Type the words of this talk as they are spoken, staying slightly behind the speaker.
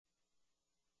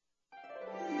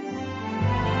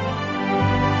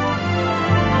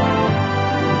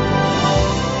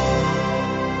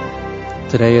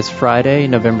Today is Friday,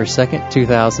 November 2nd,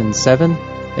 2007,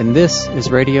 and this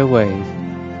is Radio Wave.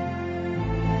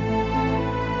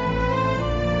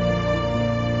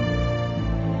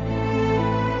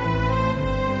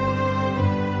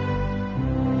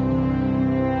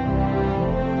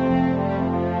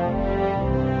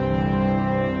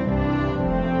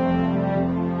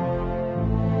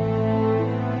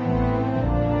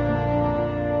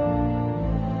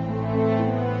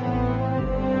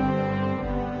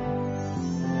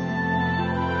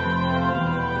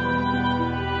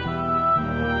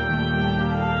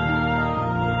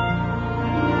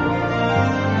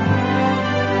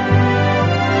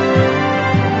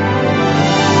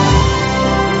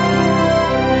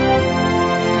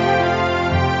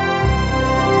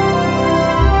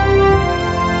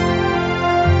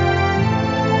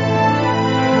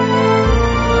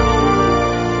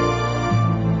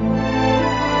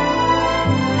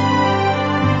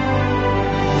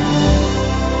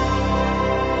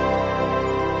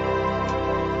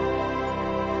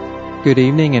 Good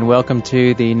evening and welcome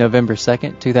to the November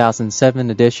 2nd, 2007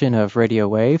 edition of Radio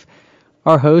Wave.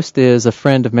 Our host is a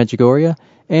friend of Medjugorje,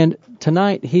 and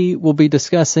tonight he will be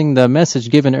discussing the message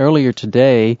given earlier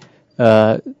today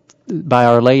by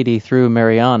Our Lady through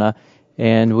Mirijana,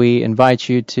 and we invite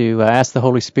you to ask the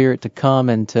Holy Spirit to come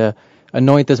and to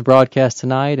anoint this broadcast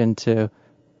tonight and to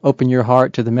open your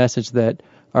heart to the message that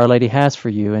Our Lady has for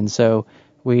you. And so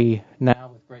we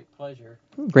now, with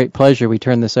great pleasure, we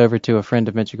turn this over to a friend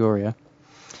of Medjugorje.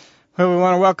 Well, we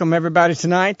want to welcome everybody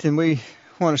tonight, and we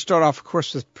want to start off, of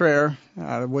course, with prayer,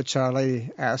 which Our Lady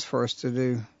asked for us to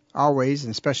do always,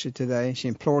 and especially today. She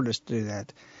implored us to do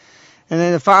that. And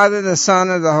then the Father, the Son,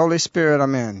 and the Holy Spirit,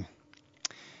 amen.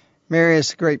 Mary,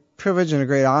 it's a great privilege and a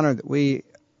great honor that we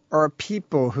are a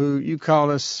people who you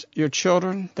call us your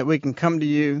children, that we can come to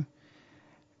you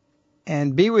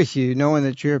and be with you, knowing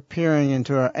that you're peering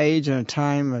into our age and a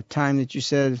time that you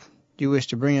said you wish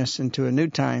to bring us into a new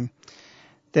time,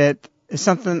 that is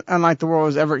something unlike the world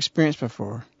has ever experienced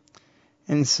before.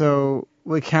 And so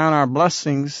we count our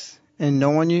blessings in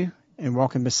knowing you and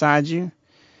walking beside you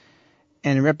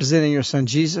and in representing your Son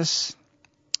Jesus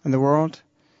in the world.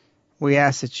 We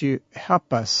ask that you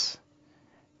help us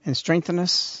and strengthen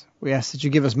us. We ask that you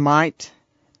give us might,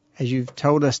 as you've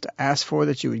told us to ask for,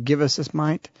 that you would give us this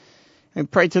might. And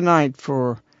pray tonight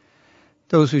for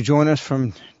those who join us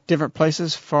from different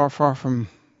places, far, far from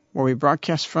where we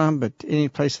broadcast from, but any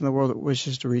place in the world that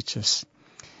wishes to reach us.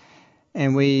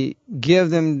 And we give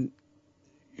them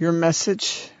your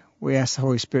message. We ask the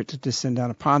Holy Spirit to descend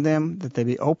down upon them, that they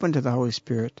be open to the Holy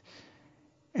Spirit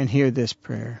and hear this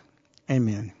prayer.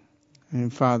 Amen.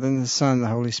 And Father, and the Son, and the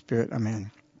Holy Spirit.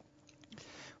 Amen.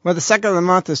 Well, the second of the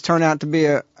month has turned out to be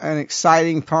an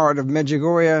exciting part of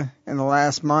Medjugorje in the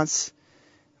last months.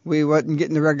 We wasn't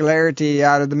getting the regularity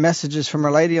out of the messages from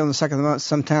Our Lady on the second of the month.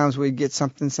 Sometimes we'd get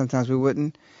something, sometimes we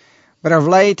wouldn't. But of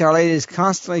late, Our Lady is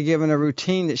constantly given a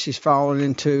routine that she's followed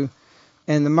into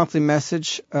in the monthly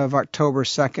message of October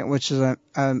 2nd, which is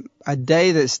a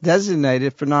day that's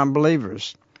designated for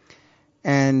non-believers.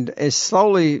 And it's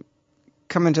slowly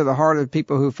coming to the heart of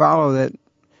people who follow that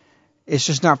it's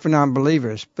just not for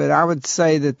non-believers. But I would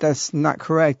say that that's not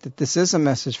correct, that this is a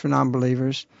message for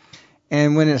non-believers.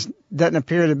 And when it doesn't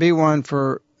appear to be one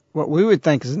for what we would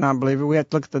think is a non-believer, we have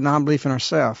to look at the non-belief in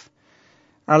ourselves.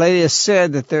 Our Lady has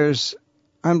said that there's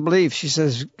unbelief. She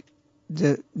says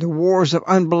the wars of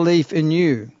unbelief in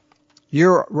you,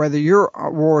 your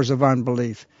wars of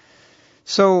unbelief.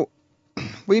 So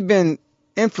we've been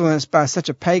influenced by such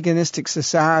a paganistic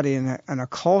society and a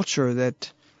culture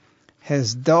that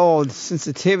has dulled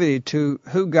sensitivity to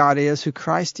who God is, who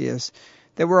Christ is,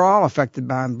 that we're all affected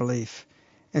by unbelief.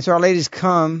 And so Our Lady's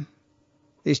come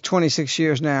these 26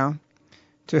 years now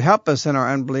to help us in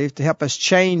our unbelief, to help us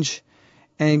change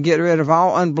and get rid of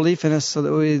all unbelief in us so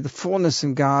that we have the fullness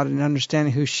in God and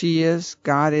understanding who she is,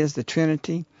 God is, the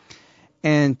Trinity.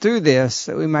 And through this,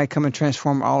 that we might come and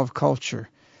transform all of culture.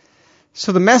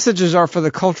 So the messages are for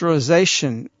the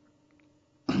culturalization,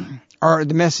 or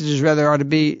the messages rather are to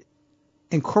be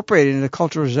incorporated into the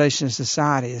culturalization of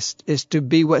society, is to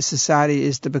be what society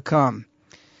is to become.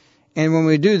 And when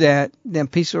we do that, then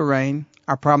peace will reign,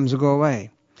 our problems will go away.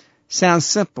 Sounds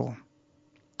simple,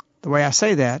 the way I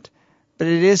say that, but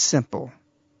it is simple.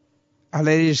 Our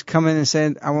Lady is coming and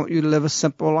saying, I want you to live a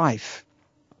simple life.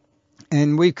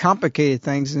 And we've complicated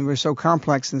things, and we're so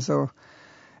complex and so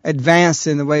advanced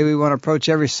in the way we want to approach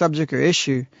every subject or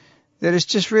issue that it's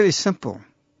just really simple.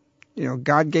 You know,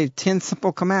 God gave 10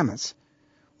 simple commandments.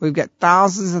 We've got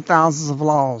thousands and thousands of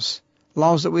laws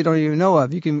that we don't even know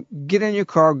of. You can get in your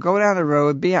car, go down the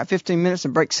road, be out 15 minutes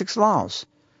and break 6 laws.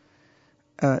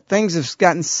 things have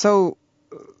gotten so,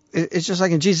 it's just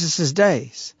like in Jesus'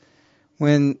 days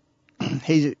when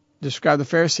he described the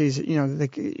Pharisees,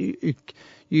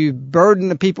 you burden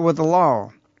the people with the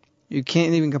law. You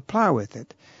can't even comply with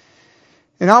it.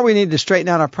 And all we need to straighten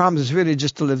out our problems is really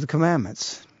just to live the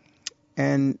commandments.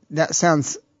 And that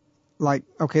sounds like,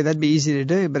 okay, that'd be easy to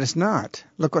do, but it's not.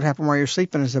 Look what happened while you're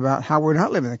sleeping is about how we're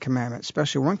not living the commandments,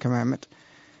 especially one commandment.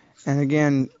 And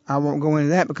again, I won't go into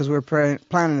that because we're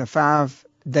planning a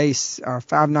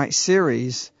 5-night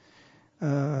series,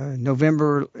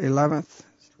 November 11th,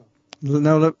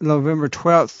 November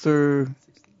 12th through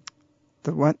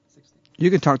the what? You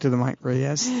can talk to the mic, Ray,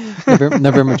 yes.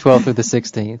 November 12th through the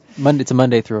 16th. It's a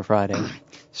Monday through a Friday.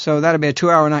 So that'll be a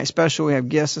 2-hour night special. We have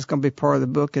guests. It's going to be part of the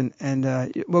book, and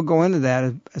we'll go into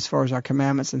that as far as our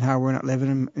commandments and how we're not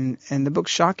living them. And the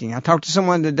book's shocking. I talked to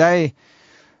someone today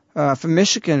from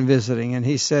Michigan visiting, and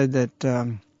he said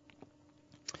that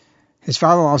his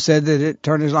father-in-law said that it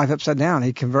turned his life upside down.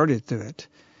 He converted through it.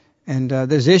 And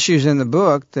there's issues in the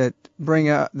book that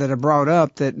are brought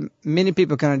up that many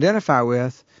people can identify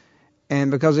with. And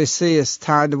because they see it's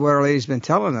tied to what Our Lady's been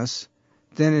telling us,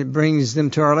 then it brings them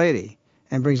to Our Lady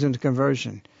and brings them to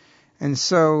conversion. And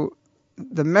so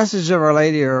the messages of Our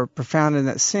Lady are profound in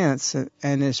that sense, and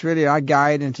it's really our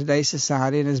guide in today's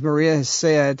society. And as Maria has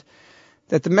said,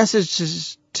 that the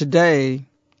messages today,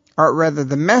 or rather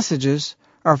the messages,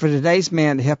 are for today's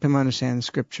man to help him understand the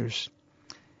Scriptures.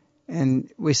 And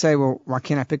we say, well, why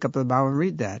can't I pick up the Bible and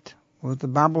read that? Well, the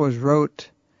Bible was wrote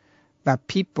by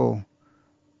people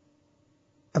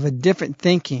of a different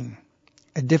thinking,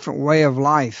 a different way of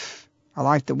life, a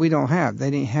life that we don't have.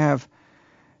 They didn't have,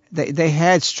 they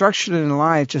had structured in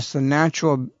life just the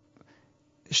natural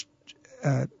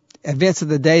events of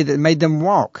the day that made them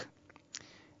walk.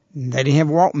 They didn't have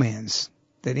Walkmans.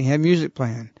 They didn't have music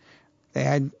playing. They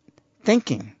had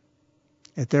thinking.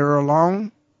 If they were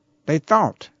alone, they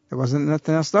thought. There wasn't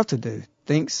nothing else left to do.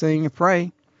 Think, sing, and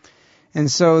pray. And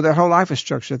so their whole life was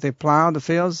structured. If they plowed the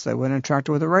fields, they went in a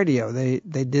tractor with a radio. They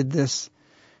did this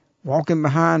walking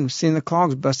behind, seeing the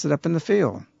clogs busted up in the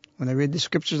field. When they read the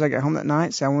Scriptures, they get home that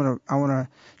night, say, I want to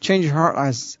change your heart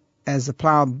as the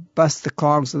plow busts the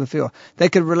clogs of the field. They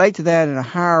could relate to that in a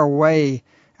higher way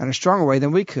and a stronger way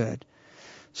than we could.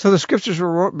 So the Scriptures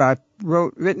were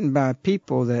written by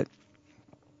people that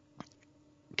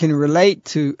can relate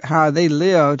to how they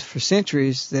lived for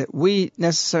centuries that we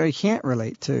necessarily can't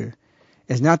relate to.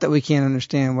 It's not that we can't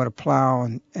understand what a plow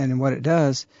and what it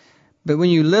does, but when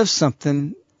you live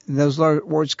something, those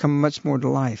words come much more to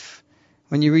life.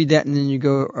 When you read that and then you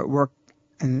go at work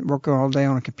all day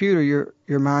on a computer,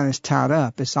 your mind is tied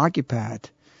up. It's occupied.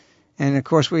 And, of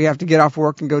course, we have to get off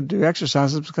work and go do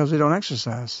exercises because we don't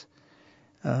exercise.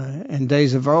 In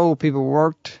days of old, people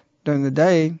worked during the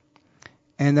day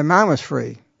and their mind was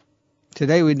free.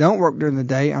 Today we don't work during the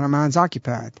day and our mind's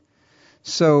occupied.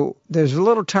 So there's a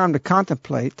little time to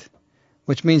contemplate,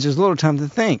 which means there's a little time to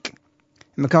think.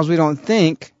 And because we don't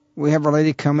think, we have Our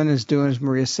Lady coming as doing, as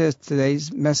Maria says,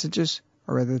 today's messages,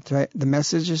 or rather the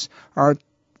messages are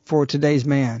for today's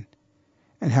man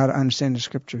and how to understand the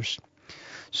Scriptures.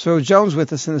 So Joan's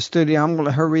with us in the studio. I'm going to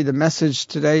let her read the message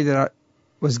today that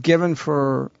was given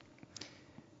for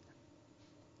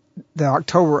the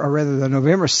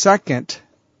November 2nd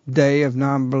day of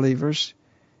non-believers.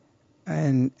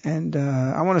 And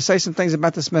I want to say some things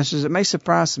about this message that may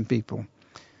surprise some people.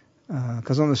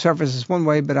 Because on the surface it's one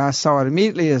way, but I saw it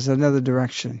immediately as another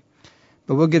direction.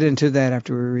 But we'll get into that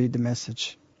after we read the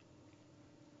message.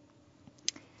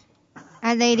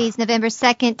 Our Lady's November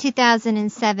 2nd,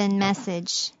 2007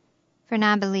 message for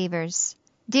non-believers.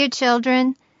 Dear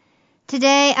children,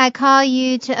 today I call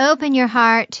you to open your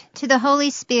heart to the Holy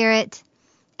Spirit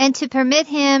and to permit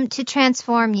Him to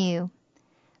transform you.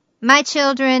 My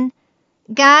children,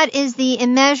 God is the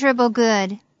immeasurable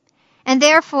good, and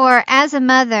therefore, as a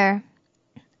mother,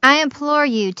 I implore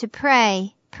you to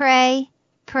pray, pray,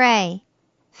 pray,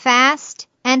 fast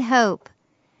and hope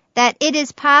that it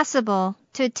is possible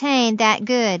to attain that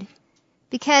good,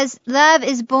 because love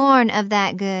is born of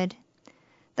that good.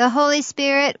 The Holy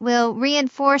Spirit will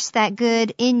reinforce that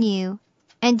good in you,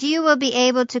 and you will be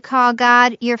able to call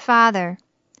God your Father.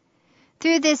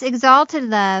 Through this exalted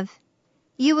love,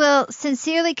 you will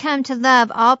sincerely come to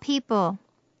love all people,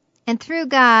 and through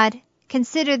God,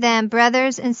 consider them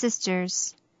brothers and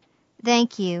sisters.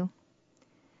 Thank you.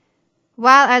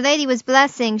 While Our Lady was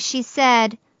blessing, she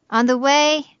said, On the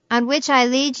way on which I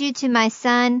lead you to my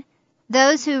Son,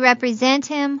 those who represent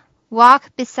Him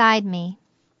walk beside me.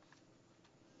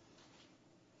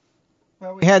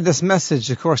 Well, we had this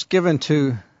message, of course, given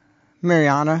to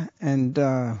Mirijana,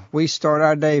 and we start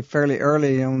our day fairly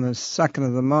early on the 2nd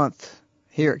of the month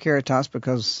here at Caritas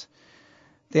because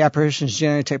the apparitions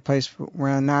generally take place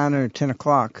around 9 or 10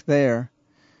 o'clock there,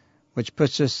 which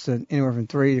puts us anywhere from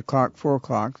 3 o'clock, 4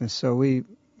 o'clock. And so we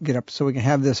get up so we can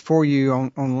have this for you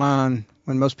online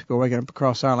when most people are waking up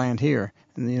across our land here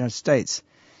in the United States.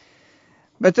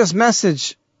 But this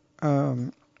message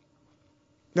that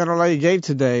Our Lady gave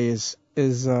today is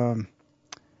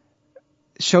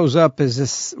shows up as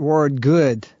this word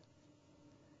good.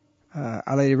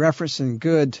 Our Lady referencing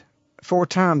good 4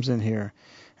 times in here.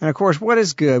 And of course, what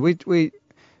is good? We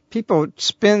people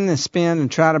spin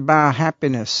and try to buy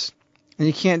happiness, and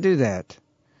you can't do that.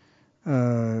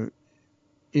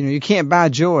 You can't buy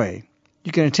joy.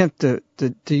 You can attempt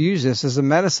to use this as a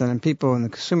medicine, and people in the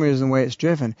consumerism way it's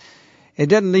driven. It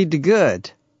doesn't lead to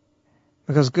good,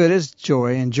 because good is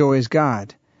joy, and joy is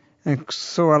God. And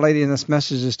so Our Lady in this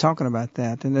message is talking about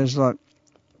that. And there's a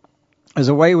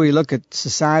way we look at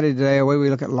society today, a way we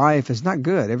look at life is not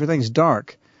good. Everything's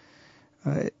dark.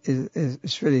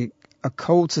 It's really a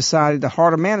cold society. The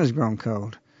heart of man has grown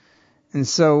cold. And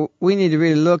so we need to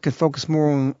really look and focus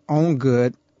more on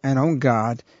good and on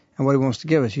God and what He wants to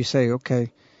give us. You say,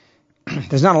 okay,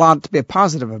 there's not a lot to be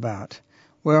positive about.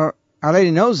 Well, Our Lady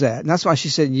knows that. And that's why she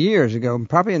said years ago,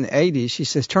 probably in the 80s, she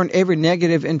says, turn every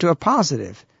negative into a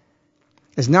positive.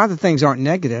 It's not that things aren't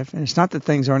negative, and it's not that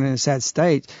things aren't in a sad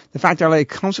state. The fact that Our Lady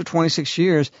comes for 26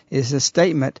 years is a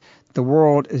statement the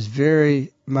world is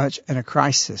very much in a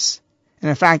crisis. And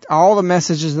in fact, all the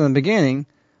messages in the beginning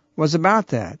was about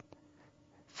that.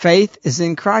 Faith is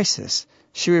in crisis.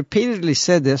 She repeatedly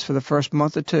said this for the first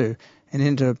month or two and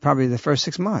into probably the first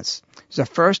 6 months. It's the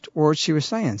first word she was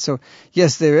saying. So,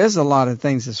 yes, there is a lot of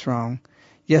things that's wrong.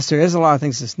 Yes, there is a lot of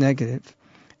things that's negative.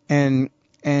 And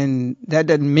that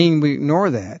doesn't mean we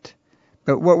ignore that.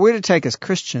 But what we're to take as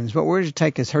Christians, what we're to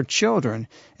take as her children,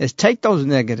 is take those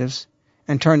negatives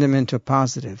and turn them into a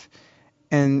positive.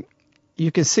 And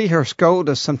you can see her scold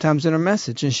us sometimes in her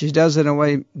message, and she does it in a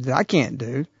way that I can't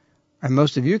do, and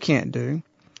most of you can't do.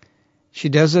 She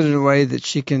does it in a way that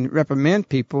she can reprimand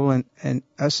people and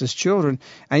us as children,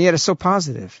 and yet it's so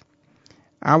positive.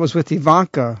 I was with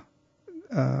Ivanka,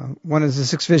 one of the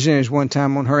 6 visionaries, one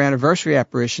time on her anniversary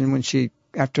apparition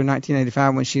after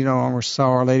 1985, when she no longer saw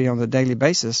Our Lady on a daily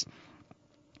basis.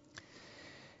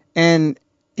 And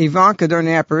Ivanka, during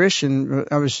the apparition,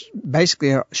 I was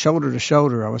basically shoulder to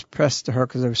shoulder. I was pressed to her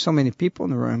because there were so many people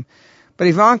in the room. But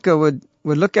Ivanka would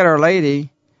look at Our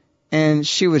Lady, and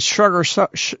she would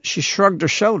she shrugged her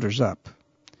shoulders up,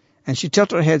 and she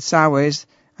tilted her head sideways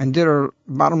and did her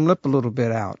bottom lip a little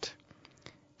bit out.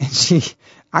 And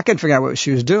I couldn't figure out what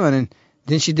she was doing, and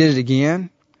then she did it again,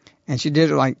 and she did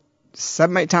it like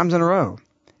 7, 8 times in a row.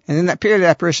 And then that period of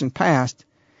apparition passed.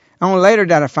 Only later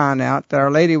did I find out that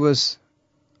Our Lady was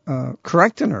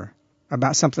correcting her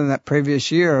about something that previous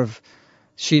year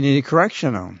she needed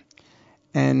correction on.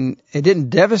 And it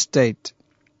didn't devastate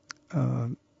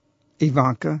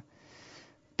Ivanka,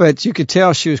 but you could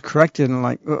tell she was corrected and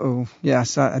like,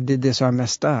 yes, I did this, or I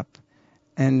messed up.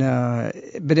 And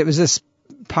but it was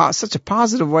such a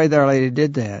positive way that Our Lady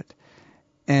did that.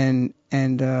 And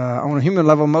on a human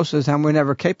level, most of the time, we're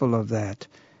never capable of that.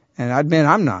 And I admit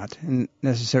I'm not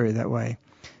necessarily that way.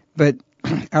 But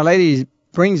Our Lady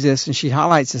brings this, and she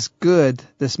highlights this good,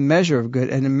 this measure of good,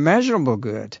 an immeasurable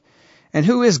good. And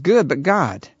who is good but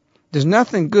God? There's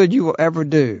nothing good you will ever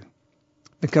do,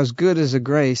 because good is a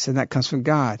grace, and that comes from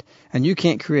God. And you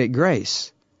can't create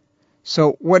grace.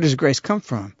 So where does grace come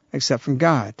from? Except from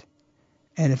God.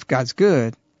 And if God's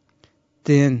good,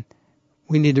 then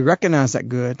we need to recognize that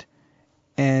good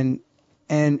and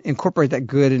incorporate that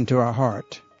good into our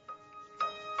heart.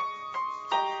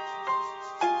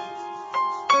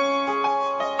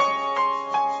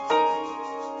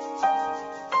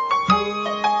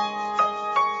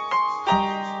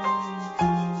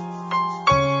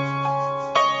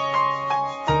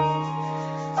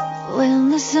 When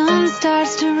the sun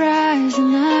starts to rise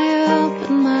and I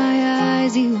open my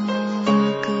eyes, you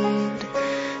are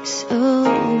good,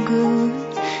 so good.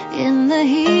 In the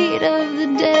heat of the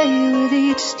day, with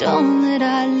each stone that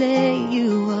I lay,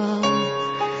 you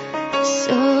are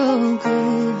so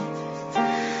good.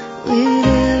 With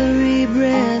every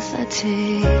breath I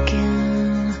take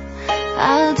in,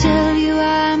 I'll tell you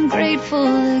I'm grateful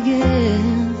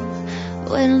again.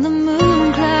 When the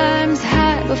moon climbs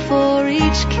high before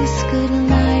each kiss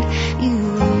goodnight,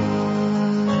 you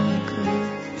are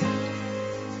good.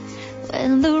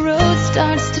 When the road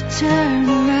starts to turn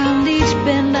around each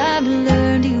bend, I've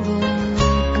learned you are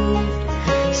good,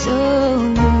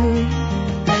 so good.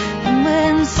 And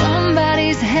when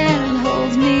somebody's hand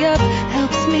holds me up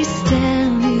taste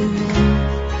and you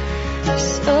are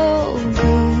so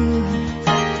good.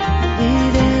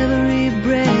 With every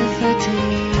breath I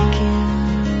take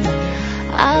in,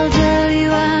 I'll tell you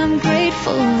I'm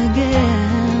grateful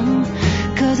again.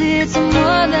 'Cause it's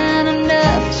more than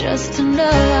enough just to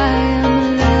know I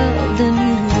am loved and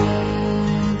you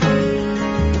are good.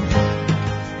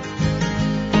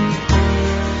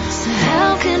 So how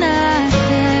can I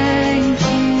thank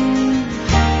you?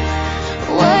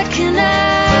 What can I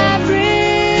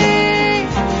bring?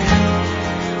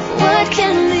 What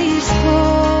can these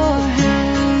poor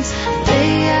hands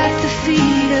lay at the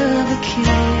feet of a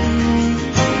king?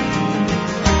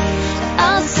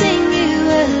 I'll sing you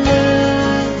a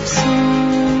love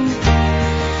song.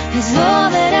 It's all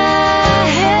that I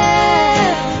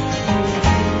have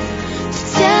to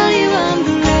tell you I'm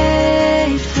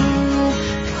grateful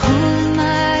for holding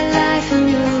my life in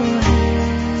your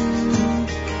hand.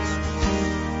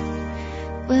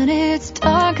 When it's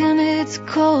dark and it's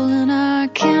cold and I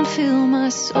can't feel my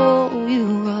soul, you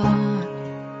are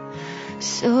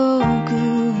so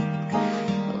good.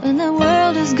 When the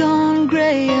world has gone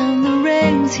grey and the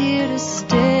rain's here to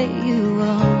stay, you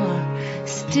are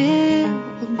still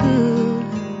good.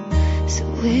 So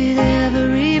with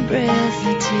every breath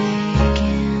I take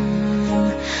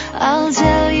in, I'll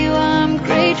tell you I'm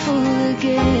grateful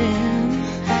again.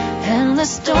 And the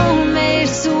storm may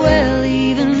swell,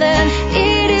 even then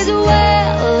it is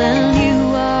well, and you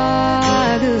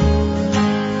are good.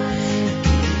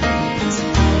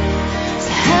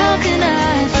 So how can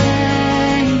I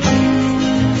thank you?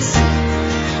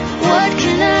 What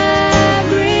can I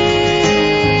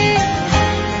bring?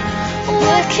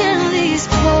 What can these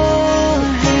poor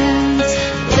hands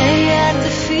lay at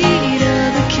the feet of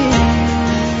the King?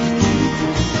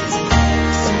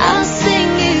 I'll sing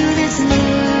you this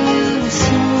love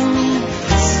song.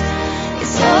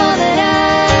 It's all that I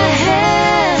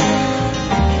have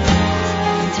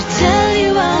to tell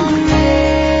you I'm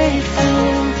grateful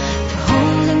for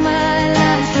holding my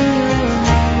life in your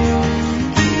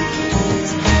hands.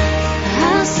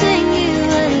 I'll sing you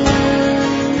a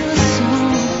love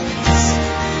song.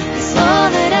 It's all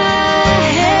that I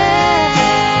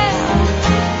have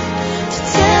to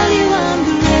tell you I'm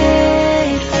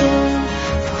grateful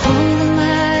for holding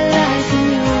my life in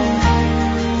your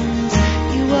hands.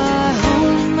 You are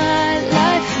holding my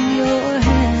life in your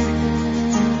hands.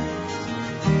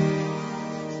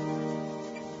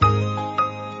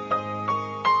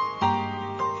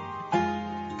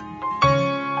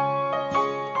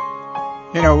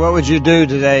 You know, what would you do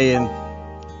today in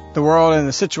the world and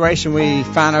the situation we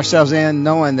find ourselves in,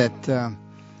 knowing that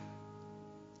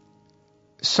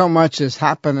so much has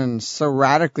happened and so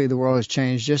radically the world has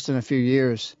changed just in a few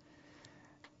years,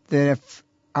 that if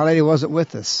Our Lady wasn't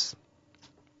with us?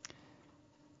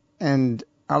 And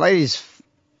Our Lady's,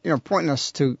 pointing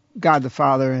us to God the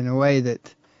Father in a way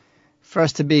that for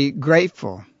us to be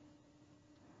grateful.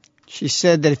 She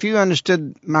said that if you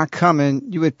understood my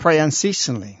coming, you would pray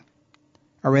unceasingly,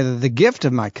 or rather the gift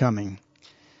of my coming.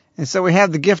 And so we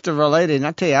have the gift of Our Lady. And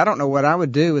I tell you, I don't know what I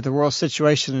would do with the world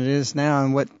situation it is now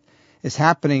and what is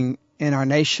happening in our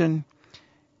nation,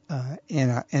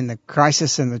 in the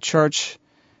crisis in the church,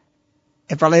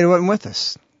 if Our Lady wasn't with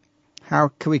us. How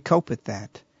can we cope with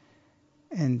that?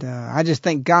 And I just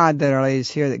thank God that Our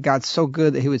Lady's here, that God's so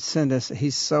good that He would send us.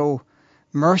 He's so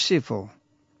merciful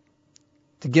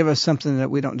to give us something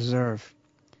that we don't deserve.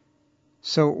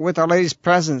 So with Our Lady's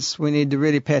presence, we need to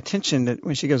really pay attention that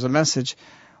when she gives a message,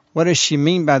 what does she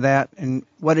mean by that, and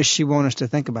what does she want us to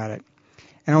think about it?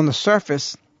 And on the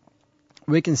surface,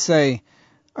 we can say,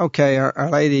 okay, Our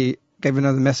Lady gave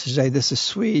another message today. This is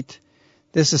sweet.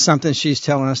 This is something she's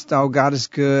telling us, oh, God is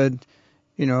good.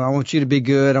 I want you to be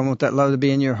good. I want that love to be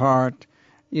in your heart.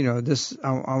 I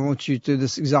want you through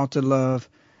this exalted love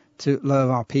to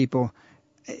love all people.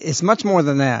 It's much more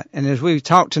than that. And as we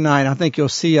talk tonight, I think you'll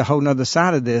see a whole nother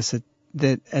side of this,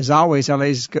 that as always, Our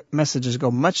Lady's messages go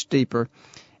much deeper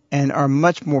and are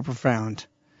much more profound.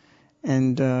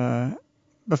 And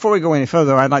before we go any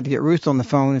further, I'd like to get Ruth on the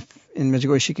phone. If in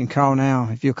Medjugorje, she can call now.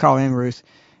 If you'll call in, Ruth.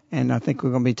 And I think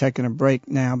we're going to be taking a break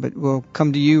now, but we'll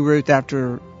come to you, Ruth,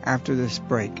 after this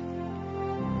break.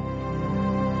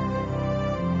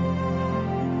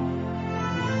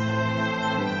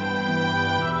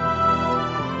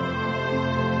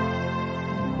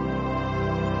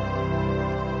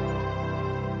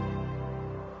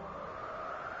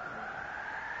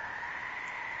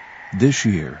 This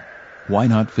year, why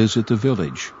not visit the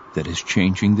village that is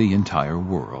changing the entire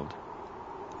world?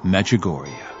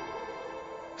 Medjugorje.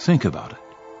 Think about it.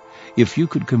 If you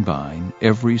could combine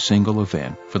every single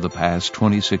event for the past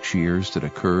 26 years that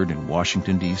occurred in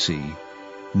Washington, D.C.,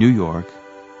 New York,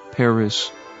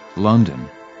 Paris, London,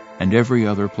 and every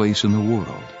other place in the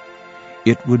world,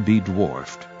 it would be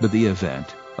dwarfed by the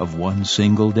event of one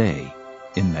single day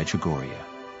in Medjugorje.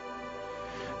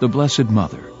 The Blessed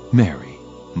Mother, Mary,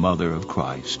 Mother of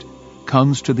Christ,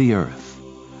 comes to the earth,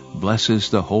 blesses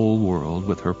the whole world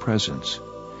with her presence,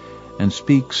 and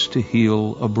speaks to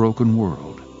heal a broken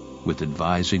world with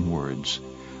advising words,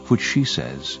 which she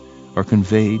says are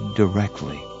conveyed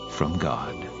directly from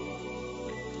God.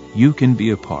 You can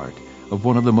be a part of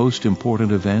one of the most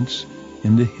important events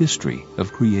in the history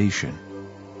of creation.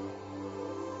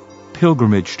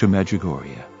 Pilgrimage to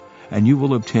Medjugorje, and you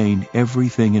will obtain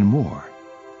everything and more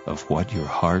of what your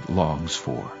heart longs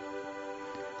for.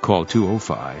 Call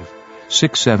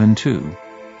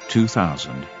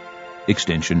 205-672-2000,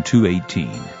 extension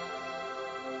 218.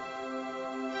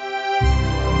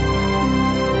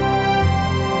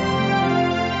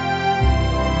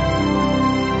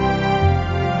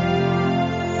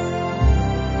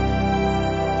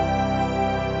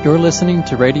 You're listening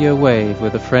to Radio Wave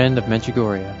with a friend of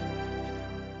Medjugorje.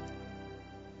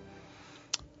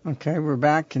 Okay, we're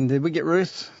back. And did we get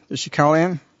Ruth? Did she call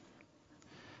in?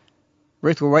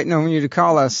 Ruth, we're waiting on you to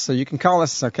call us, so you can call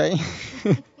us, okay?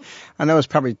 I know it's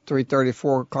probably 3:30,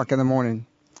 4 o'clock in the morning.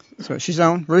 So she's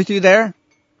on. Ruth, you there?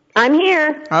 I'm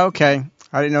here. Okay.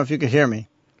 I didn't know if you could hear me.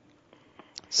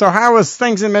 So how was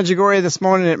things in Medjugorje this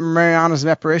morning at Mirijana's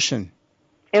apparition?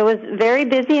 It was very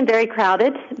busy and very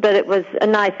crowded, but it was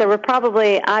nice. There were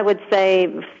probably, I would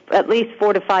say, at least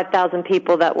 4,000 to 5,000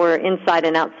 people that were inside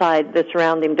and outside the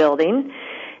surrounding building.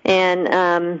 And,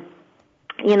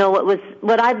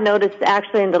 what I've noticed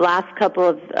actually in the last couple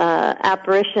of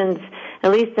apparitions,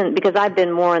 at least because I've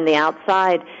been more on the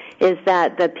outside, is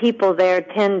that the people there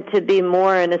tend to be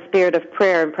more in a spirit of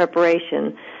prayer and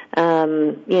preparation.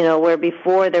 Where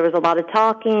before there was a lot of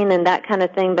talking and that kind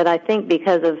of thing, but I think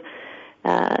because of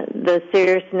the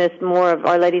seriousness more of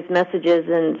Our Lady's messages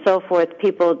and so forth,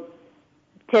 people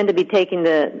tend to be taking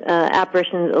the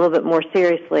apparitions a little bit more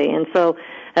seriously. And so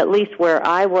at least where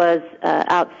I was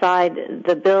outside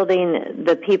the building,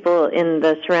 the people in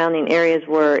the surrounding areas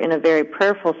were in a very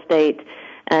prayerful state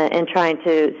and trying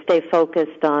to stay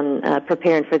focused on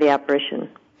preparing for the apparition.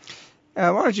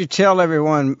 Why don't you tell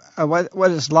everyone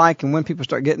what it's like and when people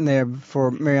start getting there for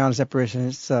Mirijana's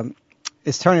apparition?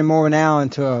 It's turning more now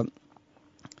into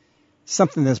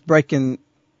something that's breaking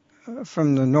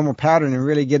from the normal pattern and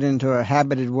really get into a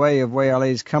habited way of Our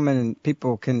Lady's coming, and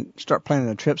people can start planning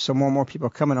their trips, so more and more people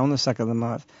are coming on the second of the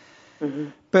month.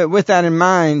 Mm-hmm. But with that in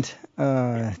mind,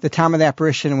 the time of the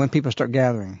apparition and when people start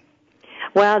gathering.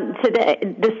 Well,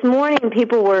 this morning,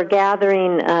 people were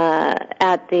gathering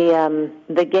at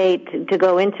the gate to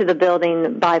go into the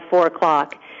building by 4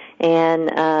 o'clock. And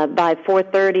by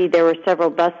 4:30, there were several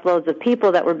busloads of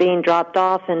people that were being dropped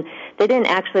off, and they didn't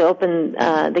actually open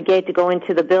the gate to go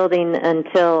into the building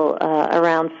until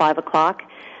around 5 o'clock.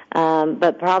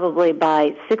 But probably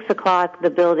by 6 o'clock,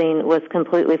 the building was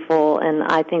completely full, and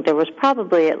I think there was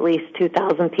probably at least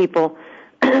 2,000 people,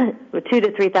 2,000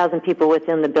 to 3,000 people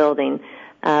within the building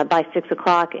by 6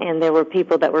 o'clock, and there were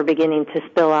people that were beginning to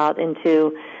spill out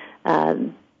into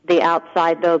the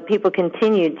outside, though people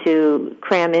continued to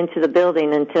cram into the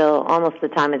building until almost the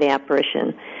time of the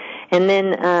apparition. And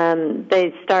then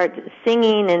they start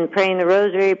singing and praying the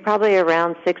rosary probably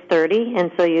around 6:30, and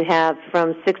so you have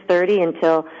from 6:30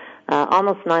 until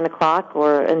almost 9 o'clock,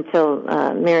 or until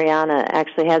Mirijana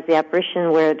actually has the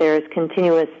apparition, where there's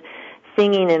continuous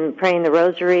singing and praying the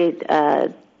rosary.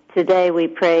 Today we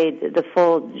prayed the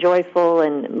full joyful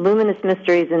and luminous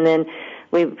mysteries, and then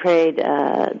we prayed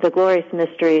the glorious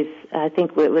mysteries. I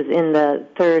think it was in the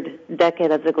third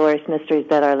decade of the glorious mysteries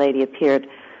that Our Lady appeared.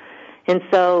 And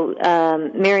so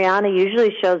Mirijana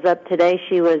usually shows up. Today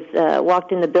she was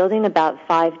walked in the building about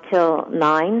 5 till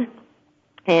 9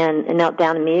 and knelt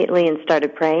down immediately and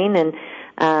started praying. And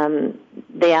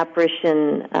the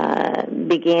apparition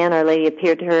began. Our Lady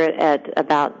appeared to her at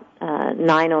about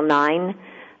 9:09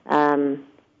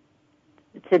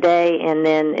 today, and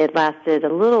then it lasted a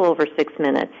little over 6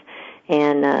 minutes.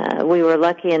 And we were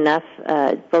lucky enough,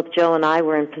 both Joe and I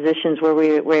were in positions where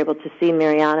we were able to see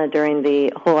Mirijana during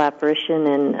the whole apparition.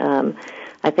 And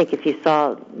I think if you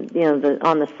saw,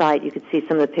 on the site, you could see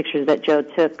some of the pictures that Joe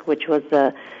took, which was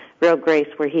a real grace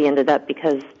where he ended up,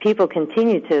 because people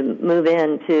continued to move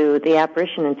into the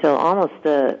apparition until almost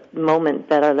the moment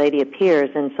that Our Lady appears.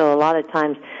 And so a lot of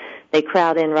times they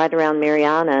crowd in right around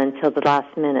Mirijana until the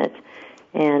last minute.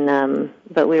 And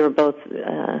but we were both,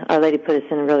 Our Lady put us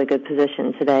in a really good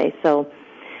position today. So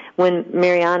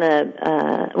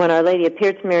when Our Lady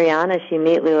appeared to Mirijana, she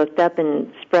immediately looked up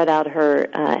and spread out her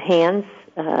hands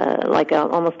like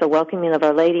almost a welcoming of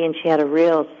Our Lady, and she had a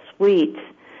real sweet,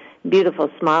 beautiful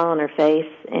smile on her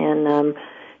face, and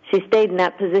she stayed in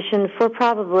that position for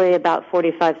probably about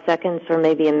 45 seconds or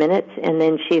maybe a minute, and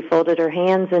then she folded her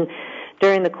hands, and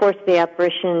during the course of the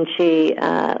apparition, she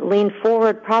leaned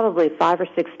forward probably 5 or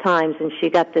 6 times, and she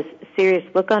got this serious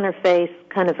look on her face,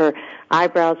 kind of her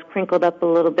eyebrows crinkled up a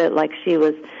little bit like she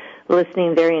was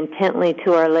listening very intently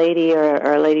to Our Lady, or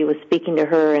Our Lady was speaking to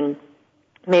her in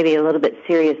maybe a little bit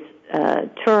serious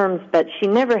terms, but she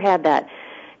never had that.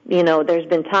 There's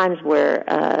been times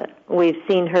where we've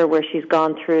seen her where she's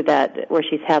gone through that, where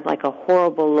she's had like a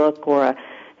horrible look or a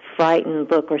frightened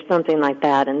look or something like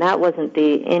that, and that wasn't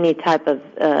any type of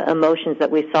emotions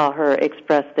that we saw her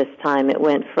express this time. It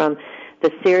went from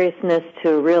the seriousness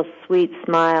to a real sweet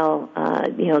smile,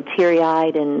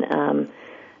 teary-eyed and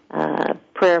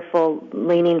prayerful,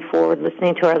 leaning forward,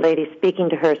 listening to Our Lady, speaking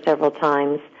to her several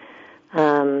times.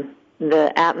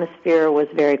 The atmosphere was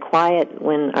very quiet.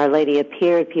 When Our Lady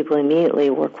appeared, people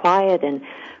immediately were quiet and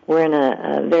were in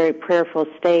a very prayerful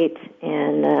state.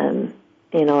 And,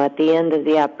 at the end of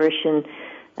the apparition,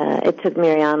 it took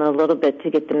Mirijana a little bit to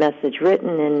get the message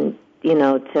written and,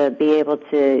 to be able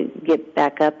to get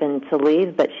back up and to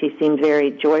leave. But she seemed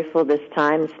very joyful this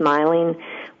time, smiling,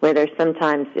 where there's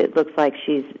sometimes it looks like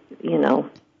she's,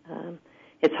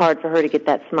 it's hard for her to get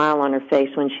that smile on her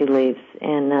face when she leaves.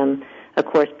 And, of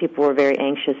course, people were very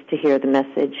anxious to hear the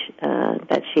message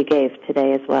that she gave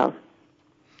today as well.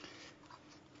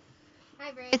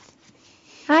 Hi, Bruce.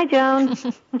 Hi, Joan.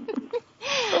 So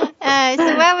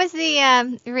what was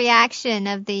the reaction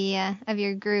of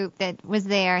your group that was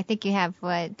there? I think you have,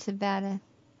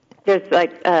 There's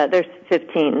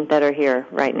 15 that are here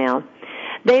right now.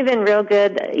 They've been real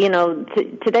good.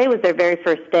 Today was their very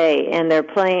first day, and they're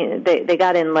playing. They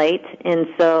got in late, and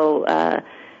so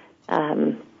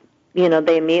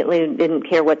they immediately didn't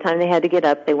care what time they had to get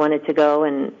up. They wanted to go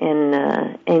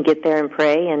and get there and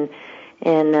pray, and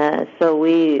so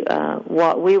we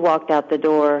walked out the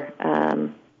door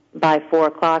by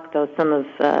 4:00. Though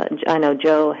I know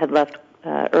Joe had left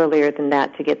earlier than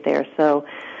that to get there. So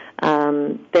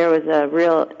there was a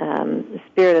real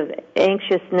spirit of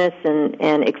anxiousness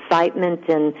and excitement,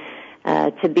 and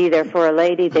to be there for Our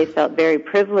Lady. They felt very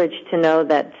privileged to know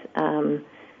that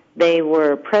they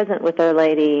were present with Our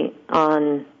Lady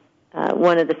on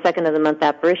one of the second of the month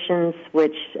apparitions,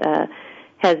 which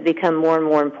has become more and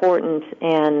more important,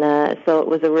 and so it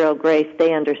was a real grace.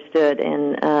 They understood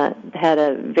and had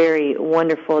a very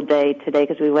wonderful day today,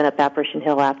 because we went up Apparition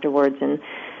Hill afterwards and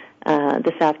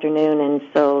this afternoon, and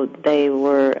so they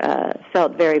were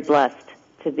felt very blessed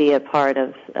to be a part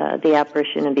of the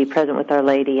apparition and be present with Our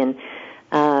Lady. And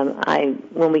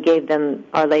when we gave them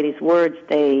Our Lady's words,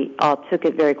 they all took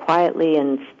it very quietly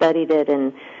and studied it,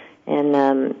 and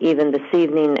even this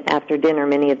evening after dinner,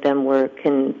 many of them were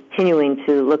continuing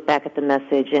to look back at the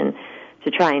message and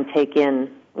to try and take in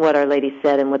what Our Lady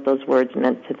said and what those words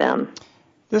meant to them.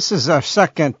 This is our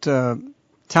second time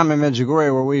in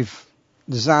Medjugorje where we've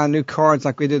designed new cards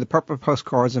like we did the purple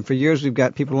postcards, and for years we've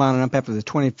got people lining up after the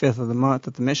 25th of the month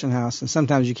at the mission house, and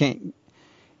sometimes you can't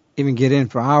even get in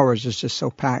for hours. It's just so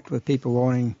packed with people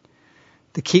wanting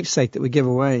the keepsake that we give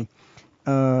away.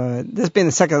 This being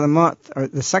the second of the month, or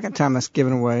the second time that's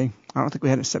given away. I don't think we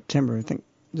had it in September. I think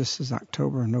this is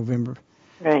October or November.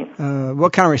 Right.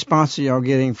 What kind of response are y'all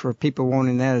getting for people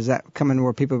wanting that? Is that coming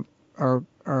where people are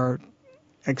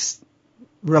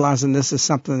realizing this is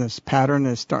something that's pattern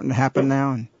that's starting to happen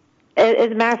now? And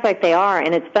as a matter of fact, they are,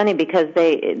 and it's funny because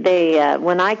they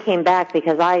when I came back,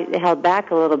 because I held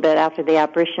back a little bit after the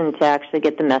apparition to actually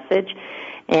get the message,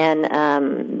 and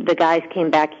the guys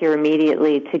came back here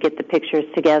immediately to get the pictures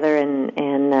together,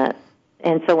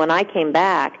 and so when I came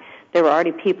back, there were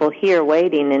already people here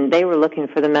waiting, and they were looking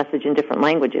for the message in different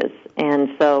languages, and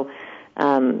so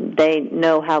they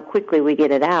know how quickly we get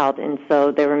it out, and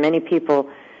so there were many people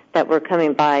that were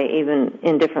coming by even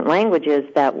in different languages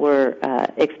that were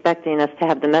expecting us to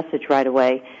have the message right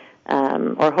away,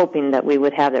 or hoping that we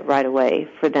would have it right away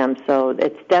for them. So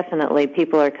it's definitely,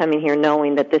 people are coming here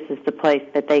knowing that this is the place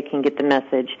that they can get the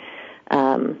message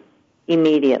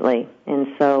immediately. And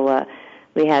so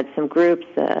we had some groups,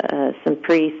 some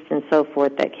priests and so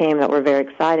forth that came that were very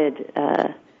excited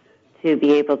to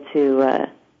be able to,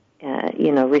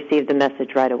 receive the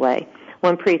message right away.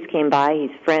 One priest came by,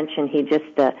 he's French, and he just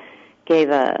gave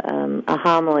a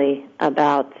homily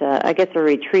about, a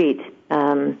retreat,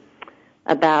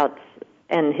 about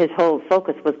and his whole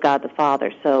focus was God the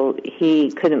Father. So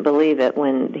he couldn't believe it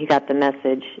when he got the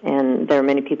message, and there were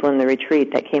many people in the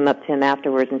retreat that came up to him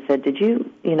afterwards and said,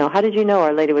 how did you know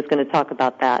Our Lady was going to talk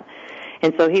about that?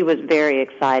 And so he was very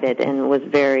excited and was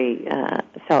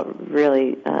felt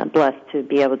really blessed to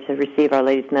be able to receive Our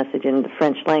Lady's message in the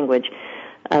French language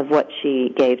of what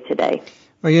she gave today.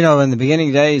 Well, in the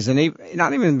beginning days, and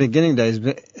not even in the beginning days,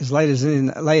 but as late as in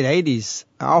the late 80s,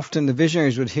 often the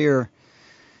visionaries would hear,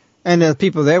 and the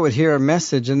people there would hear a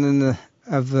message, and then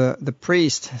the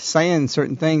priest saying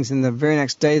certain things, and the very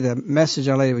next day the message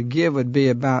Our Lady would give would be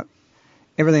about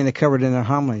everything they covered in their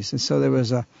homilies. And so there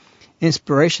was a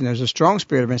inspiration. There's a strong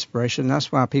spirit of inspiration. And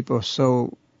that's why people are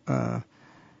so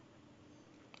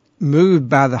moved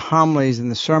by the homilies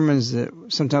and the sermons that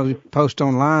sometimes we post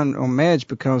online on Medj,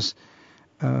 because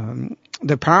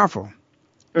they're powerful.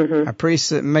 Mm-hmm. A priest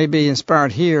that may be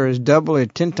inspired here is double or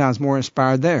 10 times more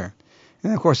inspired there.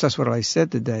 And of course, that's what I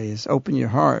said today, is open your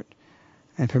heart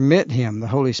and permit Him, the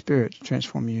Holy Spirit, to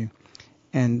transform you.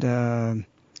 And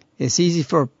it's easy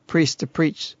for a priest to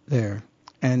preach there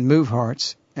and move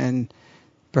hearts. And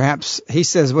perhaps he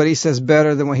says what he says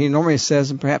better than what he normally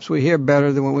says, and perhaps we hear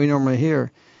better than what we normally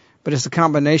hear. But it's a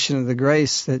combination of the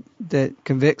grace that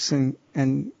convicts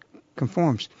and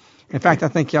conforms. In fact, I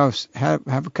think y'all have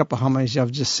a couple of homilies y'all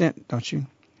just sent, don't you?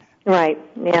 Right.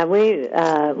 Yeah,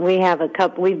 we have a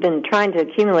couple. We've been trying to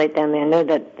accumulate them. I know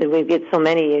that we get so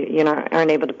many,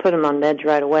 aren't able to put them on Medj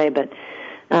right away, but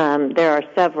there are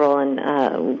several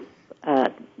and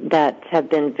that have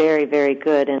been very, very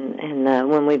good. And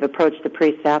when we've approached the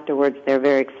priests afterwards, they're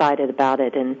very excited about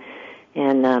it. And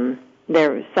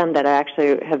there are some that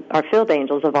are field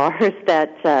angels of ours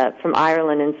that from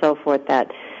Ireland and so forth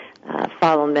that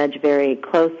follow Medj very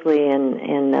closely,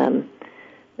 and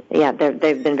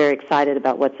they've been very excited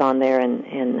about what's on there,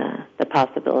 and the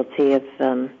possibility of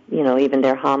even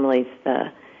their homilies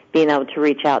being able to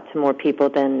reach out to more people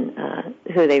than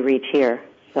who they reach here.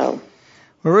 So,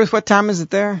 well, Ruth, what time is it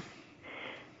there?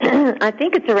 I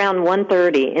think it's around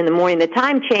 1:30 in the morning. The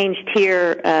time changed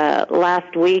here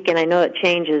last week, and I know it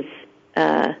changes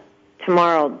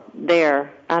tomorrow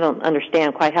there. I don't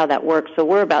understand quite how that works. So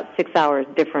we're about 6 hours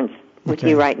difference with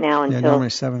you right now until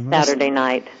Saturday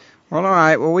night. Well, all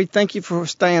right. Well, we thank you for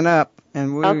staying up,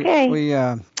 and we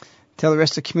tell the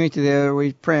rest of the community there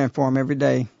we're praying for them every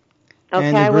day.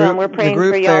 Okay, I will. And we're praying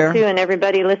for y'all too, and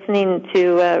everybody listening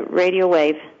to Radio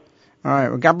Wave. All right.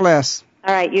 Well, God bless.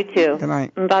 All right. You too. Good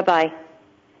night. Bye-bye.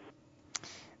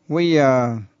 We,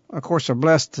 of course, are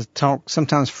blessed to talk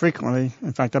sometimes frequently.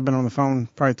 In fact, I've been on the phone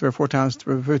probably 3 or 4 times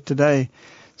today.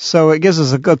 So it gives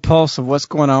us a good pulse of what's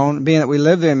going on. Being that we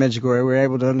live there in Medjugorje, we're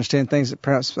able to understand things that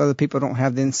perhaps other people don't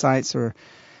have the insights or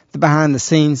the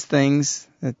behind-the-scenes things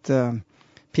that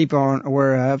people aren't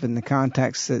aware of, and the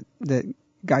contacts that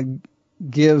God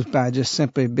gives by just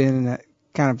simply being in that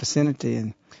kind of vicinity,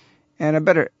 and a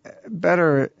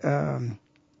better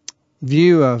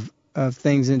view of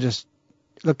things than just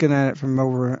looking at it from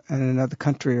over in another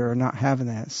country or not having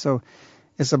that. So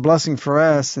it's a blessing for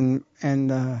us, and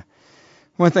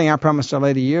one thing I promised Our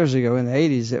Lady years ago in the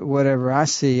 80s, that whatever I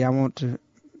see, I want to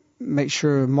make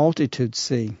sure multitudes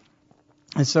see.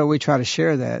 And so we try to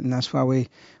share that, and that's why we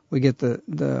get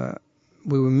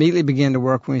we immediately begin to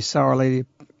work when we saw Our Lady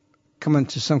come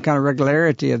into some kind of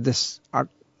regularity of this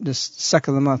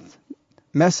second of the month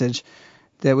message,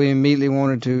 that we immediately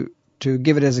wanted to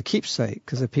give it as a keepsake,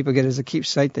 because if people get it as a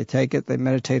keepsake, they take it, they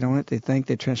meditate on it, they think,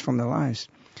 they transform their lives.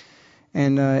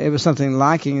 And it was something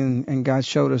lacking, and God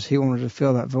showed us He wanted to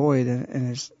fill that void, and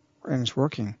it's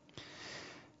working.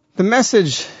 The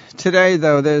message today,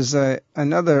 though, there's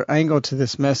another angle to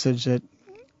this message that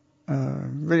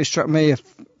really struck me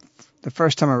the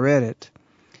first time I read it.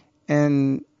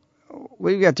 And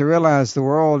we've got to realize the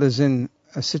world is in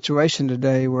a situation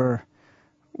today where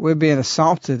we're being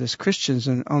assaulted as Christians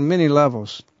on many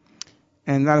levels.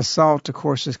 And that assault, of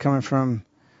course, is coming from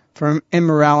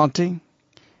immorality.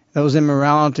 Those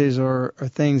immoralities are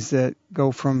things that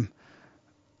go from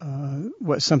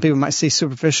what some people might see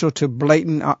superficial to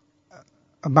blatant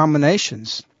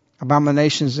abominations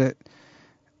that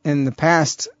in the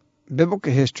past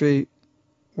biblical history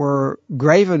were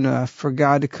grave enough for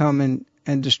God to come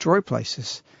and destroy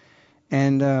places.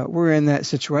 And we're in that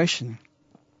situation.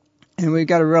 And we've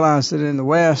got to realize that in the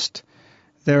West,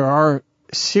 there are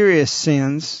serious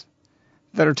sins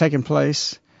that are taking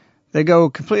place. They go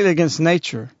completely against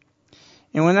nature.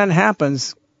 And when that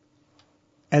happens,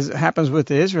 as it happens with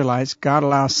the Israelites, God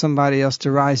allows somebody else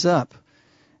to rise up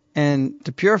and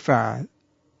to purify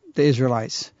the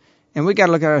Israelites. And we got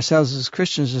to look at ourselves as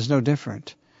Christians as no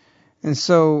different. And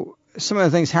so some of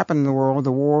the things happen in the world,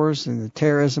 the wars and the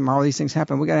terrorism, all these things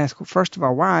happen, we got to ask, first of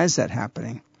all, why is that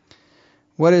happening?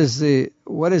 What is the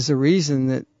reason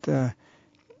that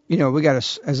we got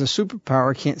to, as a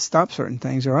superpower, can't stop certain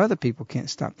things, or other people can't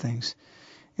stop things?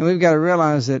 And we've got to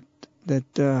realize that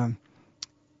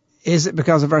is it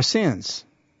because of our sins?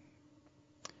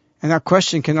 And that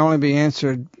question can only be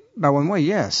answered by one way: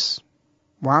 yes.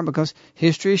 Why? Because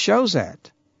history shows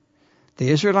that the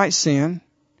Israelites sinned.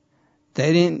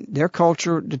 Their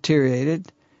culture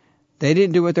deteriorated. They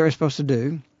didn't do what they were supposed to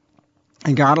do.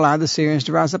 And God allowed the Syrians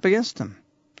to rise up against them.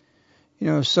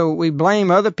 So we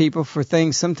blame other people for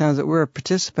things sometimes that we're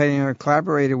participating or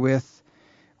collaborated with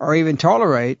or even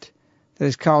tolerate that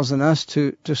is causing us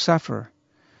to suffer.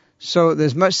 So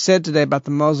there's much said today about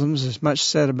the Muslims. There's much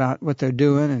said about what they're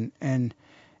doing and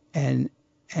in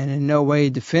no way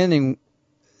defending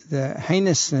the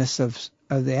heinousness of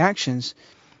the actions.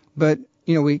 But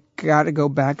we got to go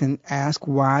back and ask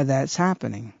why that's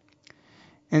happening.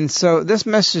 And so this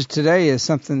message today is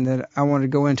something that I want to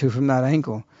go into from that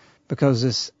angle, because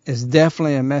this is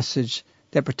definitely a message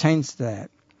that pertains to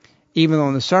that. Even though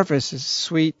on the surface it's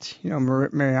sweet,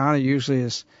 Mirijana usually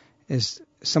is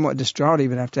somewhat distraught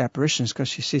even after apparitions because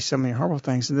she sees so many horrible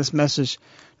things. And this message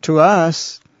to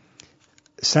us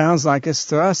sounds like it's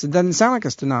to us. It doesn't sound like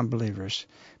it's to non-believers.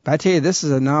 But I tell you, this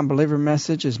is a non-believer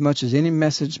message as much as any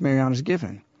message Mirijana's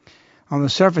given. On the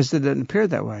surface, it doesn't appear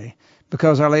that way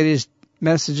because Our Lady's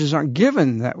messages aren't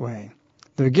given that way.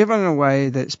 They're given in a way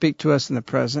that speak to us in the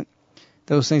present,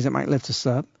 those things that might lift us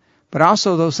up, but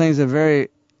also those things that are very,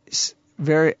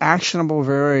 very actionable,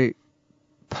 very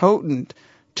potent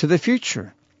to the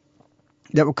future,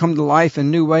 that will come to life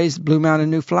in new ways, bloom out in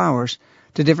new flowers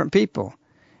to different people.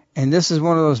 And this is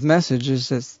one of those messages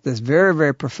that's very,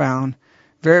 very profound,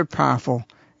 very powerful,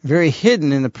 very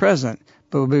hidden in the present,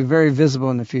 but will be very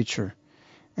visible in the future.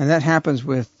 And that happens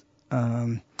with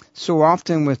so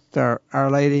often with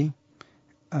Our Lady,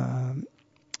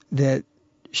 that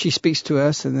she speaks to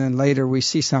us, and then later we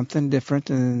see something different,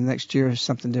 and then the next year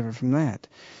something different from that.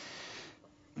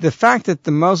 The fact that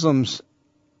the Muslims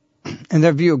and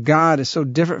their view of God is so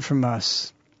different from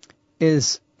us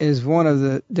is one of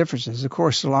the differences. Of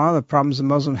course, a lot of the problems the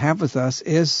Muslims have with us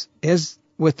is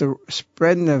with the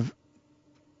spreading of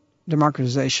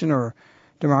democratization or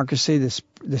democracy,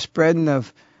 the spreading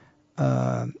of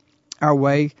our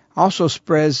way also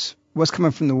spreads what's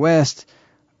coming from the West,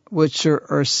 which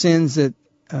are sins that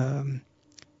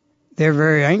they're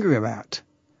very angry about,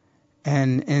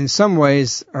 and in some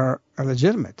ways are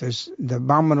legitimate. There's the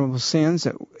abominable sins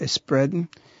that is spreading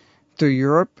through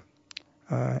Europe,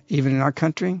 even in our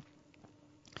country,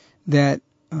 that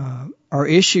are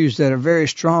issues that are very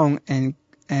strong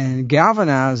and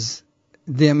galvanize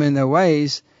them in their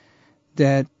ways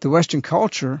that the Western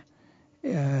culture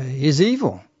is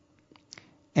evil.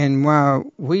 And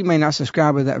while we may not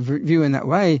subscribe with that view in that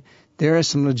way, there is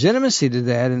some legitimacy to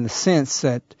that in the sense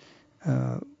that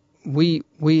we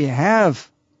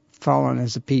have fallen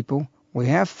as a people. We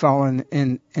have fallen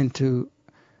into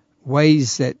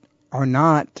ways that are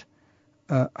not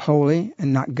holy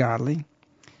and not godly.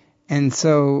 And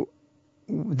so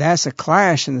that's a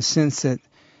clash in the sense that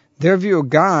their view of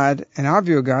God and our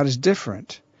view of God is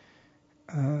different.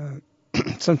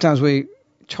 Sometimes we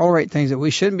tolerate things that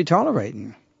we shouldn't be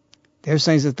tolerating. There's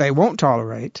things that they won't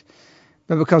tolerate,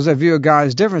 but because their view of God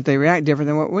is different, they react different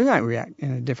than what we might react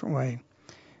in a different way.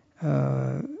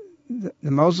 The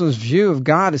Muslims' view of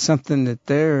God is something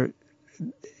that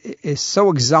is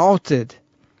so exalted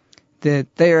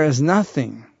that there is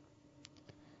nothing.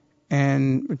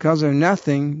 And because they're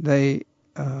nothing, they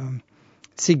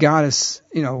see God as,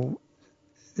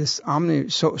 this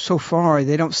so far,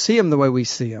 they don't see him the way we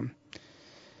see him.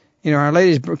 Our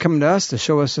Lady's coming to us to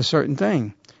show us a certain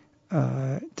thing,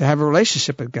 to have a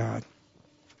relationship with God.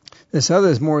 This other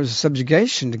is more as a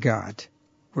subjugation to God.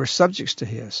 We're subjects to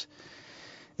his.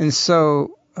 And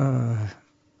so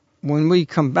when we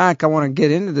come back, I want to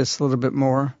get into this a little bit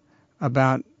more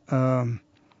about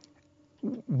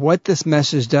what this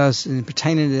message does in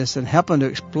pertaining to this and helping to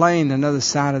explain another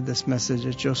side of this message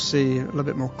that you'll see a little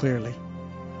bit more clearly.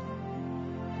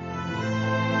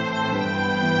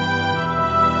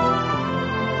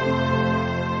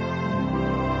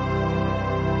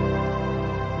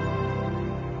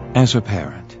 As a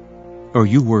parent, are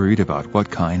you worried about what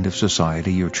kind of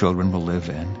society your children will live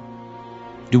in?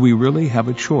 Do we really have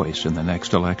a choice in the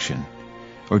next election?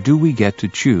 Or do we get to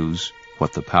choose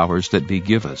what the powers that be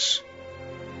give us?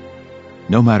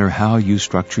 No matter how you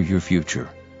structure your future,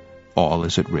 all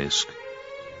is at risk.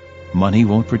 Money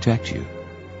won't protect you.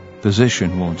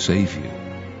 Position won't save you.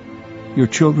 Your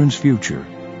children's future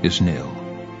is nil.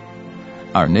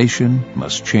 Our nation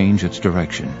must change its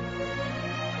direction.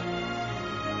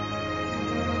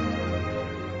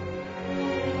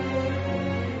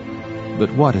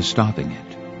 But what is stopping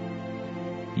it?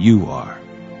 You are.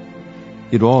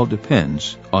 It all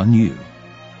depends on you.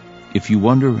 If you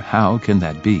wonder how can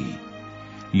that be,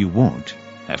 you won't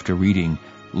after reading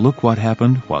Look What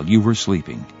Happened While You Were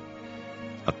Sleeping.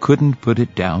 A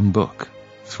couldn't-put-it-down book,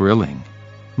 thrilling,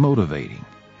 motivating,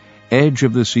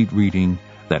 edge-of-the-seat reading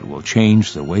that will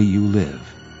change the way you live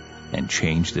and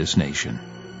change this nation.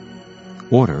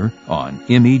 Order on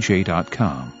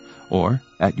MEJ.com or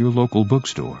at your local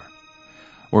bookstore.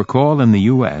 Or call in the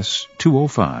U.S.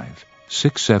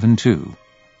 205-672-2000.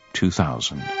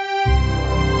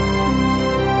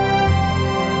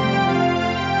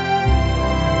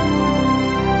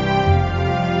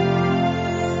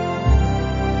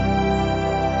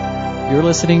 You're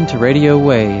listening to Radio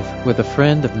Wave with a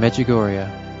friend of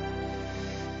Medjugorje.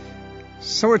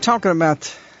 So we're talking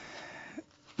about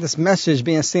this message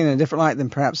being seen in a different light than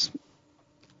perhaps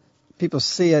people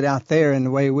see it out there, in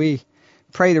the way we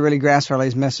pray to really grasp our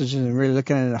Lady's messages and really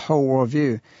looking at a whole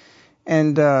worldview.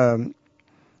 And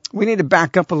we need to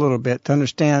back up a little bit to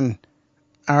understand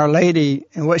Our Lady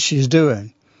and what she's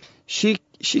doing. She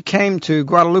came to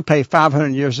Guadalupe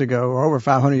 500 years ago, or over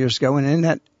 500 years ago, and in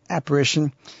that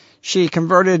apparition, she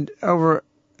converted over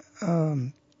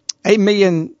 8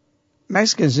 million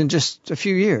Mexicans in just a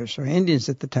few years, or Indians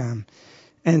at the time.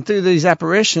 And through these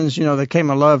apparitions, there came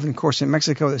a love, and of course, in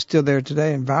Mexico that's still there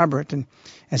today and vibrant. And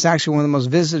it's actually one of the most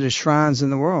visited shrines in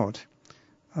the world.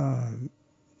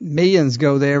 Millions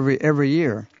go there every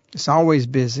year. It's always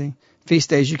busy. Feast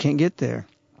days, you can't get there.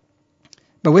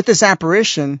 But with this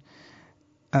apparition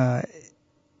of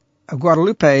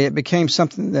Guadalupe, it became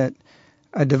something that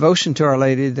a devotion to Our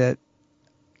Lady that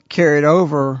carried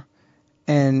over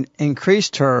and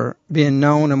increased her being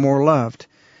known and more loved.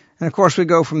 And of course, we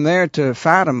go from there to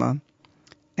Fatima.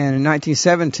 And in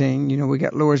 1917, we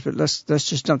got Lourdes, but let's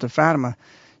just jump to Fatima.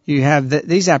 You have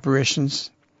these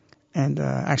apparitions, and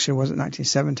actually it wasn't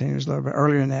 1917, it was a little bit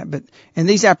earlier than that. But in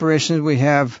these apparitions, we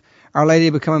have Our Lady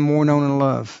becoming more known and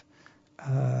loved.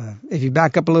 If you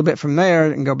back up a little bit from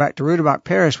there and go back to Ruderbach,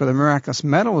 Paris, where the miraculous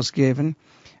medal was given,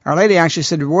 Our Lady actually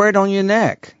said, wear it on your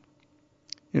neck.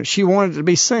 She wanted it to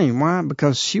be seen. Why?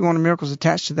 Because she wanted miracles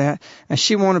attached to that. And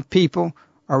she wanted people,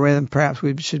 or rather perhaps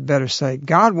we should better say,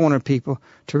 God wanted people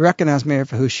to recognize Mary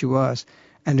for who she was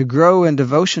and to grow in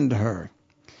devotion to her.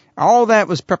 All that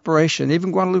was preparation,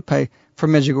 even Guadalupe, for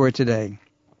Medjugorje today.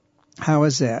 How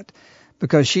is that?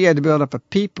 Because she had to build up a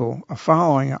people, a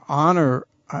following, an honor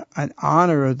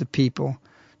of the people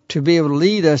to be able to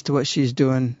lead us to what she's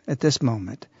doing at this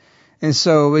moment. And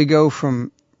so we go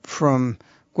from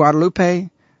Guadalupe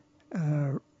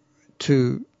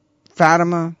to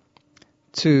Fatima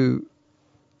to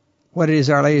what it is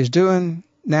Our Lady is doing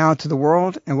now to the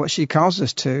world and what she calls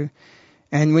us to.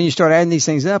 And when you start adding these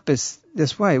things up, it's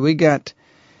this way. We got,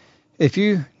 if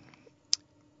in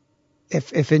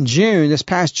June, this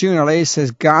past June, Our Lady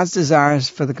says God's desires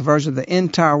for the conversion of the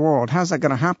entire world. How's that going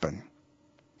to happen?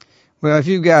 Well, if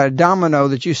you've got a domino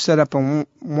that you set up on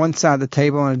one side of the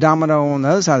table and a domino on the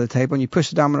other side of the table, and you push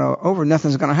the domino over,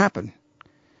 nothing's going to happen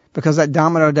because that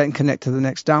domino doesn't connect to the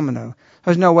next domino.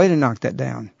 There's no way to knock that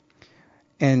down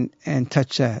and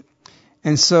touch that.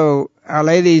 And so Our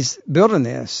Lady's building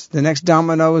this. The next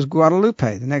domino is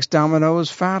Guadalupe. The next domino is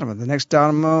Fatima. The next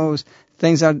domino is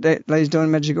things Our Lady's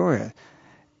doing in Medjugorje.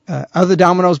 Other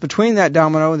dominoes between that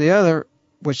domino and the other,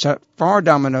 which that far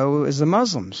domino is the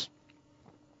Muslims.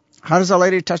 How does Our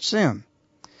Lady touch them?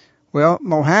 Well,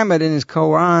 Muhammad in the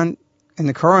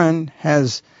Quran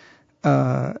has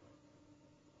the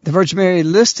Virgin Mary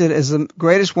listed as the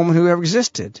greatest woman who ever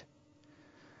existed.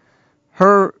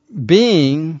 Her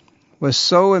being was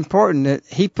so important that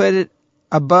he put it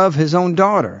above his own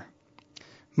daughter.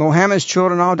 Muhammad's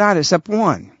children all died except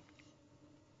one.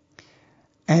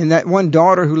 And that one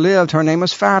daughter who lived, her name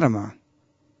was Fatima.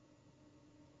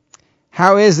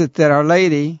 How is it that Our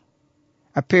Lady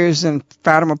appears in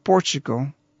Fatima,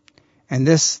 Portugal, and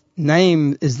this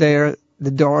name is there,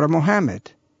 the daughter of Muhammad?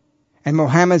 And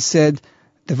Muhammad said,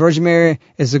 the Virgin Mary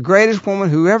is the greatest woman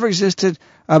who ever existed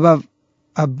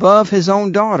above his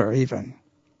own daughter even.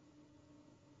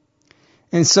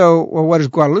 And so, well, what has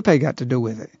Guadalupe got to do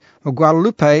with it? Well,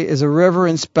 Guadalupe is a river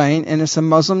in Spain, and it's a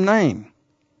Muslim name.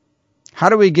 How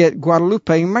do we get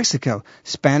Guadalupe in Mexico?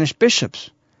 Spanish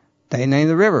bishops. They named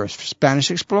the river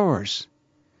Spanish explorers.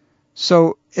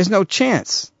 So there's no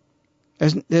chance.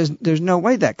 There's no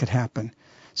way that could happen.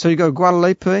 So you go to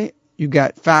Guadalupe, you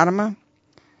got Fatima.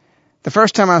 The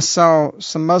first time I saw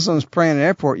some Muslims praying at an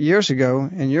airport years ago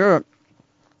in Europe,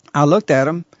 I looked at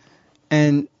them,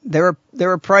 and they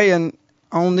were praying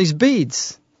on these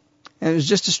beads, and it was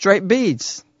just a straight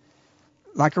beads,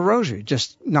 like a rosary,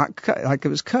 just not cut, like it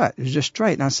was cut. It was just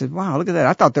straight. And I said, "Wow, look at that!"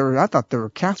 I thought they were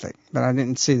Catholic, but I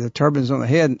didn't see the turbans on the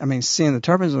head. I mean, seeing the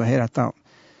turbans on the head, I thought,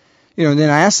 and then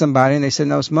I asked somebody, and they said,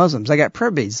 "No, it's Muslims. They got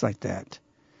prayer beads like that."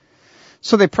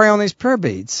 So they pray on these prayer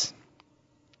beads.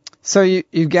 So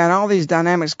you've got all these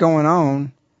dynamics going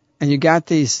on, and you got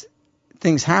these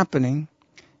things happening,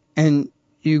 and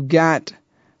you got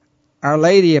Our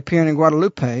Lady appearing in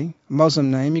Guadalupe, a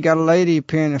Muslim name. You got a lady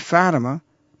appearing in Fatima,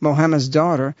 Mohammed's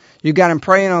daughter. You got him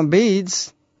praying on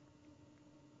beads.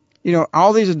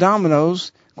 All these are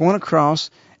dominoes going across,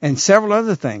 and several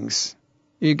other things.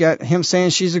 You got him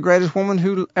saying she's the greatest woman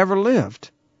who ever lived.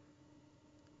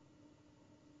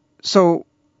 So,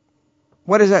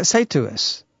 what does that say to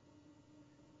us?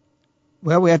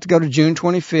 Well, we have to go to June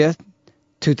 25th,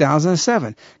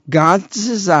 2007. God's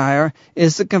desire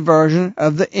is the conversion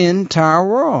of the entire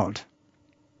world.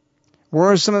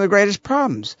 Where are some of the greatest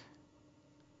problems?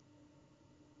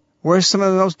 Where's some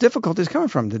of the most difficulties coming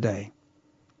from today?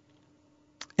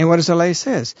 And what does Our Lady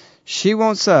says? She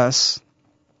wants us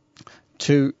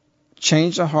to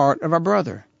change the heart of our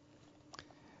brother.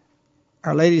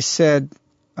 Our Lady said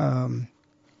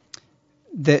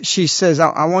that she says,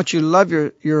 I want you to love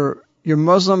your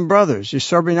Muslim brothers, your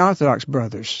Serbian Orthodox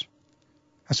brothers.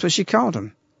 That's what she called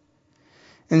them.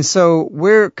 And so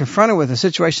we're confronted with a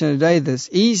situation today that's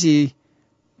easy.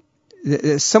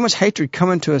 There's so much hatred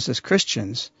coming to us as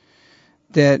Christians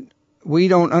that we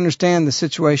don't understand the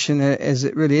situation as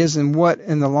it really is, and what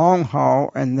in the long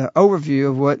haul and the overview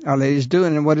of what Our Lady is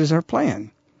doing and what is her plan.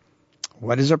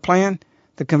 What is her plan?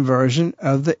 The conversion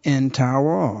of the entire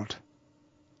world.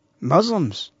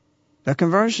 Muslims, the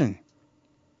conversion.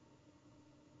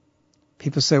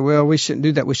 People say, well, we shouldn't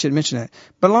do that. We shouldn't mention that.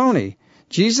 Baloney.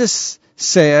 Jesus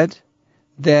said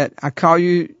that I call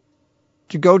you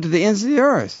to go to the ends of the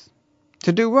earth.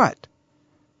 To do what?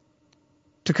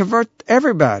 To convert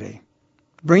everybody.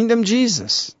 Bring them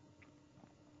Jesus.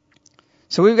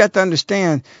 So we've got to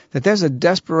understand that there's a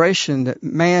desperation that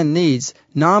man needs.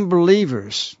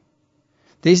 Non-believers.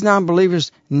 These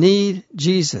non-believers need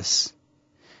Jesus.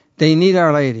 They need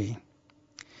Our Lady.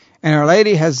 And Our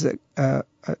Lady has a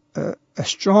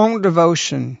strong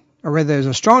devotion, or rather there's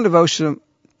a strong devotion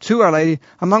to Our Lady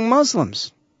among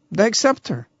Muslims. They accept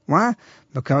her. Why?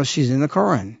 Because she's in the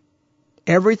Quran.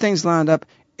 Everything's lined up.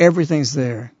 Everything's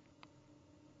there.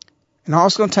 And all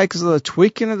it's going to take is a little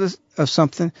tweaking of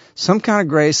something, some kind of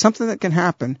grace, something that can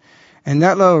happen. And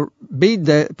that little bead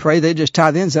they pray, they just tie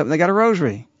the ends up and they got a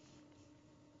rosary.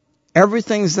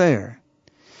 Everything's there.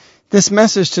 This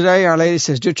message today, Our Lady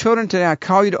says, "Dear children, today I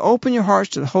call you to open your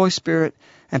hearts to the Holy Spirit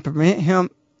and permit Him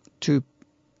to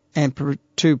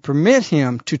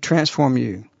transform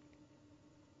you.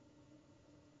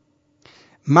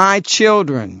 My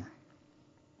children."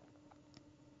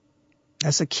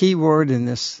 That's a key word in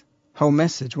this whole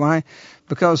message. Why?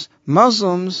 Because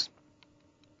Muslims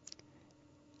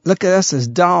look at us as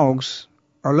dogs,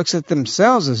 or looks at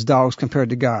themselves as dogs compared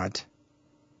to God.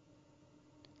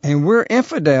 And we're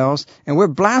infidels and we're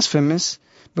blasphemous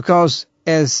because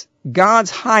as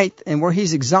God's height and where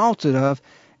He's exalted of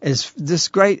is this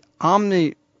great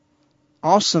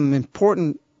awesome,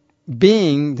 important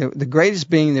being, the greatest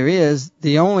being there is,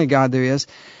 the only God there is,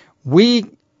 we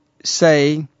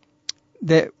say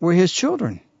that we're His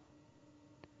children.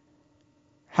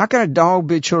 How can a dog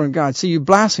be a children of God? See, you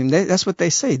blaspheme. That's what they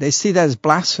say. They see that as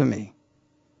blasphemy.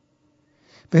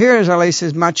 But here, as Our Lady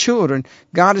says, my children,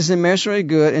 God is immeasurably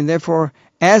good, and therefore,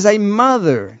 as a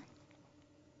mother,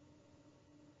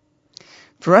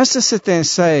 for us to sit there and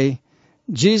say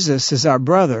Jesus is our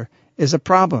brother is a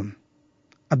problem.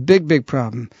 A big, big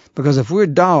problem. Because if we're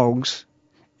dogs,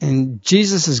 and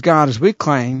Jesus is God as we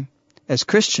claim, as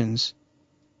Christians,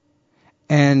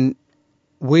 and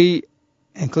we,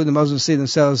 including the Muslims, see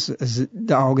themselves as a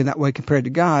dog in that way compared to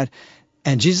God,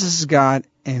 and Jesus is God,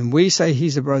 and we say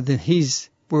He's a brother, then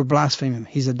we're blaspheming.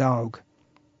 He's a dog.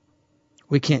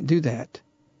 We can't do that.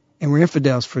 And we're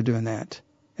infidels for doing that.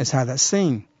 That's how that's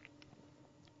seen.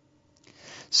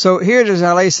 So here it is,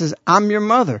 Our Lady says, I'm your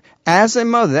mother. As a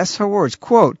mother, that's her words.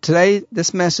 Quote, today,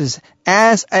 this message,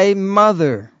 as a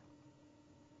mother.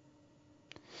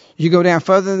 You go down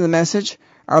further in the message,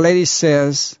 Our Lady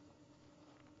says,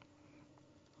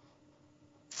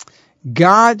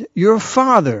 God, your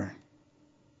Father.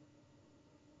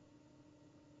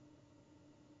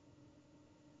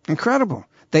 Incredible.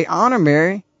 They honor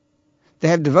Mary. They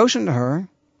have devotion to her.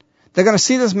 They're going to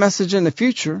see this message in the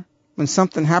future when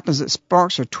something happens that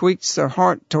sparks or tweaks their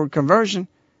heart toward conversion.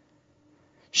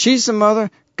 She's the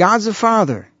mother. God's a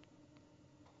Father.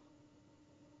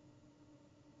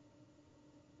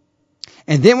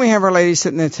 And then we have Our Lady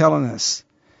sitting there telling us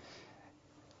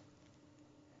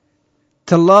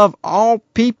to love all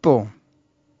people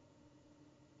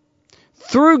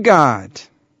through God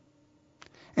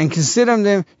and consider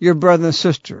them your brother and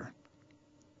sister.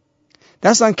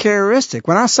 That's uncharacteristic.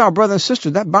 When I saw brother and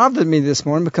sister, that bothered me this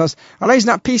morning because Our Lady's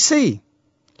not PC.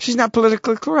 She's not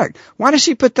politically correct. Why does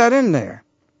she put that in there?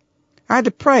 I had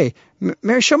to pray.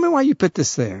 Mary, show me why you put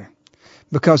this there.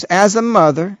 Because as a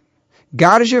mother,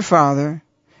 God is your father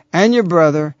and your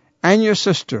brother and your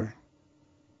sister.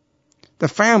 The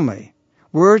family.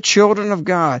 We're children of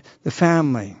God. The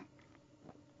family.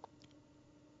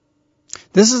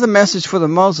 This is the message for the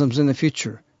Muslims in the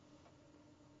future.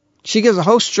 She gives a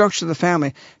whole structure of the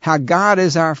family, how God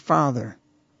is our Father.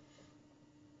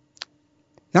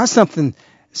 Not something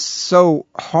so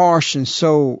harsh and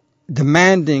so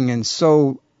demanding and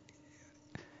so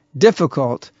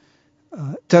difficult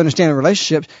to understand in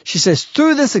relationships. She says,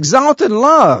 through this exalted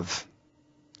love.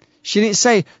 She didn't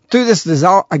say through this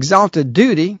exalted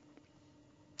duty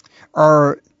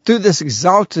or through this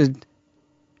exalted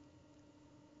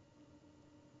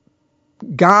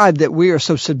God that we are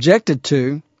so subjected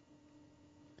to,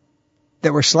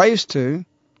 that we're slaves to.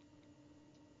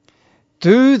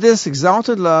 Through this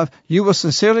exalted love, you will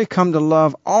sincerely come to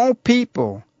love all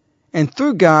people, and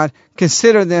through God,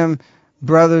 consider them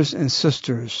brothers and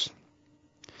sisters.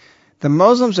 The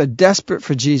Muslims are desperate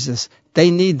for Jesus.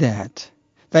 They need that.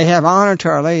 They have honor to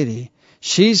Our Lady.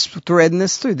 She's threading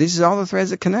this through. These are all the threads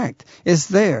that connect. It's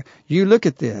there. You look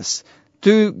at this.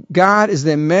 Through God is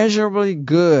the immeasurably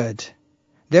good.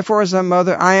 Therefore, as a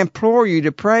mother, I implore you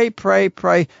to pray,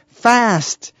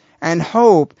 fast, and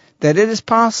hope that it is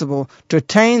possible to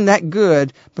attain that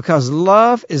good, because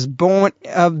love is born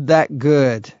of that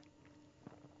good.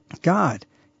 God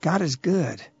is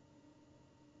good.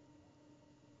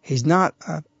 He's not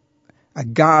a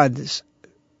God that's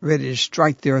ready to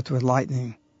strike the earth with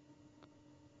lightning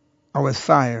or with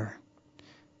fire.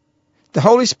 The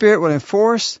Holy Spirit will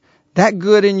enforce that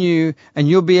good in you, and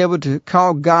you'll be able to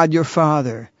call God your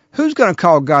Father. Who's going to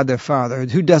call God their Father?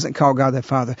 Who doesn't call God their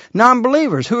Father?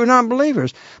 Non-believers. Who are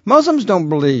non-believers? Muslims don't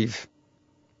believe.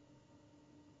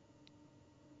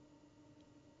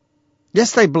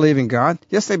 Yes, they believe in God.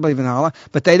 Yes, they believe in Allah.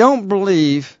 But they don't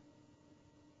believe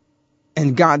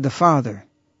in God the Father,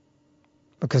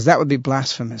 because that would be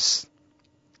blasphemous.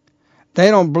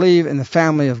 They don't believe in the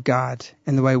family of God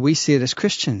in the way we see it as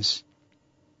Christians.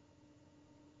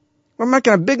 We're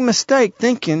making a big mistake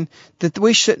thinking that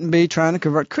we shouldn't be trying to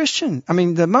convert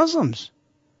the Muslims.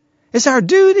 It's our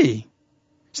duty.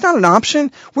 It's not an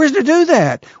option. We're to do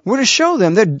that. We're to show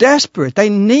them they're desperate. They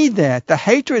need that. The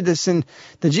hatred that's in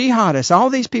the jihadists,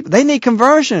 all these people, they need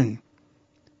conversion.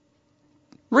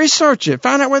 Research it.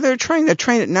 Find out where they're trained. They're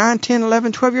trained at 9, 10,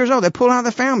 11, 12 years old. They pull out of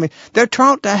the family. They're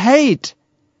taught to hate.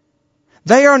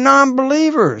 They are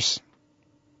non-believers.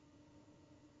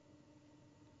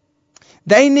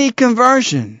 They need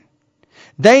conversion.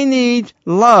 They need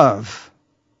love.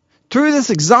 Through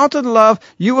this exalted love,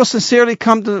 you will sincerely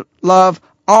come to love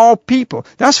all people.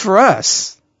 That's for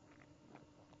us.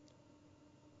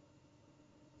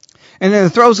 And in the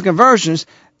throes of conversions,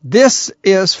 this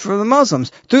is for the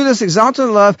Muslims. Through this exalted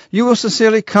love, you will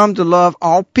sincerely come to love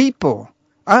all people.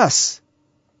 Us.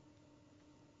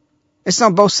 It's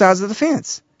on both sides of the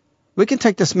fence. We can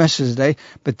take this message today,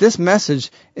 but this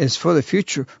message is for the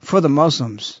future, for the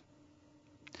Muslims.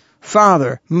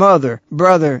 Father, mother,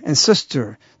 brother, and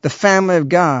sister, the family of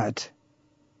God.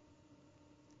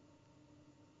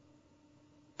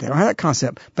 They don't have that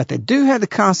concept, but they do have the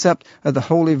concept of the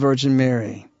Holy Virgin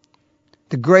Mary,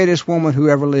 the greatest woman who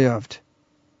ever lived,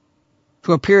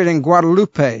 who appeared in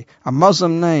Guadalupe, a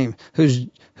Muslim name,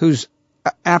 whose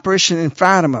apparition in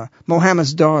Fatima,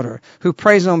 Muhammad's daughter, who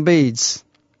prays on beads,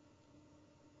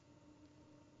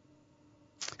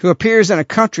 who appears in a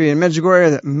country in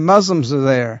Medjugorje that Muslims are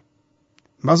there.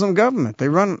 Muslim government. They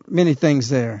run many things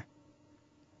there.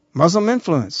 Muslim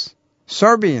influence.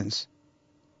 Serbians.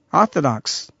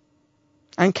 Orthodox.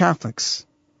 And Catholics.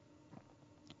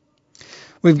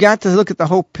 We've got to look at the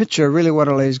whole picture of really what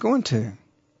Our Lady's going to.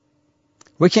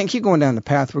 We can't keep going down the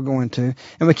path we're going to.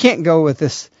 And we can't go with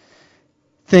this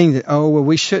thing that,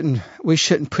 we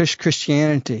shouldn't push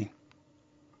Christianity.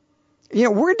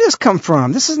 Where did this come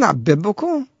from? This is not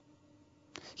biblical.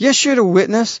 Yes, you're to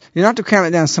witness. You're not to cram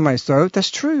it down somebody's throat.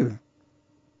 That's true.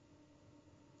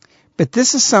 But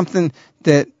this is something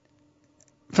that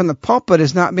from the pulpit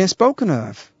is not being spoken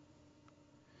of.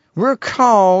 We're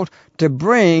called to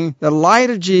bring the light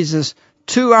of Jesus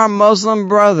to our Muslim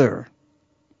brother.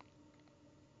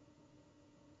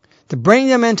 to bring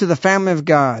them into the family of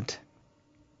God.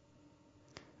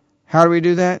 How do we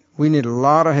do that? We need a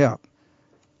lot of help.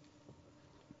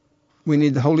 We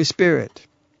need the Holy Spirit.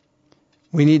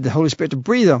 We need the Holy Spirit to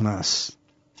breathe on us.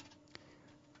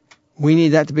 We need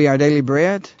that to be our daily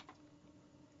bread.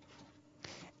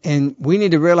 And we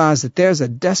need to realize that there's a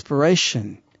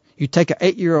desperation. You take an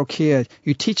 8-year-old kid,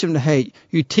 you teach him to hate,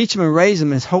 you teach him and raise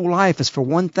him, his whole life is for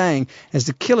one thing, is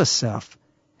to kill himself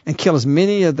and kill as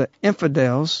many of the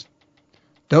infidels,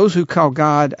 those who call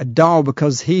God a dog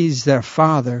because he's their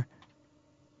father,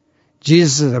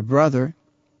 Jesus is their brother.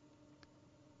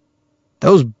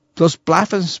 Those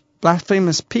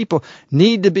blasphemous people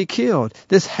need to be killed.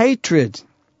 This hatred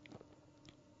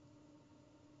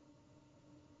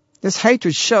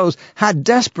shows how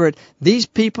desperate these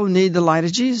people need the light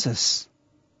of Jesus.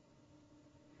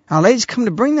 Our Lady's come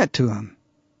to bring that to them.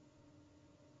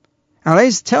 Our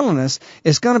Lady's telling us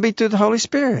it's going to be through the Holy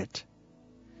Spirit.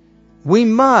 We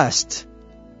must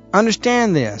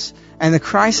understand this and the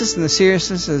crisis and the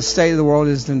seriousness of the state of the world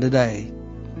is in today.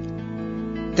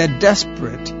 They're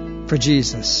desperate for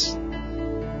Jesus.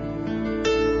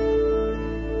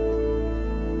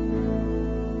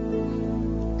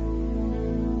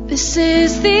 This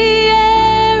is the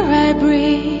air I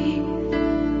breathe.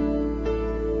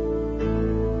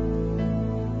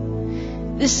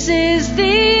 This is the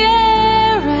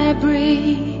air I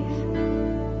breathe.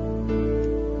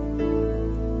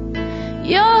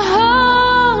 Your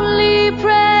holy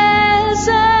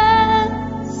presence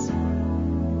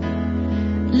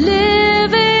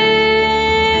living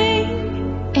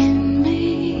in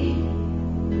me.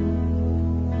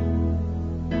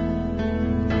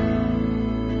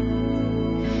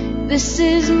 This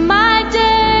is my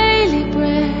daily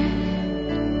bread.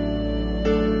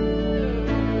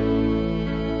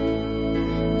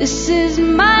 This is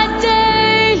my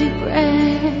daily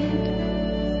bread.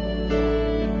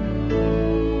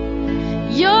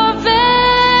 Your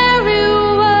very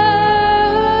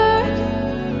word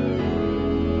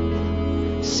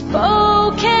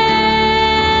spoken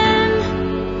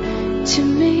to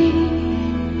me.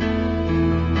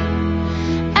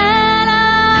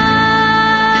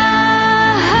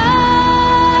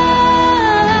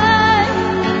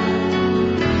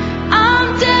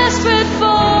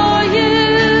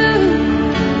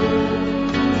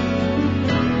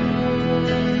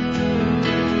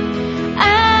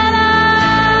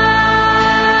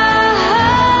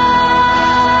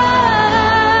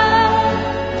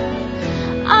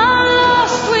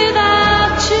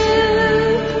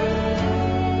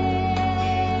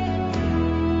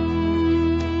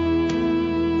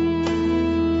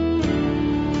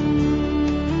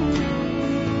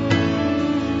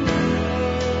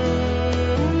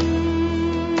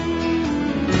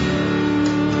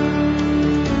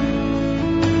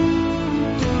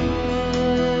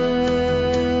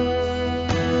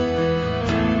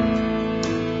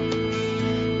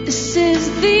 This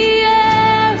is the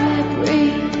air I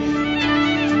breathe.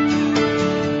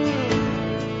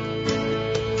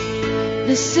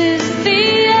 This is the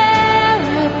air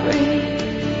I breathe.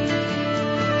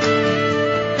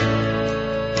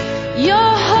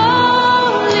 Your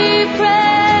holy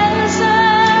presence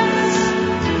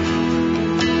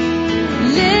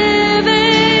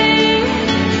living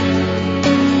in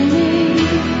me.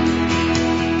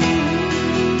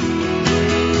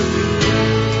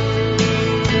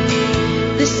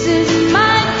 This is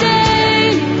my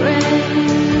daily bread.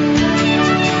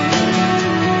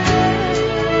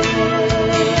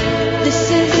 This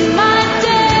is my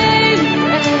daily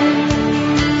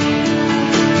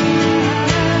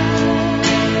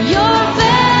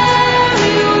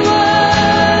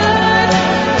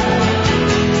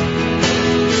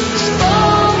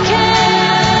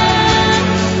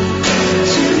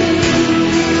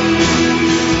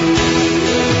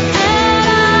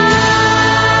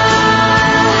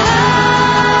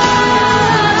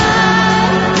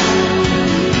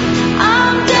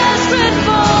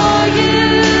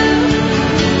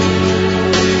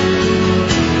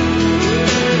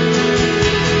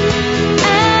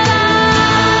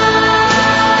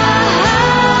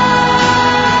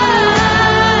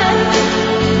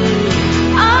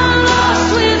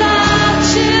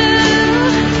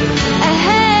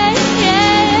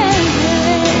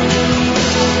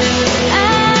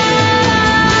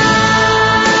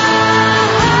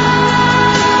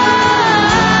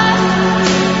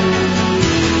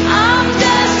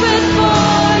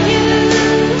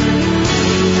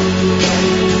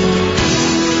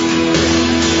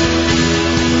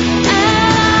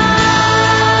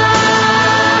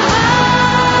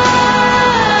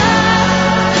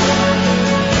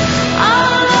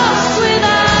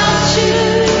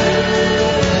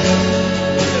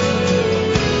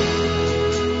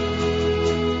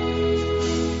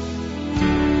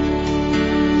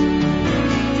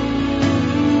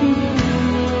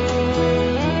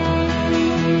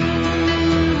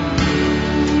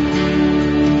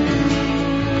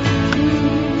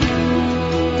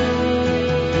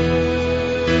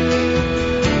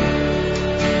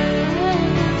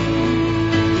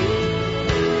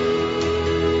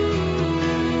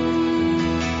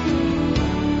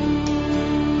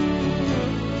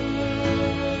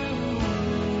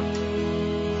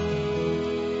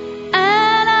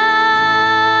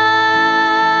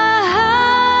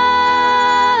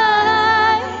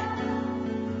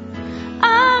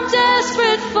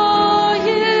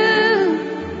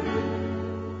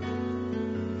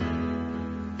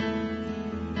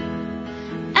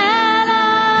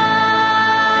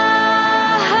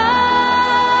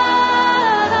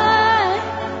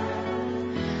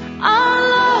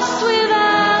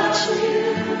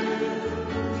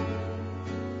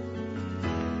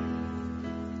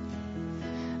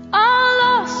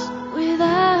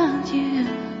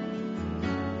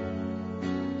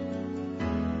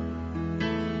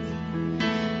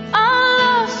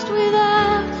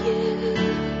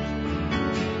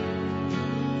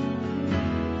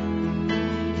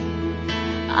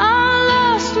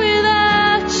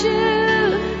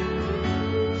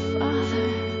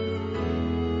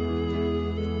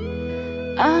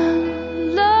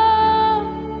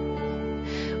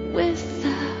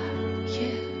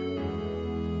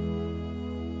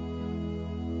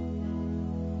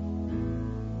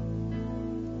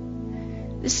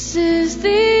This is the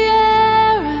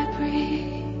air I breathe.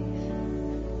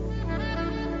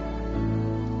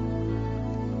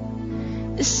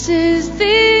 This is the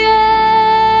air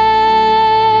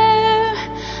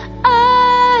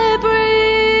I breathe.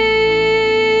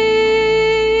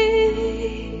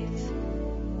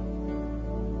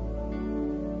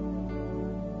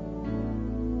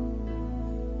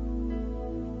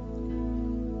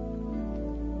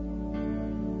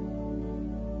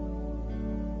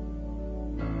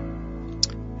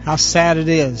 How sad it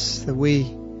is that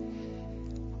we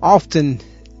often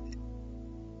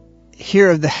hear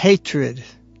of the hatred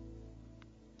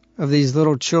of these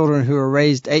little children who are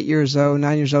raised 8 years old,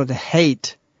 9 years old to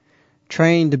hate,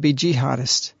 trained to be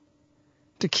jihadists,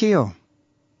 to kill,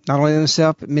 not only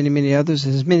themselves but many, many others,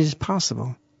 as many as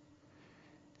possible.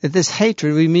 That this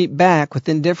hatred we meet back with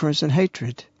indifference and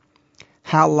hatred.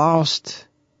 How lost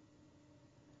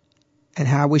and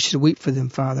how we should weep for them,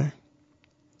 Father.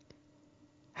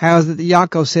 How is it that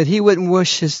Yaakov said he wouldn't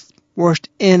wish his worst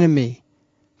enemy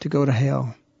to go to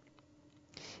hell?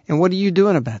 And what are you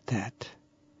doing about that?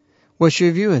 What's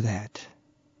your view of that?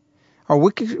 Or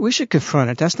we should confront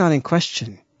it. That's not in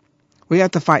question. We have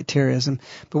to fight terrorism,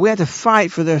 but we have to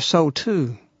fight for their soul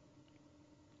too.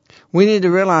 We need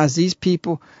to realize these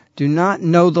people do not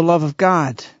know the love of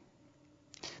God.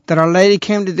 That Our Lady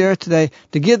came to the earth today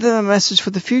to give them a message for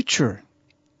the future.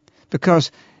 Because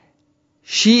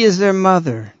she is their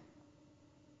mother.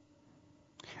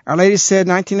 Our Lady said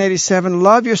in 1987,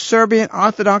 love your Serbian,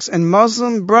 Orthodox, and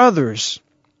Muslim brothers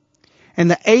and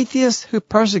the atheists who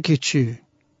persecute you.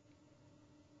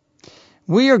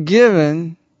 We are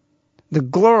given the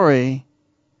glory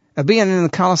of being in the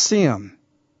Colosseum.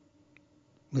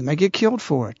 We may get killed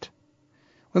for it.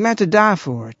 We may have to die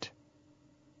for it.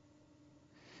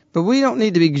 But we don't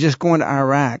need to be just going to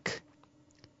Iraq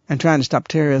and trying to stop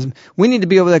terrorism. We need to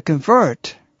be able to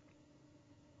convert,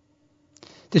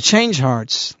 to change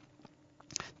hearts,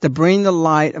 to bring the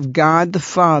light of God the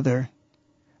Father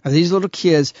of these little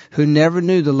kids who never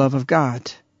knew the love of God,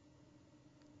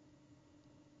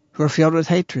 who are filled with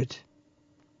hatred.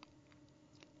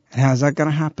 And how is that going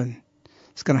to happen?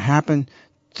 It's going to happen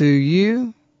through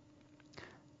you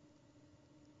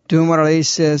doing what Our Lady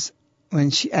says when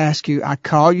she asks you, I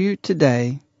call you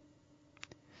today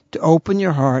to open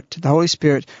your heart to the Holy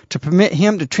Spirit, to permit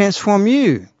Him to transform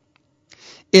you.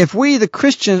 If we, the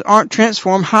Christians, aren't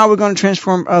transformed, how are we going to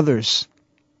transform others?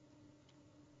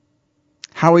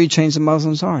 How will you change the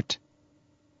Muslim's heart?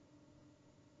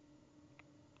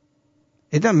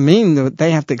 It doesn't mean that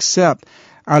they have to accept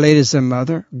Our Lady as their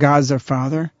mother, God as their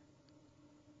father,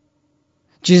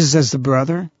 Jesus as the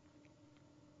brother.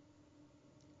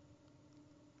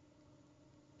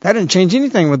 That didn't change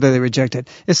anything whether they reject it.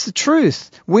 It's the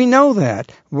truth. We know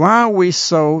that. Why are we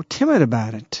so timid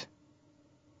about it?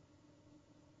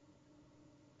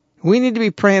 We need to be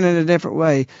praying in a different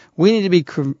way. We need to be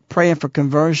praying for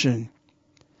conversion.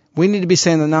 We need to be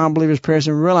saying the non-believers' prayers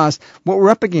and realize what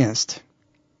we're up against.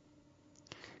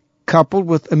 Coupled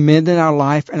with amending our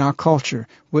life and our culture,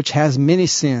 which has many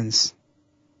sins,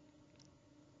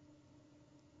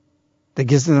 that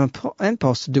gives them an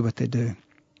impulse to do what they do.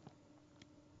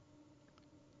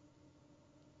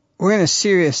 We're in a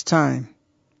serious time.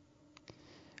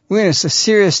 We're in a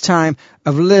serious time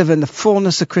of living the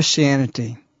fullness of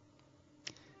Christianity.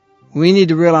 We need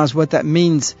to realize what that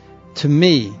means to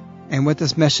me and what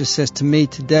this message says to me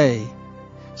today,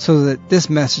 so that this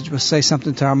message will say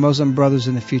something to our Muslim brothers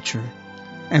in the future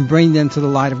and bring them to the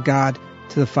light of God,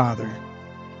 to the Father.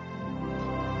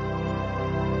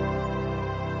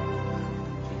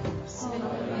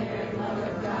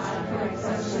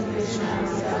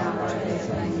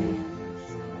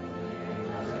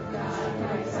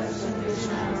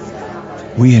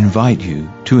 We invite you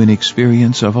to an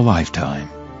experience of a lifetime.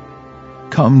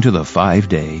 Come to the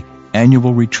 5-day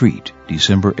annual retreat,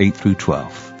 December 8th through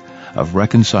 12th, of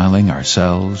reconciling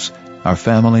ourselves, our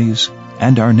families,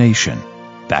 and our nation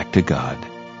back to God.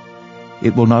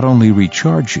 It will not only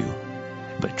recharge you,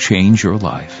 but change your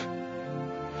life.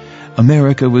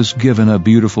 America was given a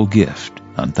beautiful gift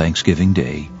on Thanksgiving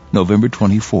Day, November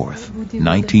 24th,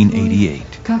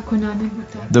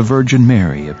 1988. The Virgin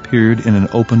Mary appeared in an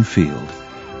open field,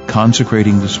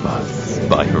 consecrating the spot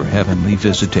by her heavenly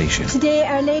visitation. Today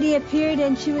Our Lady appeared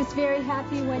and she was very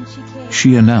happy when she came.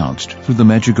 She announced through the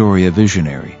Medjugorje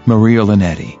visionary, Maria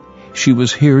Linetti, she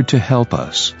was here to help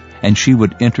us, and she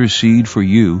would intercede for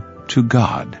you to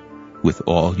God with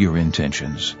all your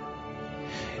intentions.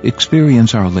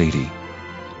 Experience Our Lady.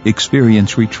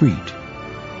 Experience retreat.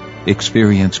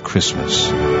 Experience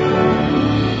Christmas.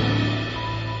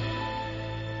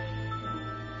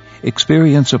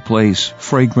 experience a place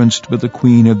fragranced with the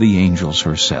Queen of the Angels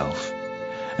herself,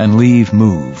 and leave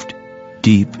moved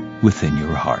deep within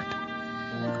your heart.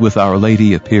 With Our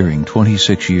Lady appearing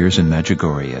 26 years in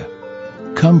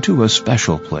Medjugorje, come to a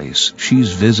special place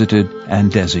she's visited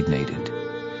and designated,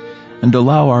 and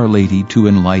allow Our Lady to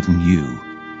enlighten you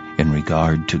in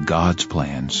regard to God's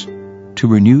plans to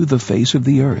renew the face of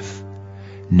the earth,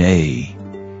 nay,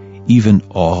 even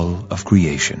all of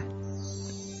creation.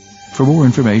 For more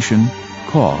information,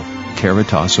 call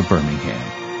Caritas of Birmingham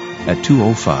at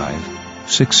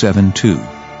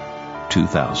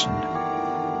 205-672-2000.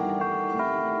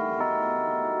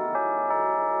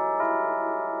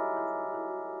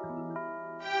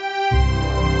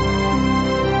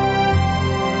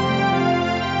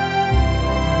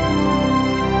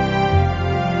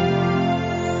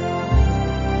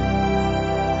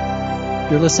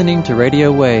 You're listening to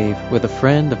Radio Wave with a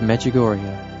friend of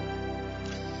Medjugorje.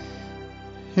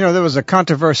 You know, there was a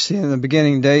controversy in the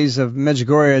beginning days of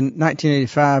Medjugorje in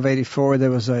 1985-84.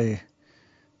 There was a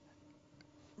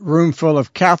room full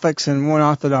of Catholics and one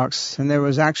Orthodox, and there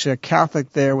was actually a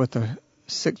Catholic there with a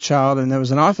sick child, and there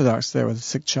was an Orthodox there with a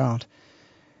sick child.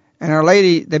 And Our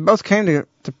Lady, they both came to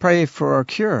pray for a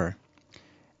cure.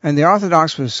 And the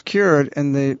Orthodox was cured,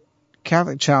 and the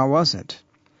Catholic child wasn't.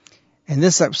 And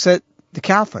this upset the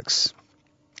Catholics.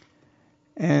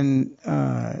 And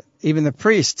even the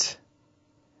priest,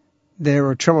 they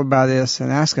were troubled by this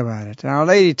and asked about it. And Our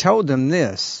Lady told them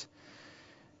this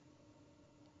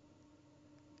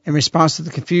in response to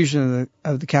the confusion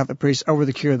of the Catholic priest over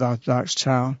the cure of the Orthodox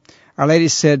child. Our Lady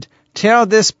said, "Tell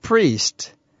this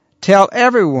priest, tell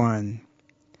everyone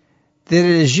that it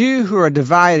is you who are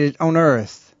divided on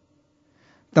earth.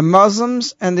 The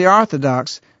Muslims and the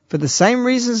Orthodox, for the same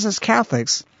reasons as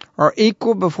Catholics, are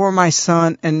equal before my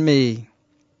Son and me.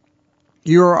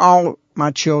 You are all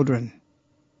my children.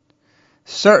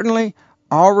 Certainly,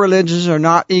 all religions are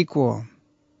not equal,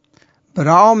 but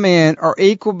all men are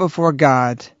equal before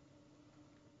God.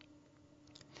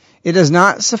 It does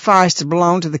not suffice to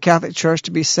belong to the Catholic Church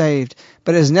to be saved,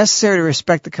 but it is necessary to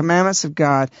respect the commandments of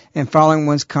God and following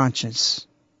one's conscience.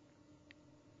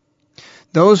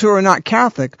 Those who are not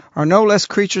Catholic are no less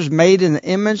creatures made in the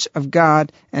image of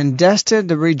God and destined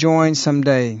to rejoin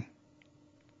someday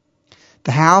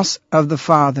the house of the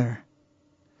Father.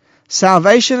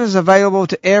 Salvation is available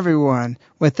to everyone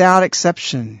without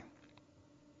exception.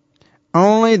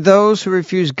 Only those who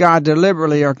refuse God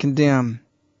deliberately are condemned.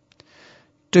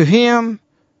 To him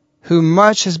who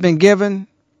much has been given,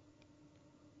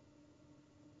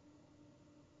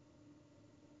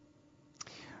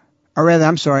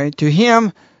 to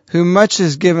him who much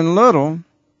is given little,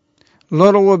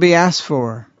 little will be asked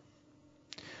for.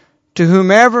 To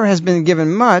whomever has been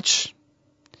given much,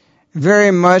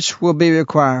 very much will be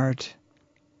required.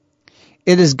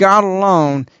 It is God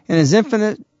alone, in his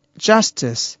infinite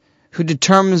justice, who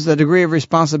determines the degree of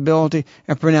responsibility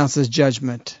and pronounces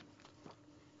judgment.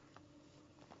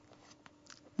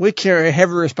 We carry a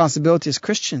heavy responsibility as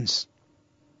Christians.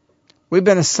 We've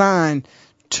been assigned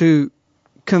to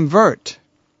convert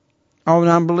all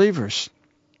non-believers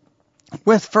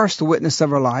with first the witness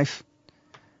of our life,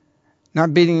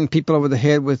 not beating people over the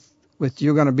head with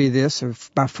you're going to be this or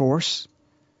by force,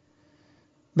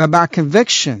 but by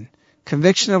conviction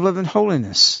of living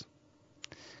holiness,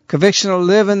 conviction of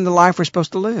living the life we're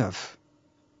supposed to live.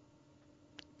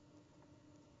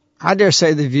 I dare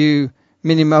say the view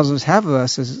many Muslims have of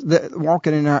us is that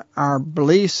walking in our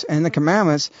beliefs and the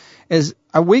commandments is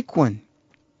a weak one.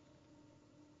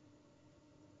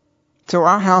 So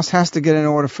our house has to get in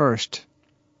order first.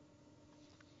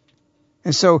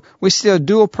 And so we see a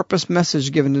dual purpose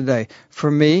message given today.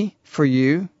 For me, for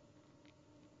you,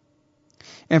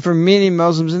 and for many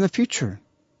Muslims in the future.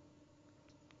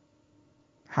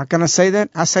 How can I say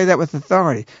that? I say that with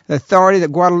authority. The authority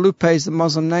that Guadalupe is the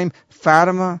Muslim name,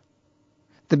 Fatima,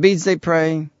 the beads they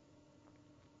pray,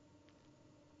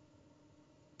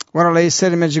 what Our Lady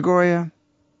said in Medjugorje,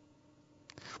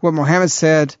 what Muhammad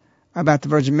said about the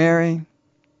Virgin Mary.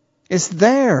 It's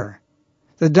there.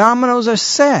 The dominoes are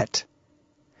set.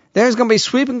 There's going to be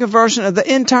sweeping conversion of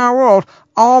the entire world,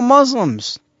 all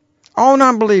Muslims, all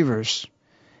non-believers.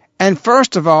 And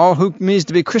first of all, who needs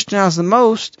to be Christianized the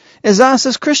most is us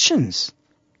as Christians.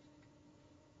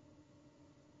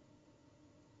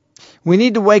 We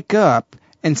need to wake up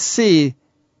and see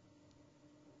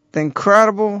the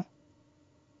incredible,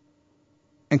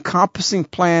 encompassing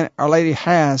plan Our Lady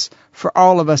has for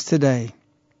all of us today.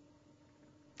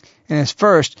 And as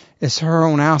first, it's her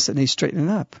own house that needs straightening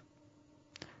up.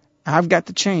 I've got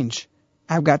to change.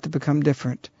 I've got to become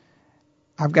different.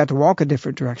 I've got to walk a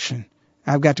different direction.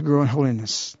 I've got to grow in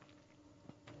holiness.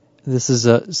 This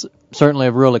is certainly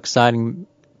a real exciting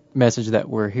message that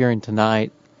we're hearing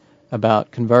tonight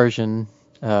about conversion,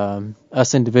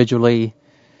 us individually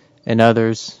and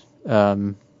others,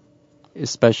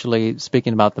 especially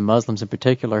speaking about the Muslims in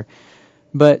particular.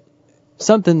 But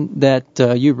something that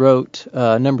you wrote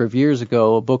a number of years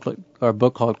ago, a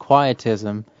book called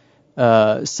Quietism,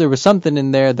 so there was something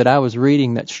in there that I was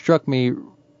reading that struck me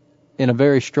in a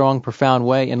very strong, profound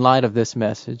way in light of this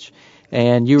message.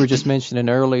 And you were just mentioning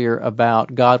earlier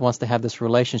about God wants to have this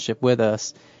relationship with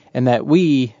us, and that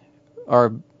we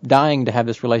are dying to have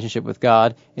this relationship with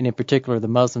God, and in particular the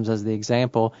Muslims as the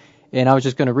example. And I was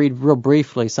just going to read real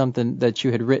briefly something that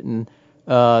you had written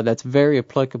that's very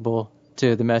applicable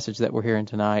to the message that we're hearing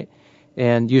tonight.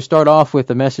 And you start off with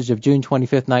the message of June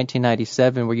 25th,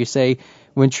 1997, where you say,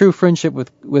 when true friendship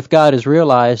with God is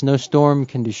realized, no storm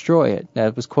can destroy it.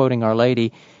 That was quoting Our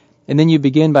Lady. And then you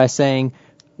begin by saying,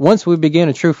 once we begin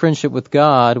a true friendship with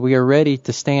God, we are ready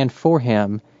to stand for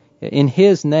Him. In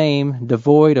His name,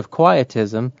 devoid of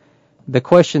quietism, the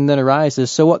question then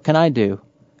arises, so what can I do?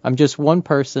 I'm just one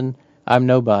person. I'm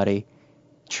nobody.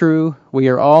 True, we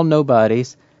are all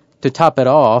nobodies. To top it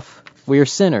off, we are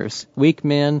sinners, weak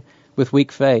men with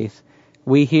weak faith.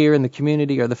 We here in the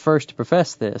community are the first to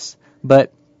profess this.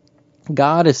 But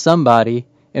God is somebody,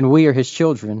 and we are His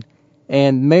children.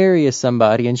 And Mary is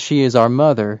somebody, and she is our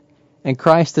mother. And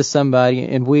Christ is somebody,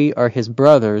 and we are His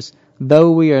brothers.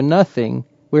 Though we are nothing,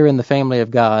 we're in the family of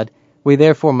God. We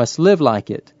therefore must live like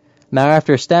it. Now,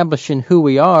 after establishing who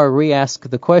we are, we ask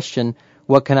the question,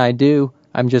 what can I do?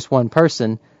 I'm just one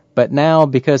person. But now,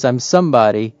 because I'm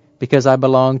somebody, because I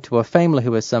belong to a family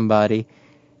who is somebody,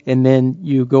 and then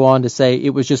you go on to say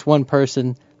it was just one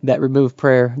person that removed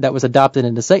prayer, that was adopted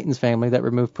into Satan's family, that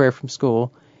removed prayer from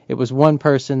school. It was one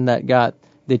person that got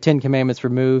the Ten Commandments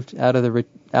removed out of the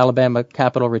Alabama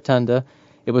Capitol Rotunda.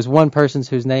 It was one person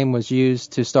whose name was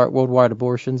used to start worldwide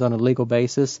abortions on a legal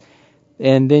basis.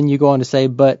 And then you go on to say,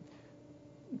 but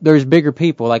there's bigger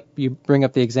people, like you bring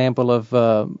up the example of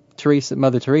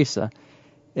Mother Teresa.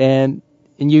 And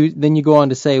then you go on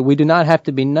to say, we do not have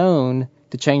to be known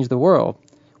to change the world.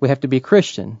 We have to be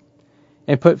Christian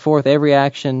and put forth every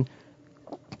action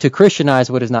to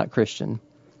Christianize what is not Christian.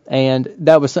 And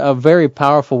that was a very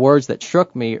powerful words that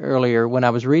struck me earlier when I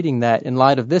was reading that in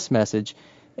light of this message.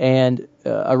 And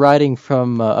a writing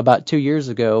from about 2 years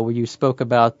ago where you spoke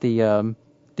about the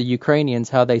Ukrainians,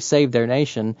 how they saved their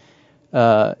nation,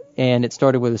 and it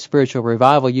started with a spiritual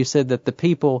revival. You said that the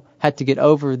people had to get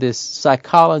over this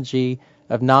psychology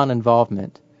of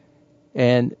non-involvement.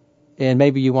 And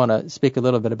maybe you want to speak a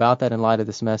little bit about that in light of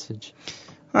this message.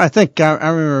 I think I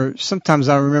remember, sometimes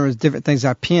I remember different things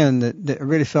I penned that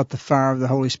really felt the fire of the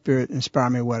Holy Spirit inspire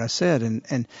me what I said.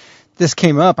 And this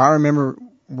came up. I remember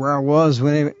where I was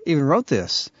when I even wrote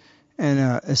this.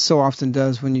 And it so often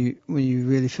does when you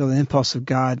really feel the impulse of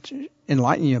God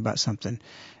enlighten you about something.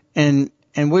 And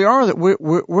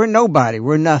we're nobody.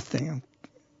 We're nothing.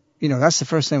 You know, that's the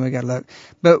first thing we got to look.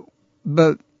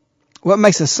 But what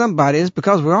makes us somebody is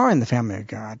because we are in the family of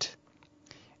God.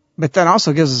 But that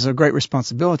also gives us a great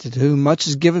responsibility to whom much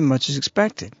is given, much is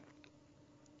expected.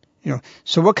 You know,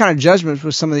 so what kind of judgments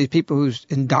was some of these people who's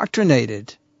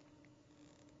indoctrinated,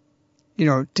 you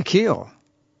know, to kill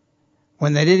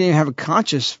when they didn't even have a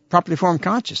conscious, properly formed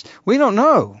conscience? We don't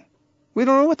know. We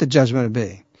don't know what the judgment would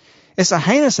be. It's a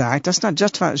heinous act. That's not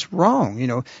justified. It's wrong, you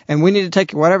know, and we need to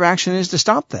take whatever action is to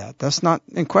stop that. That's not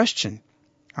in question.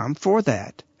 I'm for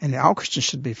that. And all Christians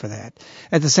should be for that.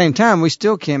 At the same time, we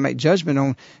still can't make judgment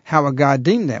on how a God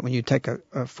deemed that. When you take a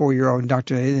 4-year-old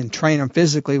indoctrinated and train him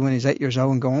physically when he's 8 years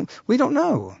old and go on, we don't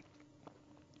know.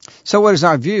 So what is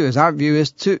our view? Our view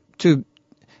is to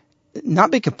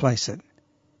not be complacent,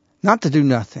 not to do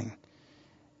nothing.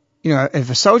 You know,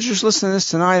 if a soldier's listening to this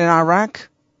tonight in Iraq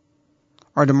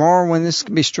or tomorrow when this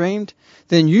can be streamed,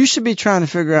 then you should be trying to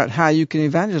figure out how you can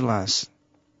evangelize.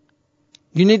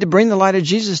 You need to bring the light of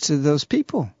Jesus to those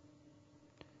people.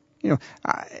 You know,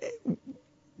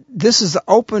 this is the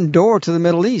open door to the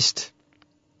Middle East.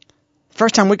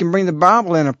 First time we can bring the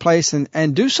Bible in a place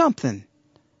and do something.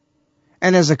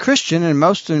 And as a Christian, and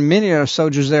many of our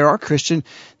soldiers there are Christian,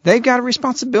 they've got a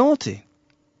responsibility.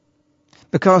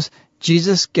 Because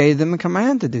Jesus gave them a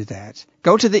command to do that.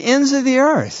 Go to the ends of the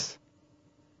earth.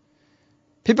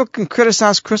 People can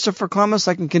criticize Christopher Columbus.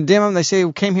 They can condemn him. They say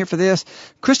he came here for this.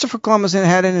 Christopher Columbus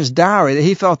had in his diary that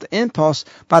he felt the impulse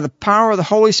by the power of the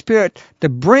Holy Spirit to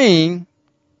bring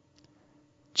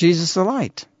Jesus the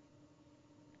light.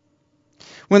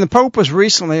 When the Pope was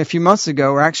recently, a few months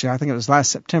ago, or actually I think it was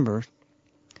last September,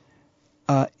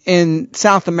 in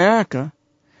South America,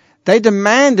 they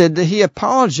demanded that he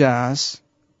apologize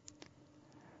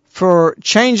for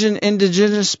changing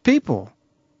indigenous people,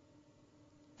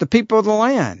 the people of the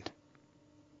land.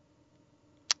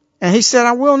 And he said,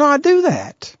 I will not do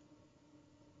that.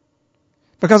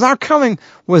 Because our coming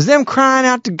was them crying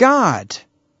out to God.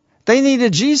 They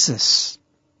needed Jesus.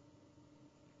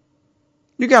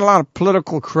 You got a lot of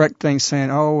political correct things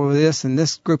saying, oh, this and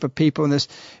this group of people and this,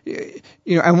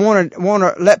 and want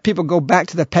to let people go back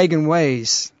to the pagan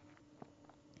ways.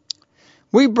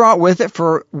 We brought with it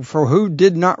for who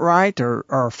did not right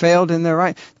or failed in their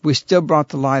right. We still brought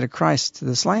the light of Christ to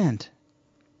this land.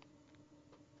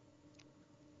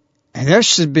 And there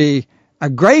should be a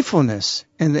gratefulness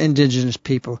in the indigenous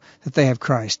people that they have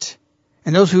Christ.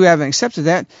 And those who haven't accepted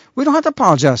that, we don't have to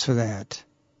apologize for that.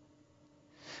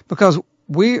 Because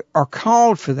we are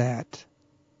called for that.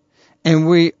 And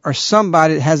we are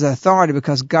somebody that has authority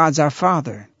because God's our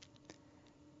Father.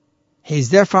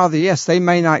 He's their Father, yes. They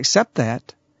may not accept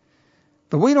that.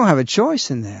 But we don't have a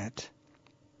choice in that.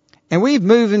 And we've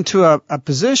moved into a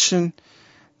position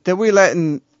that we let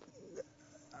in,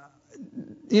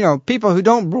 people who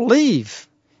don't believe,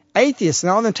 atheists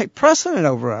and all them, take precedent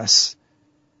over us.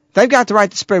 They've got the right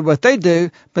to spread what they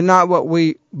do, but not what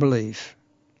we believe.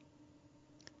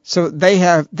 So they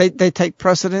take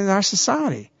precedent in our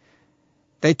society.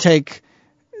 They take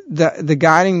the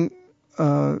guiding,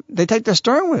 they take the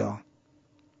steering wheel.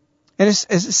 And it's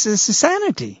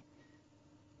insanity.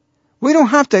 We don't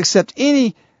have to accept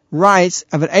any rights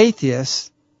of an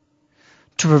atheist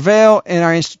to prevail in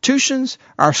our institutions,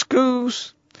 our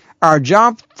schools, our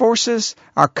job forces,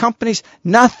 our companies,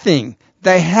 nothing.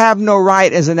 They have no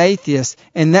right as an atheist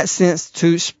in that sense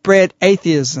to spread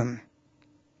atheism.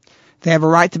 They have a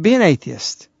right to be an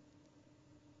atheist.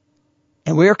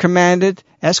 And we are commanded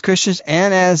as Christians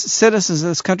and as citizens of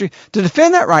this country to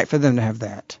defend that right for them to have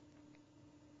that.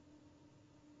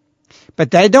 But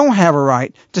they don't have a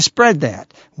right to spread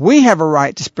that. We have a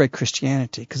right to spread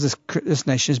Christianity because this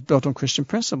nation is built on Christian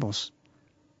principles.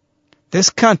 This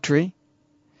country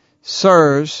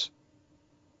serves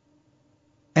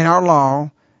in our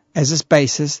law as its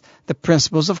basis the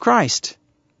principles of Christ,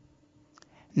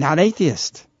 not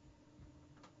atheist.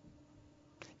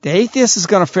 The atheist is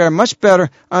going to fare much better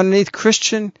underneath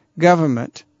Christian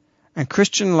government and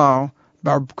Christian law,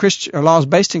 or laws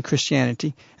based in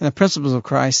Christianity and the principles of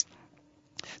Christ,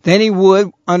 than he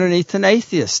would underneath an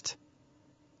atheist-based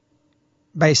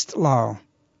law.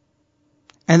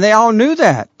 And they all knew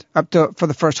that for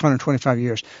the first 125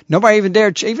 years. Nobody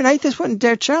even atheists wouldn't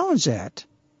dare challenge that.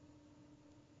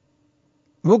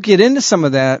 We'll get into some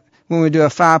of that when we do a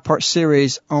 5-part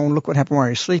series on Look What Happened While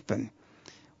You're Sleeping.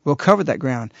 We'll cover that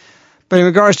ground. But in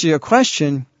regards to your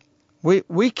question,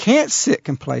 we can't sit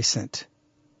complacent.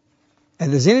 And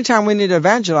if there's any time we need to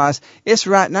evangelize, it's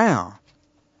right now.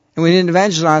 And we need to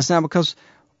evangelize now not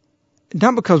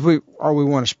because we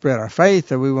want to spread our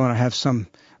faith or we want to have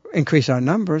increase our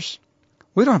numbers.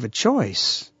 We don't have a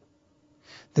choice.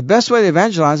 The best way to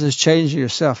evangelize is changing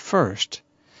yourself first.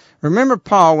 Remember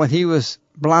Paul when he was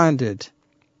blinded,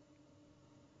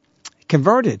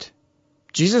 converted.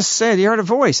 Jesus said, he heard a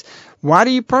voice, why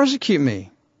do you persecute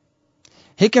me?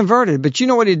 He converted, but you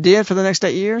know what he did for the next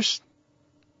 8 years?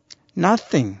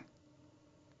 Nothing.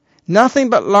 Nothing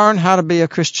but learn how to be a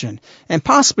Christian, and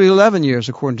possibly 11 years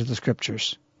according to the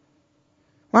scriptures.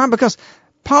 Why? Because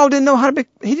Paul didn't know what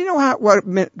it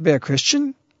meant to be a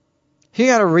Christian. He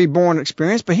had a reborn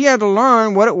experience, but he had to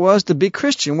learn what it was to be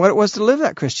Christian, what it was to live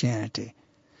that Christianity.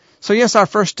 So yes, our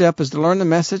first step is to learn the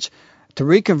message, to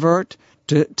reconvert,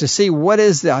 to see what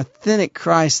is the authentic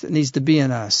Christ that needs to be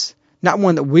in us. Not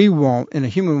one that we want in a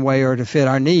human way or to fit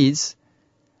our needs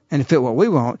and to fit what we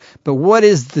want, but what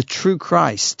is the true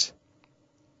Christ?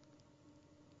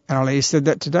 And our lady said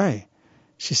that today.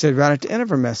 She said right at the end of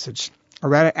her message, or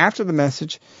right after the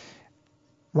message,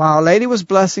 while Our Lady was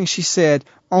blessing, she said,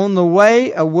 on the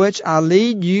way of which I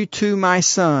lead you to my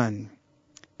son.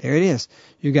 There it is.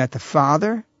 You got the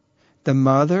father, the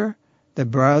mother, the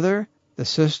brother, the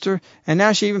sister, and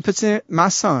now she even puts in it, my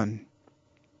son.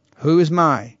 Who is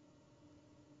my?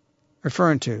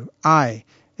 Referring to. I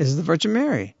is the Virgin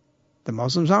Mary. The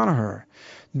Muslims honor her.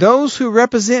 Those who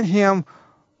represent him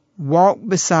walk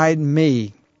beside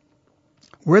me.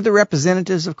 We're the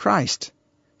representatives of Christ.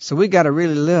 So we got to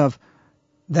really live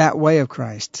that way of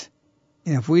Christ.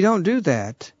 And if we don't do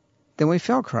that, then we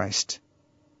fail Christ.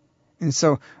 And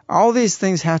so all these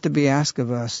things have to be asked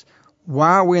of us.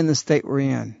 Why are we in the state we're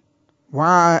in?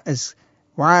 Why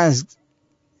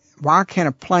can't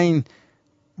a plane,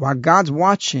 while God's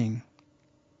watching,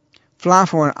 fly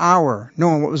for an hour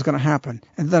knowing what was going to happen,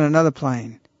 and then another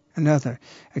plane, another,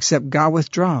 except God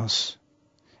withdraws.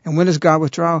 And when does God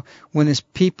withdraw? When his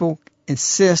people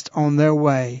insist on their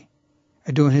way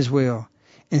of doing His will,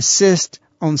 insist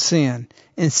on sin,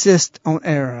 insist on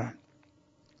error.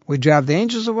 We drive the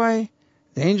angels away.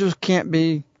 The angels can't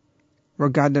be where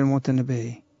God doesn't want them to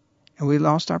be. And we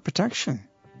lost our protection.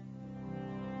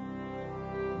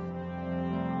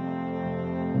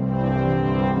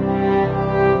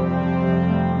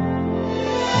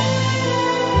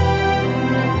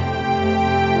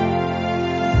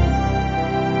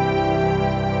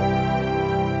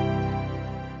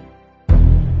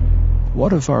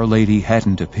 What if Our Lady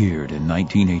hadn't appeared in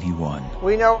 1981?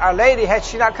 We know Our Lady, had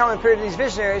she not come and appeared to these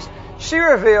visionaries, she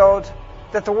revealed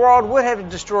that the world would have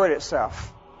destroyed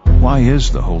itself. Why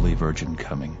is the Holy Virgin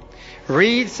coming?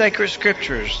 Read sacred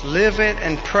scriptures, live it,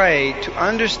 and pray to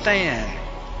understand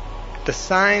the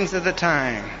signs of the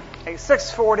time. At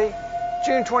 6:40,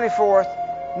 June 24th,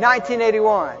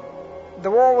 1981,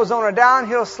 the world was on a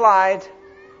downhill slide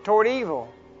toward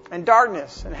evil and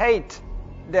darkness and hate.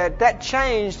 That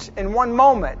changed in one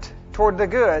moment toward the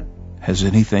good. Has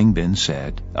anything been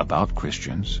said about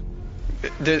Christians?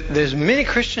 There's many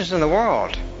Christians in the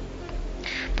world.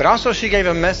 But also she gave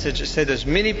a message that said there's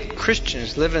many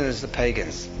Christians living as the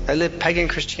pagans. They live pagan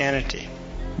Christianity.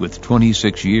 With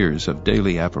 26 years of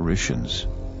daily apparitions,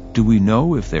 do we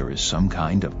know if there is some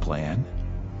kind of plan?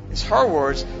 It's her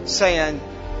words saying,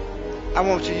 I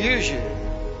want to use you.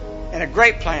 And a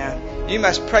great plan. You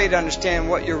must pray to understand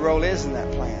what your role is in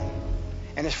that plan.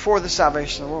 And it's for the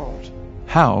salvation of the world.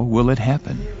 How will it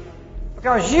happen?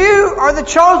 Because you are the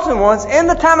chosen ones in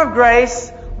the time of grace,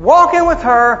 walking with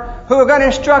her, who are going to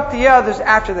instruct the others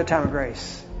after the time of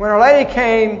grace. When Our Lady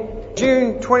came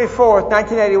June 24th,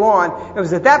 1981, it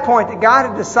was at that point that God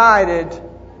had decided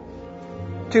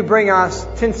to bring us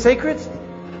 10 secrets,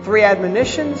 3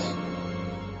 admonitions,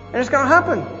 and it's going to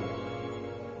happen.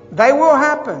 They will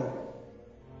happen.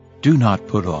 Do not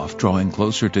put off drawing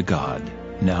closer to God,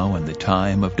 now in the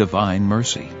time of divine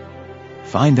mercy.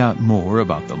 Find out more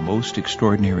about the most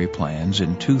extraordinary plans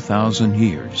in 2,000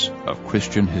 years of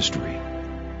Christian history.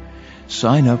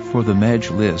 Sign up for the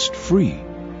Medj list free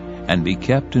and be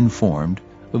kept informed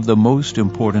of the most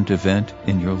important event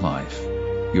in your life,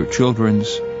 your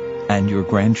children's and your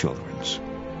grandchildren's,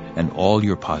 and all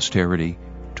your posterity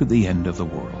to the end of the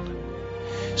world.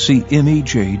 See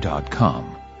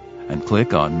MEJ.com and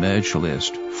click on Medj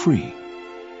List Free.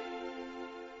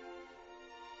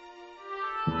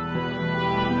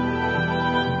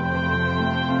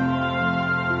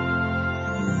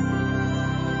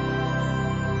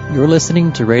 You're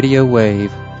listening to Radio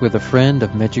Wave with a friend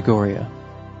of Medjugorje.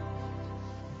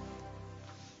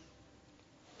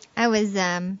 I was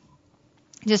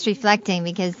just reflecting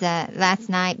because last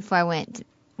night before I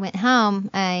went home,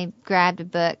 I grabbed a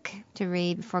book to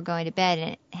read before going to bed,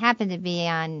 and it happened to be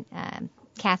on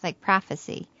Catholic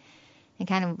prophecy. It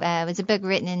kind of was a book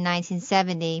written in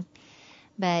 1970,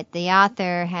 but the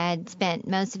author had spent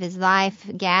most of his life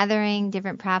gathering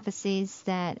different prophecies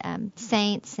that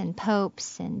saints and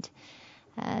popes and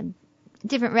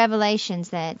different revelations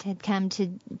that had come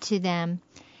to them.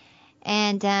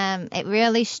 And it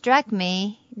really struck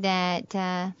me that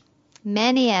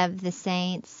many of the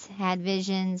saints had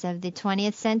visions of the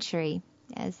 20th century,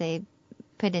 as they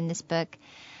put in this book,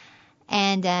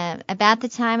 and about the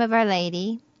time of Our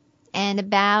Lady, and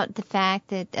about the fact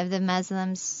that of the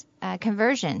Muslims'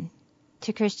 conversion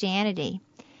to Christianity.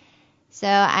 So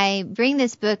I bring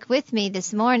this book with me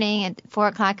this morning at 4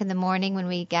 o'clock in the morning when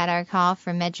we got our call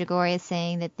from Medjugorje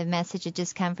saying that the message had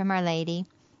just come from Our Lady.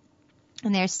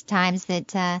 And there's times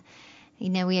that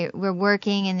we're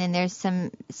working, and then there's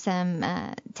some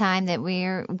time that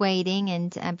we're waiting,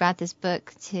 and I brought this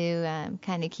book to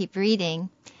kind of keep reading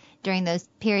during those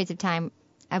periods of time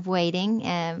of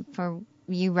waiting for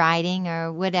you writing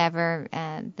or whatever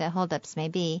the holdups may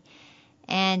be.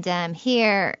 And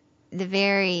here, the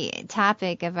very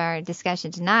topic of our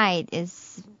discussion tonight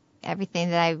is everything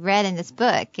that I read in this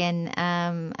book, and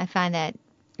I find that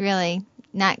really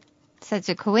not such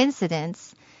a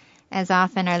coincidence. As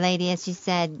often Our Lady, as she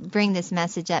said, bring this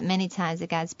message up many times, that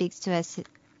God speaks to us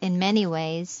in many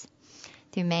ways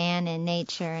through man and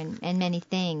nature and many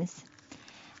things.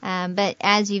 But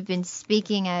as you've been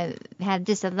speaking, I've had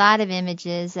just a lot of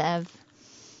images of,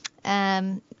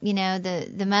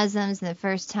 the Muslims in the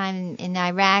first time in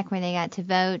Iraq where they got to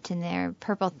vote, and their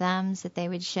purple thumbs that they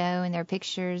would show in their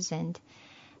pictures, and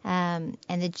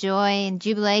the joy and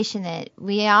jubilation that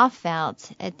we all felt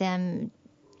at them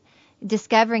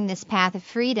discovering this path of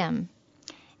freedom,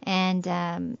 and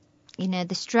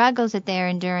the struggles that they're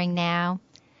enduring now,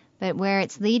 but where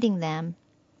it's leading them,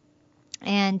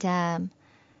 and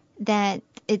that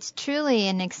it's truly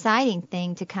an exciting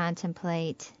thing to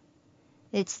contemplate.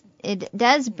 It's it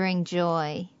does bring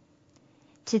joy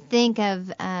to think of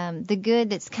the good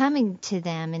that's coming to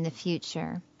them in the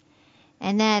future.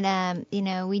 And that,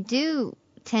 we do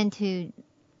tend to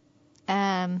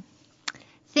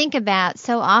think about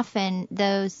so often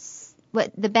the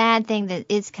bad thing that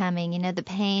is coming, the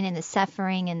pain and the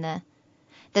suffering and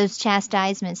those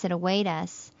chastisements that await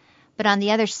us. But on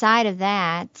the other side of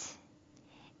that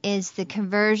is the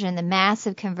conversion, the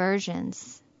massive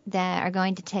conversions that are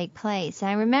going to take place. And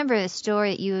I remember a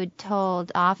story that you had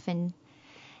told often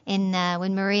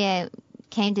when Maria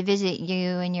came to visit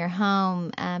you in your home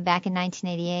back in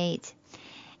 1988.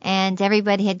 And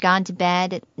everybody had gone to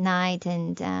bed at night,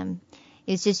 and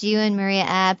it was just you and Maria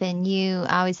up, and you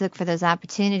always look for those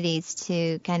opportunities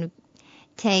to kind of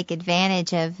take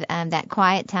advantage of that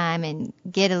quiet time and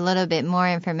get a little bit more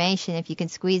information, if you can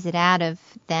squeeze it out of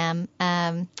them,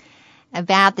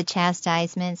 about the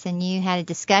chastisements. And you had a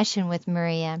discussion with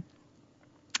Maria.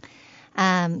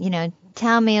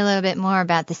 Tell me a little bit more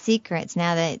about the secrets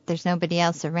now that there's nobody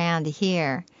else around to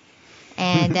hear.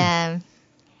 And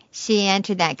she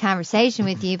entered that conversation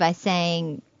with you by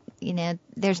saying,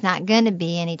 there's not going to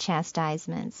be any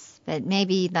chastisements. But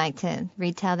maybe you'd like to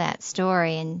retell that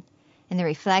story and the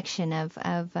reflection of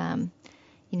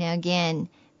again,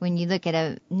 when you look at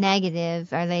a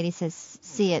negative, Our Lady says,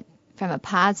 see it from a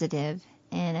positive.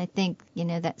 And I think,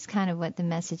 that's kind of what the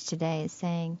message today is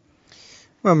saying.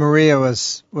 Well, Maria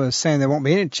was saying there won't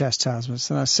be any chastisements.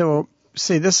 And I said, well,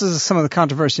 see, this is some of the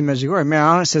controversy in Medjugorje.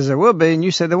 Mirijana says there will be, and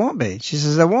you said there won't be. She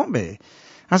says there won't be.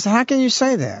 I said, how can you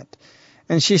say that?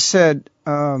 And she said,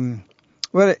 well,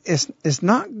 it's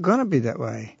not going to be that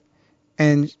way.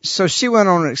 And so she went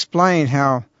on to explain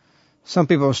how some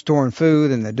people are storing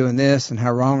food and they're doing this, and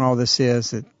how wrong all this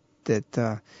is,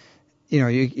 that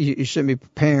you shouldn't be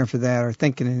preparing for that or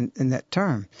thinking in that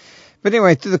term. But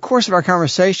anyway, through the course of our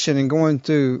conversation and going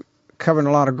through covering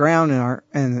a lot of ground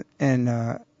in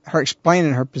her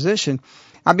explaining her position,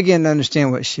 I began to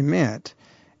understand what she meant.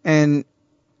 And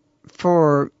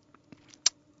for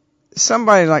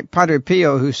somebody like Padre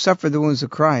Pio, who suffered the wounds of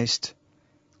Christ,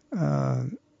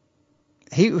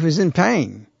 he was in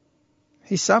pain.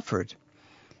 He suffered.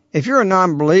 If you're a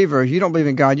non-believer, you don't believe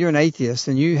in God, you're an atheist,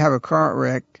 and you have a car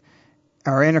wreck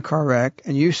or in a car wreck,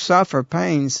 and you suffer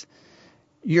pains,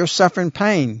 you're suffering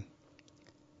pain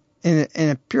in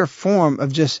a pure form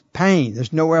of just pain.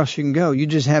 There's nowhere else you can go. You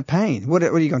just have pain. What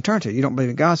are you going to turn to? You don't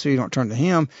believe in God, so you don't turn to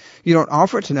Him. You don't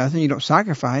offer it to nothing. You don't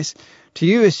sacrifice. To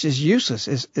you, it's just useless.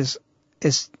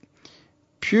 It's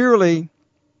purely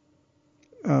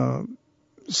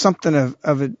something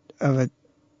of a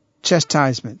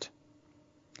chastisement.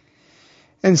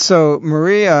 And so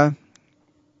Maria,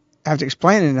 after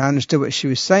explaining it, I understood what she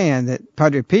was saying, that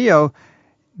Padre Pio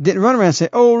didn't run around and say,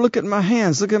 oh, look at my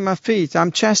hands, look at my feet,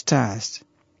 I'm chastised.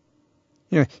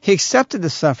 He accepted the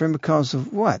suffering because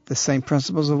of what? The same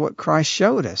principles of what Christ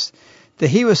showed us, that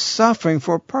he was suffering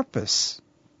for a purpose.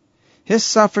 His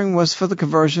suffering was for the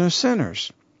conversion of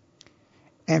sinners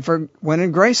and for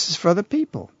winning graces for the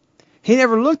people. He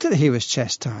never looked at it, he was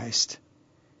chastised.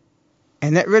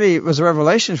 And that really was a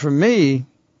revelation for me,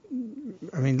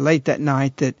 late that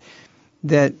night,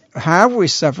 that however we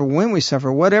suffer, when we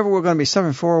suffer, whatever we're going to be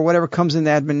suffering for, whatever comes in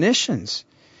the admonitions,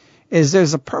 is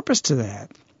there's a purpose to that.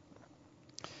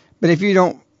 But if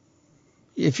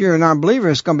you're a non-believer,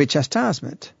 it's going to be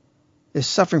chastisement. It's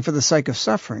suffering for the sake of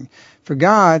suffering. For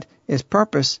God is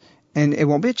purpose, and it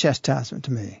won't be a chastisement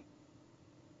to me.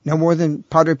 No more than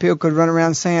Padre Pio could run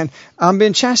around saying, I'm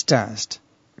being chastised.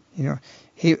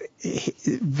 He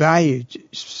valued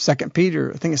 2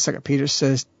 Peter, I think it's 2 Peter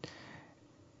says,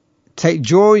 take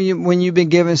joy when you've been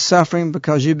given suffering,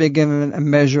 because you've been given a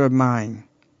measure of mine.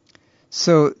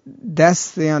 So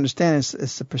that's the understanding.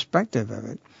 It's the perspective of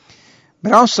it.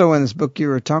 But also in this book you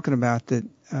were talking about, that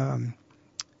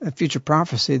a future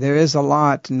prophecy, there is a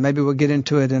lot, and maybe we'll get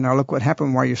into it in our Look What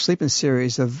Happened While You're Sleeping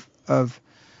series of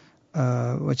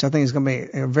which I think is going to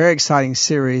be a very exciting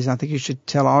series. I think you should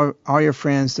tell all your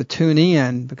friends to tune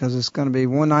in, because it's going to be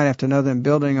one night after another, and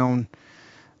building on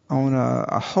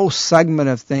a whole segment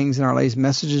of things in Our Lady's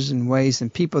messages and ways,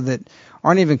 and people that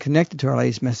aren't even connected to Our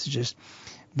Lady's messages.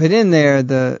 But in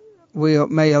there, we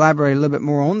may elaborate a little bit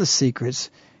more on the secrets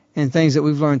and things that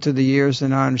we've learned through the years,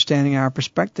 and our understanding, our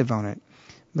perspective on it.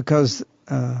 Because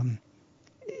the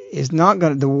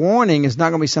warning is not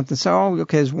going to be something,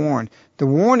 it's warned. The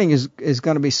warning is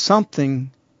going to be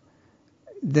something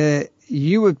that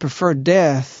you would prefer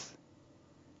death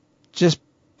just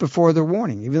before the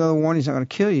warning, even though the warning is not going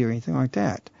to kill you or anything like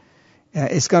that.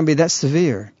 It's going to be that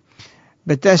severe.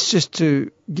 But that's just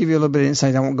to give you a little bit of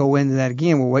insight. I won't go into that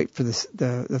again. We'll wait for the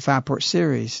 5-part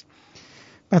series.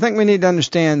 I think we need to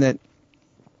understand that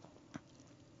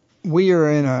we are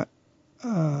in a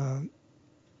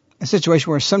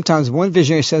situation where sometimes one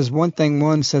visionary says one thing,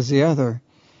 one says the other,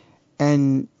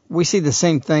 and we see the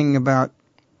same thing about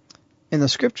in the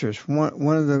scriptures.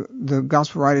 One of the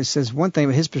gospel writers says one thing,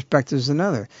 but his perspective is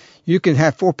another. You can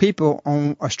have 4 people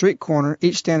on a street corner,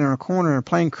 each standing on a corner, and a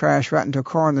plane crash right into a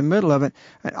car in the middle of it,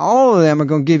 and all of them are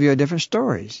going to give you a different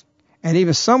stories. And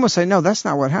even some will say, no, that's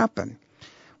not what happened.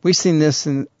 We've seen this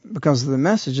because of the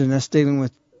message, and that's dealing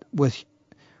with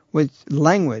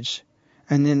language.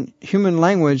 And then human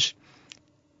language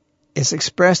is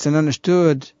expressed and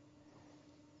understood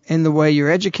in the way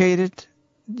you're educated,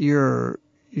 your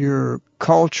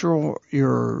cultural,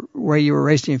 your way you were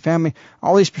raised in your family.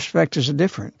 All these perspectives are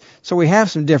different. So we have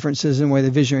some differences in the way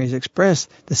the visionaries express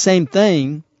the same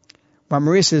thing. While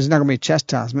Maria says it's not going to be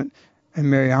chastisement, and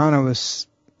Mirijana was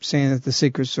saying that the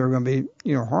secrets are going to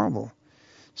be, horrible.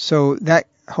 So that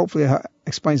hopefully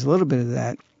explains a little bit of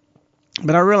that.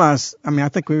 But I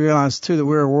think we realize too that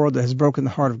we're a world that has broken the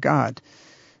heart of God.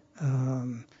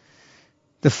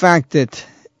 The fact that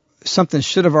something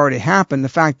should have already happened, the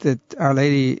fact that Our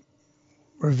Lady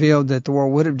revealed that the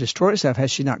world would have destroyed itself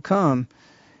had she not come,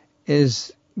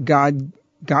 is God,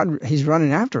 He's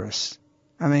running after us.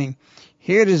 I mean,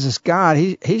 here it is, this God,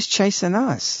 He's chasing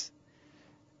us.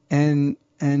 And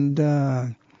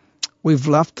we've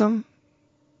left Him.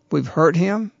 We've hurt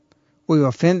Him. We've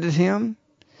offended Him.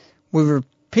 We've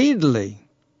repeatedly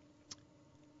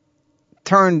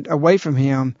turned away from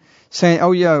Him, saying,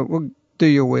 oh yeah, we'll do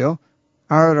your will.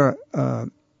 I heard a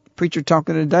preacher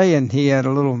talking today, and he had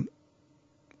a little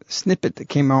snippet that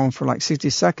came on for like 60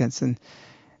 seconds, and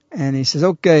he says,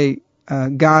 okay,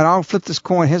 God, I'll flip this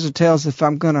coin heads or tails if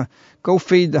I'm going to go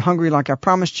feed the hungry like I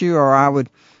promised you, or I would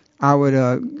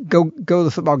go to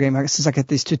the football game since I got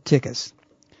these 2 tickets.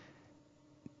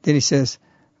 Then he says,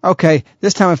 okay,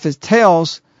 this time if it's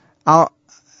tails, I'll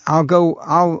go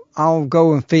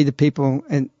and feed the people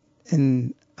and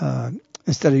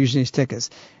instead of using these tickets.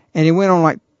 And he went on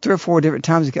like 3 or 4 different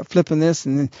times. He kept flipping this,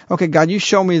 and then, okay, God, you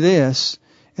show me this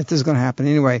if this is going to happen.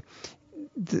 Anyway,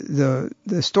 the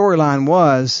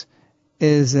storyline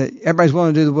is that everybody's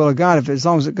willing to do the will of God as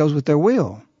long as it goes with their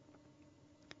will.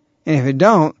 And if it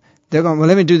don't, they're going, well,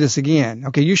 let me do this again.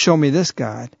 Okay, you show me this,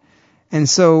 God. And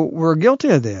so we're guilty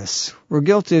of this. We're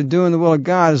guilty of doing the will of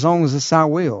God as long as it's our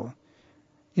will.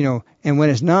 And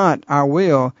when it's not our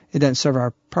will, it doesn't serve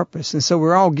our purpose. And so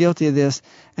we're all guilty of this,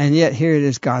 and yet here it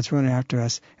is, God's running after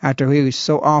us, after He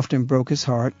so often broke His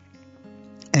heart,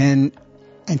 and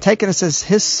taking us as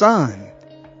His Son,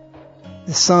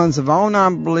 the sons of all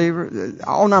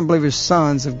non-believers,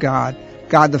 sons of God,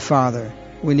 God the Father.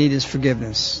 We need His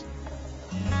forgiveness.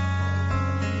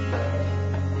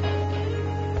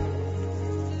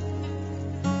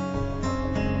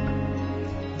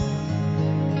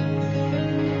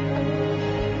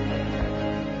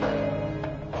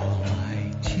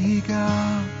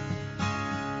 God,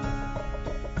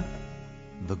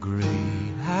 the great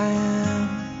I am,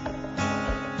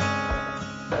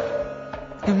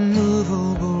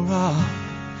 immovable rock,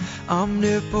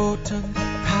 omnipotent,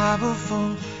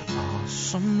 powerful,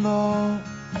 awesome Lord,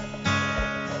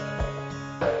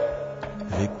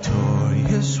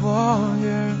 victorious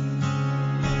warrior,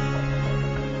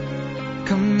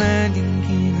 commanding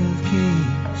King of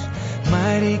Kings,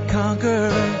 mighty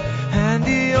conqueror, and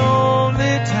the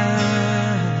only time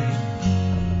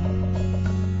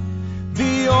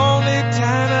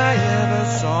I ever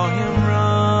saw Him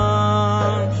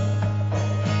run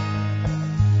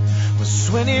was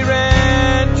when He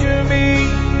ran to me.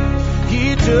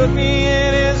 He took me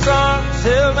in His arms,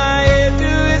 held my head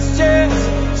to His chest,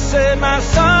 said, my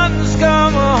son's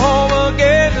come home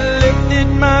again, lifted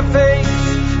my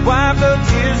face, wiped the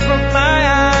tears from my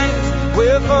eyes,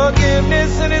 with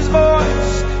forgiveness in His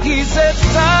voice. He said,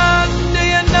 son, do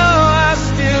you know I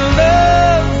still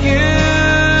love you?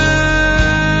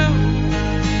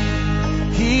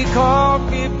 He caught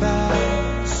me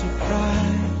by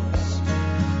surprise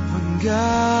when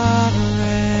God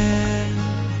ran.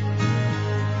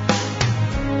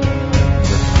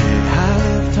 The day I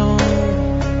left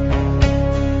home,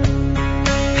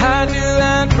 I knew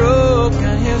I'd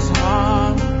broken His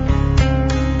heart,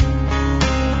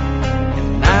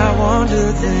 and I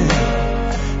wondered then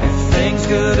things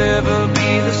could ever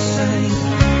be the same.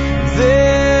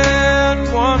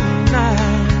 Then one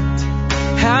night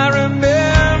I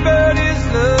remembered His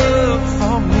love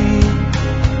for me,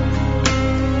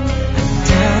 and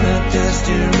down a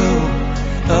dusty road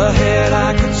ahead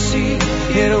I could see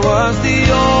it was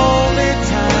the only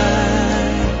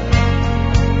time,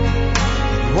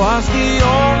 it was the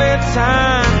only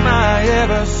time I I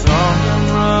ever saw him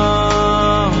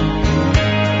run.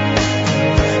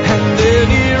 And then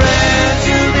he ran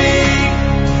to me.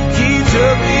 He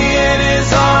took me in his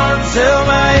arms, held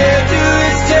my head to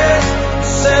his chest,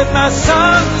 said, my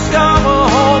son's come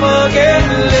home again,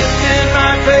 lifted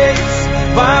my face,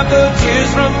 wiped the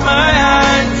tears from my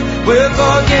eyes, with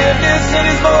forgiveness in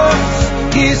his voice.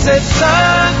 He said,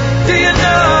 son, do you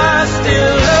know I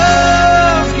still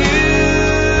love you?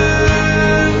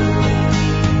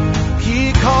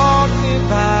 He caught me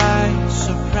by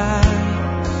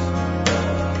surprise,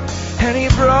 and he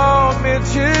brought me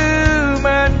to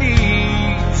my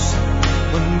knees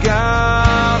when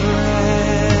God ran.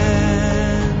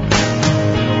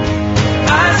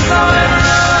 I saw him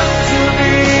run to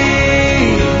me.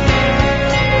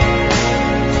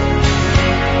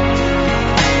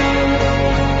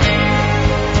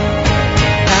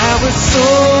 I was so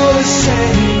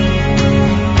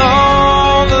ashamed,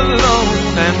 all alone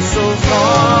and so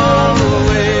far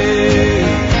away.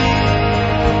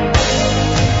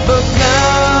 But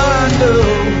now I know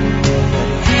that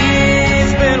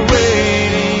he's been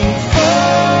waiting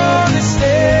for this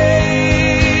day.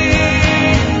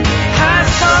 I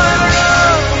saw him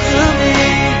run to me.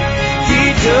 He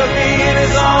took me in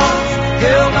his arms,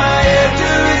 held my head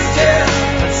to his chest,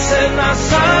 and said, my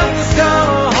son's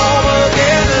come home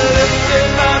again, lifted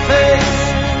my face,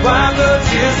 wiped the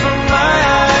tears from my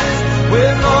eyes,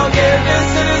 with forgiveness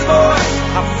in his voice.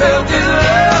 I felt his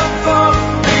love for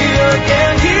me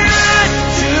again. He ran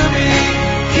to me.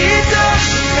 He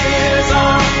touched me in his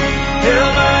arms,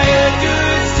 held my head to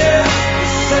his chest. He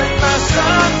said, my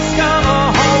son's come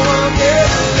home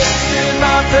again, lifted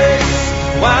my face,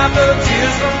 wiped the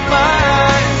tears from my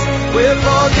eyes, with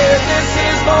forgiveness in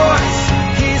his voice.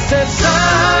 He said,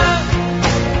 son.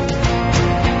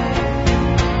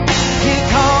 He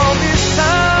called me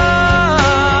son.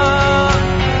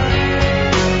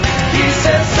 He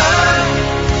said, son,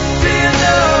 do you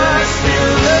know I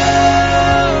still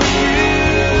love you?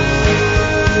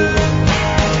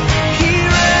 He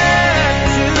ran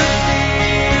to me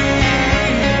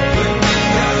when we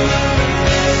got away.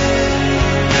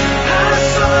 I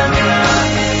saw him run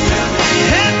to me,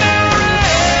 and I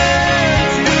ran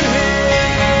to him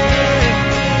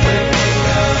when we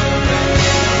got away.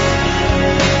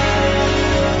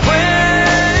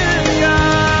 When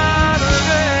God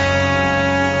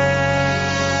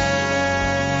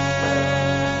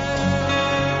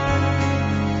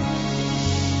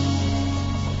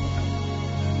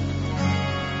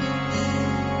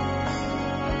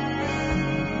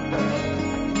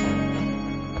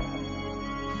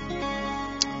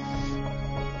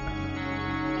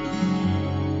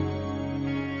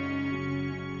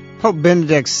Pope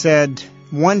Benedict said,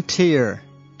 one tear,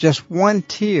 just one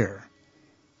tear,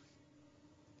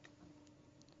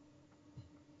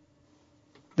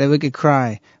 that we could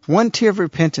cry. One tear of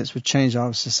repentance would change all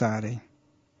of society.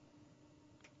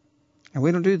 And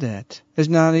we don't do that. There's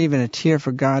not even a tear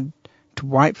for God to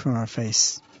wipe from our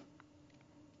face.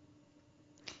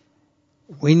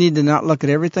 We need to not look at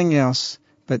everything else,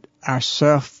 but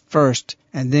ourselves first,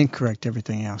 and then correct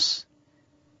everything else.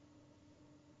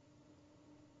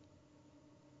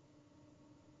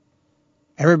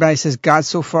 Everybody says God's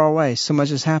so far away, so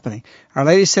much is happening. Our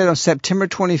Lady said on September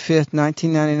 25th,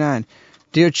 1999,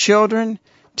 dear children,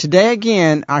 today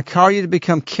again I call you to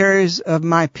become carriers of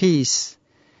my peace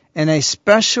in a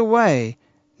special way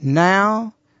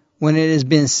now when it has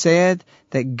been said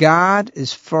that God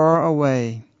is far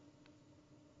away.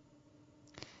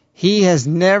 He has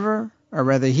never, or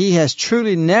rather he has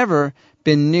truly never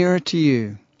been nearer to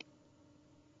you.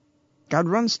 God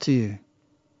runs to you.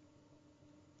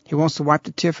 He wants to wipe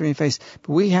the tear from your face.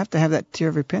 But we have to have that tear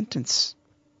of repentance.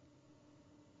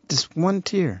 Just one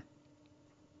tear.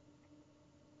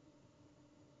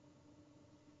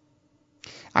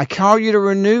 I call you to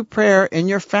renew prayer in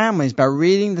your families by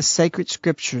reading the sacred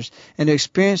scriptures and to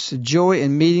experience the joy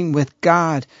in meeting with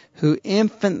God who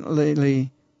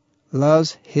infinitely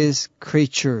loves his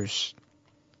creatures.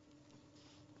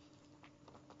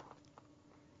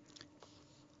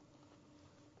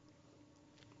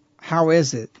 How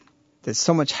is it that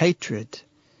so much hatred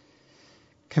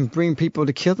can bring people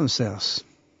to kill themselves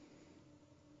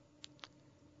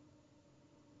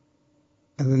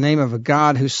in the name of a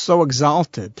God who's so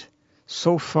exalted,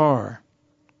 so far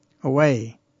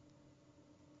away,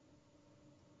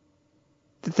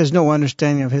 that there's no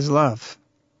understanding of his love?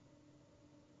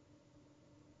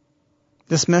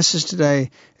 This message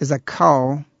today is a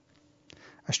call,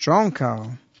 a strong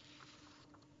call,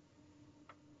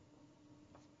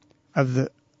 of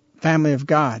the family of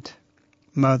God,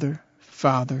 mother,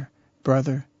 father,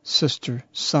 brother, sister,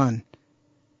 son,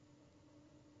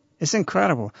 It's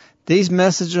incredible. These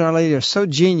messages of Our Lady are so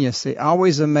genius, they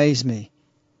always amaze me.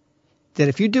 That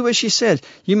if you do what she said,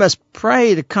 you must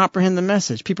pray to comprehend the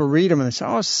message. People read them and they say,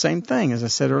 oh, it's the same thing, as I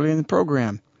said earlier in the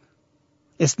program.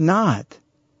 It's not.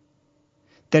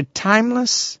 They're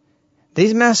timeless.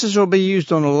 These messages will be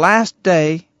used on the last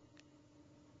day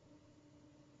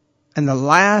and the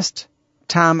last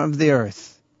time of the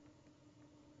earth.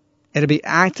 It'll be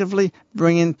actively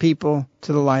bringing people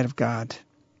to the light of God.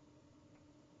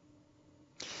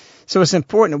 So it's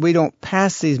important that we don't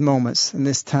pass these moments in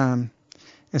this time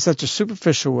in such a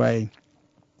superficial way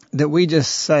that we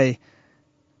just say,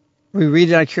 we read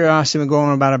it out of curiosity and we go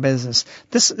on about our business.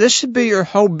 This should be your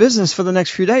whole business for the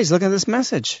next few days. Look at this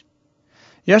message.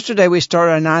 Yesterday we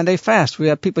started a 9-day fast. We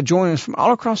had people joining us from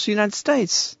all across the United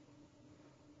States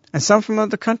and some from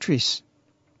other countries.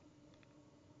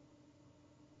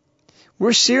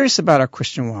 We're serious about our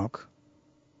Christian walk.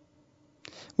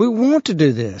 We want to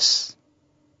do this.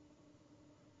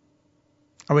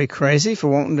 Are we crazy for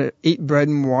wanting to eat bread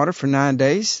and water for 9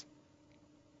 days?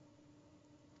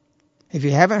 If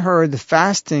you haven't heard the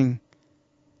fasting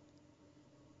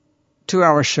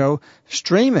 2-hour show,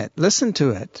 stream it. Listen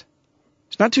to it.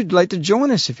 It's not too late to join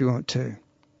us if you want to.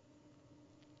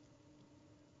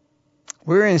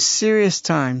 We're in serious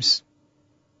times.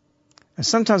 And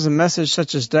sometimes a message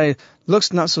such as today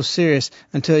looks not so serious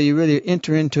until you really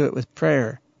enter into it with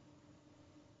prayer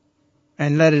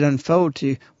and let it unfold to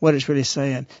you what it's really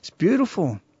saying. It's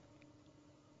beautiful.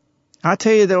 I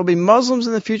tell you, there will be Muslims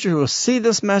in the future who will see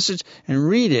this message and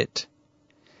read it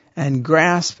and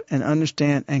grasp and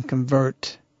understand and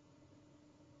convert.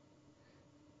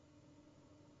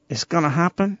 It's going to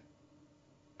happen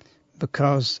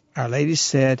because Our Lady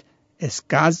said it's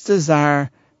God's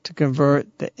desire to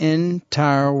convert the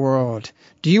entire world.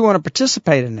 Do you want to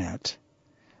participate in that?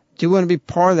 Do you want to be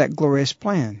part of that glorious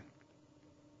plan?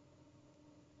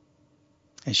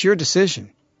 It's your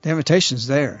decision. The invitation's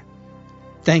there.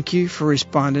 Thank you for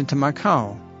responding to my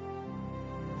call.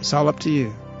 It's all up to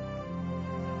you.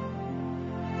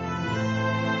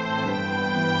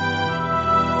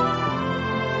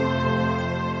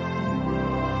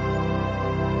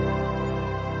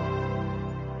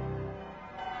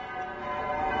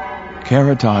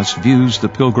 Caritas views the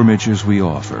pilgrimages we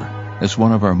offer as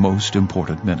one of our most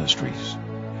important ministries.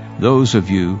 Those of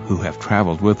you who have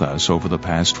traveled with us over the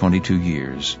past 22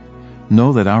 years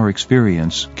know that our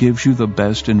experience gives you the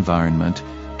best environment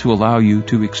to allow you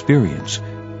to experience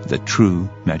the true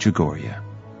Medjugorje.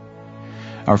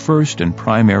 Our first and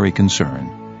primary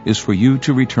concern is for you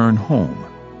to return home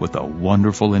with a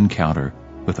wonderful encounter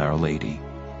with Our Lady,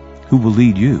 who will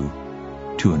lead you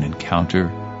to an encounter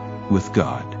with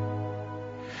God.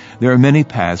 There are many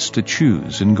paths to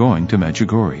choose in going to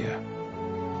Medjugorje.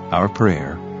 Our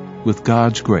prayer, with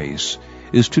God's grace,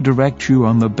 is to direct you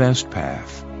on the best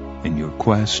path in your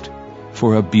quest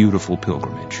for a beautiful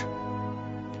pilgrimage.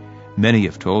 Many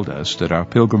have told us that our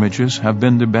pilgrimages have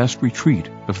been the best retreat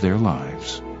of their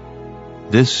lives.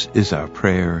 This is our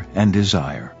prayer and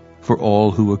desire for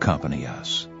all who accompany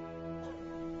us.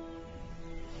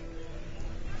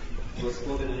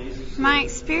 My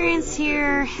experience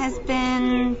here has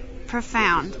been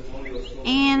profound,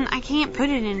 and I can't put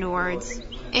it into words.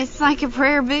 It's like a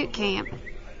prayer boot camp.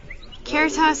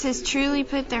 Caritas has truly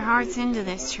put their hearts into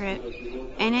this trip,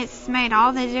 and it's made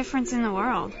all the difference in the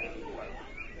world.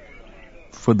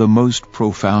 For the most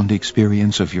profound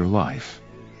experience of your life,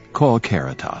 call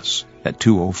Caritas at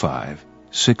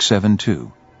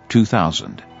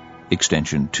 205-672-2000,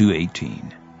 extension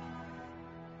 218.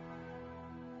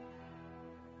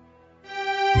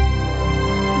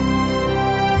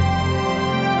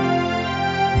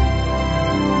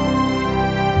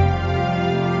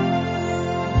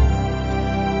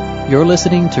 You're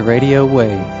listening to Radio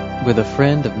Wave with a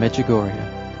friend of Medjugorje.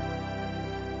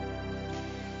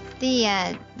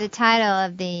 The title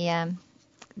of the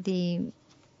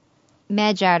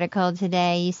Medj article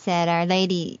today, you said Our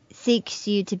Lady seeks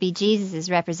you to be Jesus'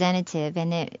 representative,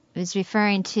 and it was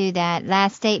referring to that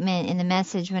last statement in the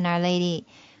message when Our Lady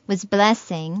was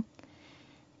blessing,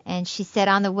 and she said,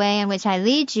 "On the way in which I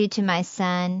lead you to my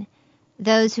Son,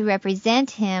 those who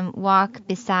represent him walk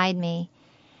beside me."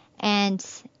 And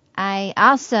I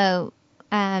also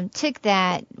took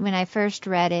that when I first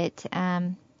read it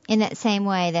in that same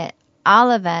way, that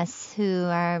all of us who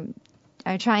are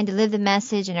trying to live the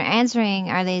message and are answering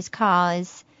Our Lady's call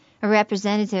is a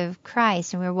representative of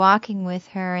Christ, and we're walking with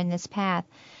her in this path.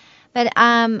 But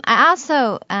I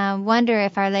also wonder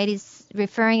if Our Lady's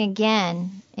referring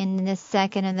again in this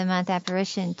second of the month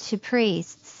apparition to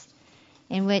priests,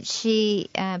 in which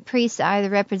priests are the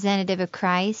representative of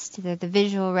Christ. They're the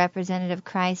visual representative of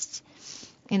Christ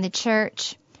in the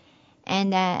church.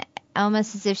 And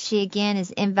almost as if she again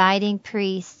is inviting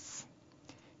priests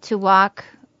to walk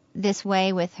this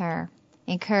way with her,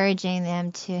 encouraging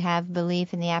them to have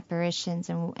belief in the apparitions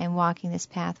and walking this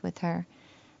path with her.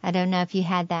 I don't know if you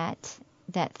had that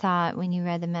thought when you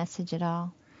read the message at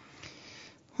all.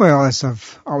 Well, as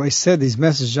I've always said, these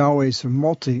messages always are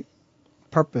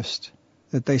multi-purposed,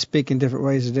 that they speak in different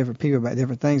ways to different people about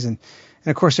different things. And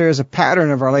of course, there is a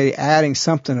pattern of Our Lady adding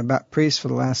something about priests for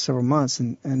the last several months.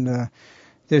 And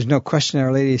there's no question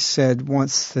Our Lady said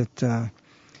once that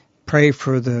pray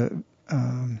for the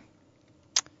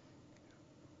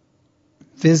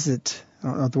visit. I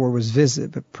don't know if the word was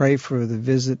visit, but pray for the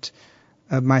visit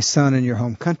of my son in your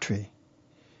home country.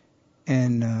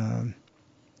 And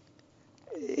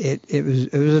it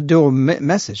was a dual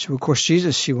message. Of course,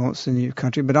 Jesus she wants in your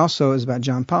country, but also it was about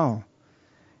John Paul,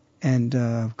 and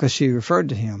because she referred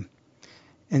to him.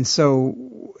 And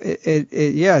so,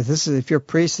 this is, if you're a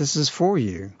priest, this is for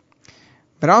you.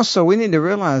 But also, we need to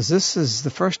realize this is the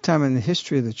first time in the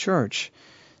history of the church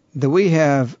that we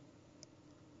have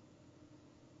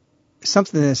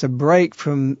something that's a break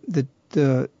from the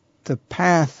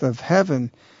path of heaven,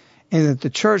 and that the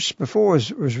church before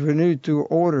was renewed through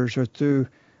orders or through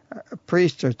a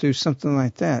priest or through something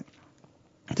like that.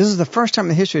 This is the first time in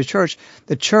the history of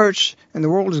the church and the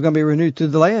world is going to be renewed through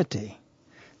the laity.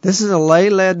 This is a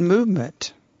lay-led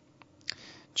movement.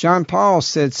 John Paul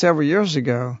said several years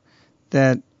ago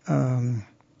that the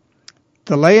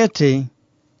laity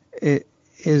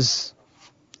is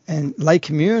and lay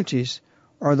communities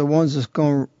are the ones that's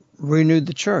going to renew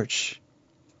the church.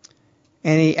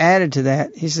 And he added to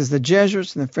that, he says the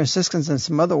Jesuits and the Franciscans and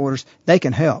some other orders, they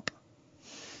can help.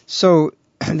 So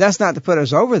that's not to put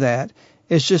us over that.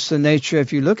 It's just the nature,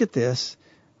 if you look at this,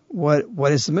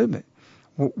 what is the movement?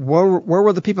 Where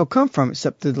will the people come from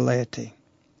except through the laity?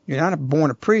 You're not born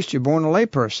a priest, you're born a lay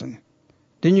person.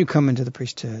 Then you come into the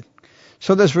priesthood.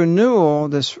 So this renewal,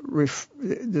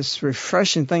 this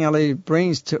refreshing thing Our Lady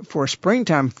brings for a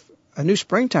springtime, a new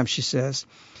springtime, she says,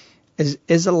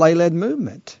 is a lay-led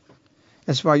movement.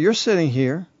 That's why you're sitting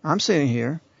here, I'm sitting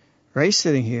here, Ray's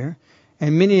sitting here,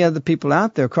 and many other people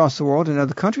out there across the world and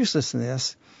other countries listening to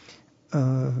this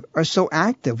are so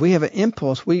active. We have an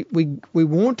impulse. We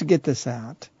want to get this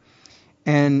out,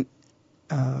 and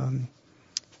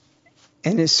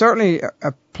it certainly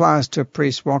applies to a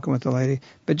priest walking with the lady,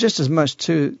 but just as much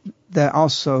to that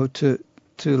also to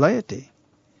laity.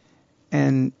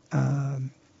 And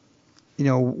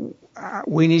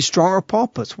we need stronger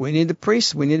pulpits. We need the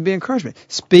priests. We need to be encouragement.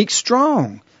 Speak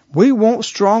strong. We want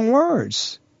strong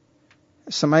words.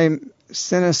 Somebody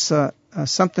sent us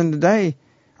something today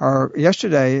or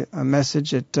yesterday, a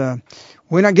message that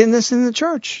we're not getting this in the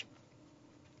church.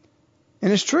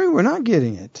 And it's true, we're not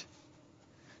getting it.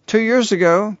 2 years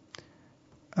ago,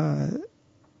 the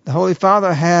Holy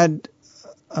Father had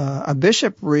a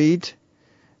bishop read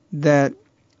that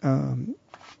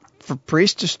for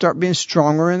priests to start being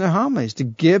stronger in their homilies, to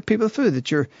give people food,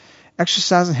 that you're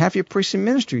exercising half your priestly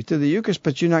ministry through the Eucharist,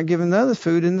 but you're not giving the other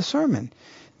food in the sermon.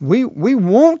 We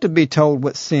want to be told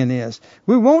what sin is.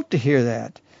 We want to hear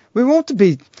that. We want to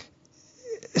be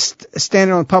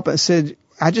standing on the pulpit and said,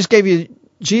 I just gave you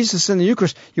Jesus in the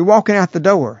Eucharist. You're walking out the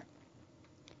door.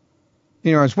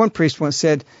 As one priest once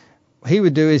said, what he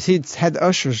would do is he'd had the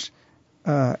ushers,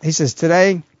 he says,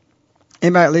 today,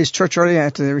 anybody that leaves church early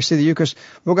after they receive the Eucharist,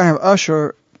 we're going to have an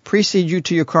usher precede you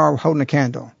to your car holding a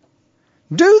candle.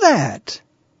 Do that.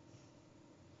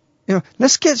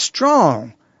 Let's get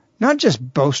strong. Not just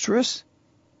boisterous,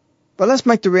 but let's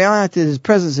make the reality of the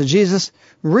presence of Jesus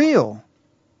real.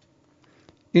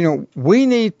 We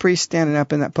need priests standing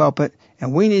up in that pulpit,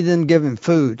 and we need them giving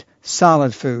food,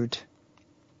 solid food.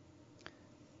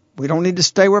 We don't need to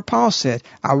stay where Paul said,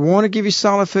 I want to give you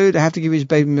solid food, I have to give you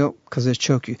baby milk because it'll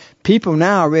choke you. People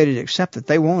now are ready to accept it.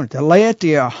 They want it. The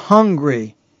laity are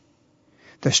hungry.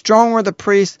 The stronger the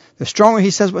priest, the stronger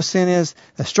he says what sin is,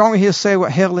 the stronger he'll say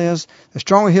what hell is, the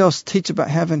stronger he'll teach about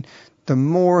heaven, the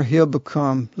more he'll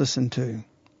become listened to.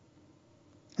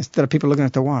 Instead of people looking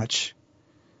at the watch.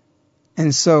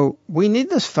 And so we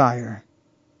need this fire.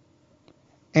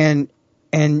 And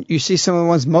you see some of the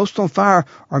ones most on fire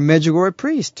are Medjugorje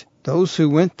priests. Those who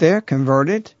went there,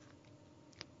 converted,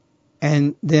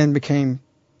 and then became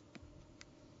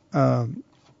got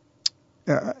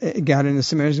into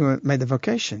seminaries and made the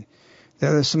vocation.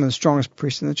 They're some of the strongest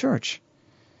priests in the church.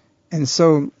 And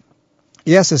so,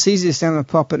 yes, it's easy to stand on the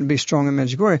pulpit and be strong in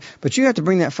Medjugorje, but you have to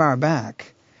bring that fire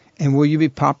back. And will you be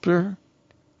popular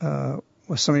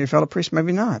with some of your fellow priests?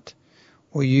 Maybe not.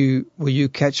 will you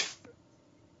catch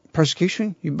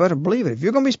persecution? You better believe it. If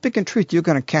you're going to be speaking truth, you're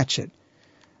going to catch it.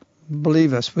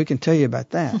 Believe us, we can tell you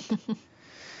about that.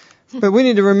 But we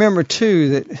need to remember, too,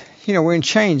 that, we're in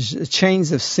chains. The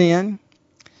chains of sin,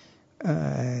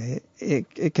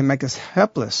 it can make us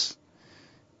helpless.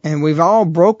 And we've all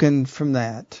broken from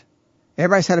that.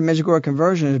 Everybody's had a Medjugorje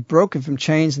conversion is broken from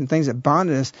chains and things that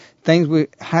bonded us,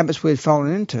 habits we had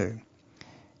fallen into.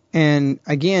 And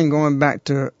again, going back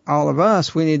to all of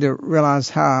us, we need to realize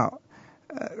how,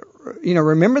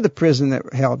 remember the prison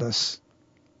that held us.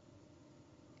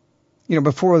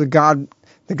 Before the God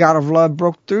of love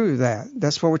broke through that.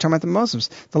 That's what we're talking about the Muslims.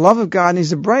 The love of God needs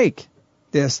to break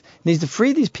this, needs to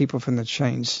free these people from the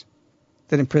chains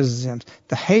that imprisons them.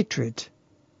 The hatred,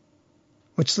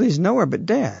 which leads nowhere but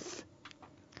death.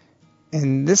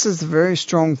 And this is a very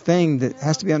strong thing that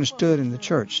has to be understood in the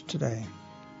church today.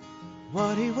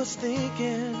 What he was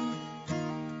thinking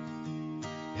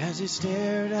as he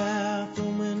stared out the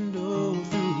window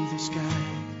through the sky.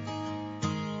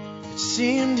 It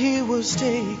seemed he was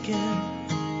taking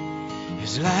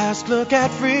his last look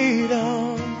at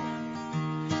freedom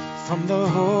from the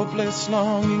hopeless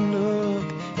longing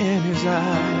look in his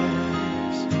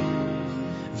eyes.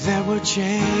 There were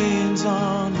chains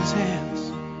on his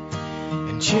hands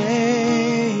and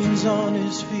chains on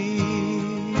his feet.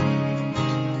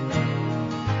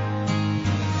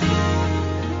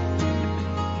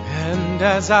 And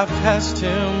as I passed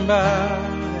him by,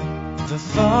 the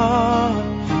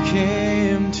thought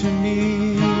came to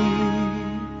me.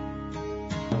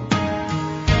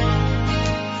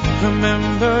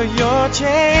 Remember your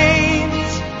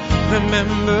chains,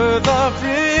 remember the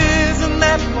prison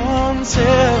that once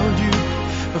held you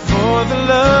before the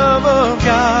love of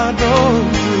God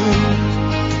broke through.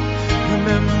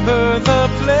 Remember the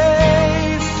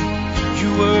place you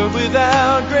were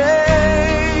without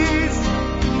grace.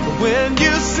 But when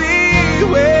you see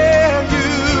where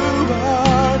you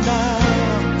are now,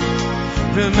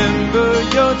 remember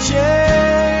your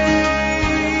chains,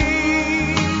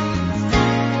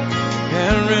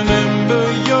 and remember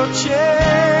your chains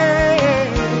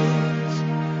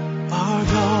are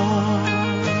gone.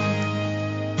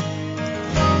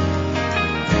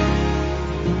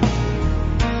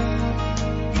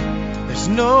 There's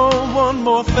no one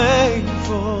more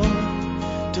thankful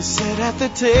to sit at the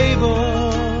table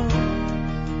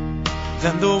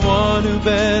than the one who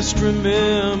best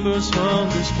remembers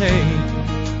hunger's pain.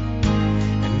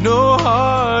 And no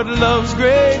heart loves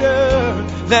greater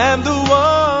than the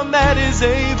one that is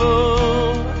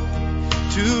able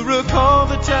to recall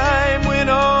the time when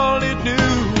all it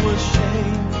knew was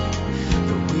shame.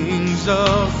 The wings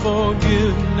of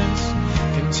forgiveness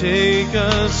can take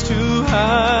us to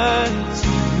heights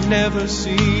we've never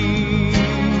seen.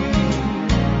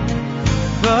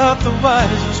 But the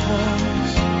wisest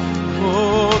ones,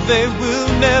 oh, they will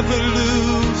never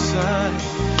lose sight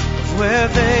of where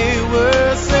they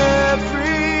were set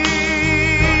free.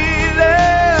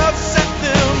 They'll set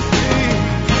them free.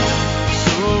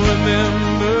 So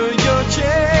remember your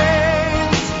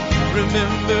chains,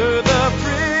 remember the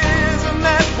prison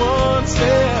that once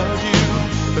held you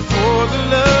before the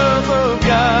love of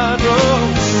God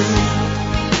broke through.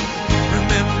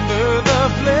 Remember the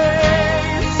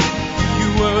place you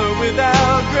were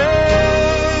without grace.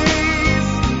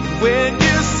 When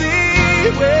you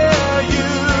see where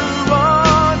you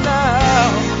are now,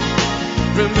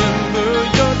 remember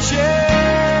your chains,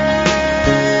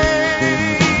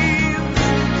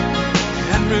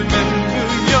 and remember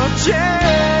your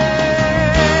chains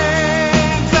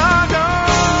are gone.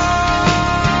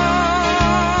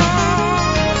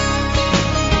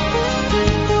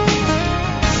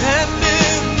 And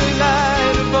in the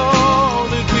light of all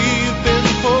that we've been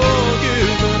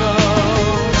forgiven of,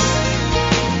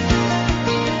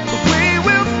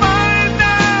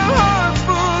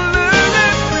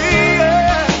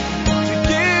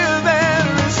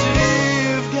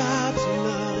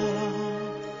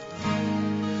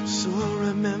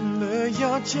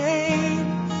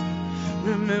 chains,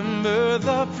 remember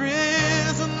the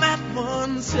prison that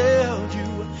once held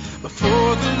you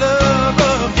before the love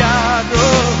of God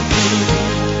broke through.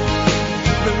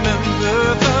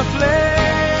 Remember the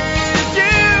place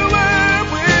you were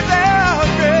without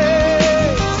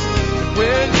grace.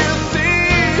 When you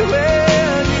see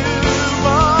where you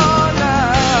are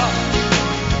now,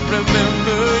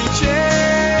 remember your chains.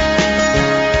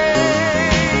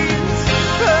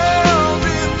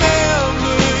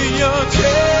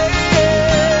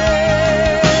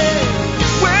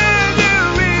 When you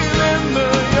remember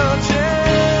your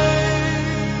chains.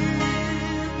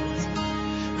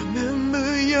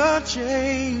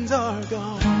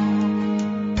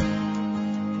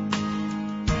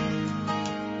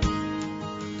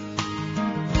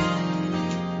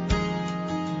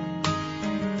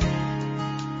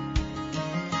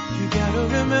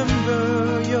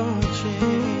 remember your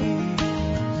chains.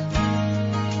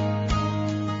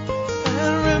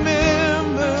 And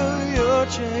remember your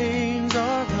chains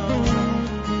are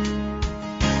gone.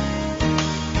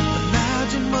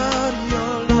 Imagine what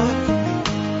your life would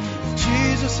be if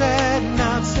Jesus had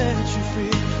not set you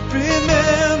free.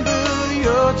 Remember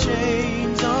your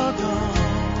chains are gone.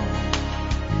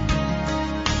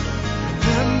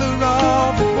 Remember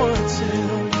all that once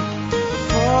held you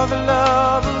before the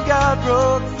love of God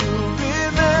broke through.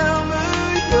 Remember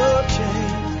your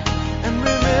chains, and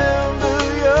remember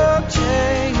your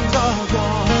chains are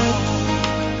gone.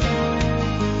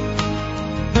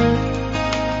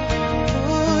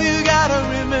 Oh, you gotta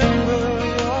remember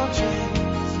your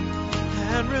chains,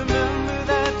 and remember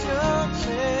that your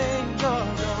chains are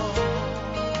gone.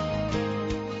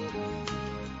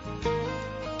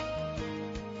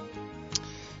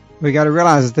 We got to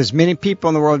realize that there's many people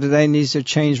in the world today needs their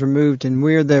chains removed, and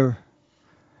we're the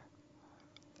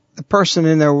person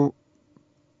in their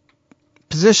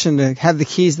position to have the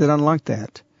keys that unlock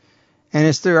that. And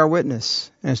it's through our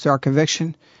witness, and it's through our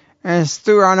conviction, and it's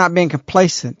through our not being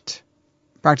complacent,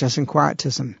 practicing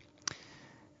quietism.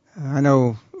 I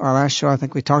know our last show, I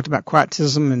think we talked about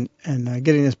quietism and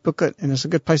getting this booklet, and it's a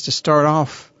good place to start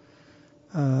off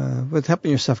with helping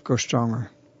yourself grow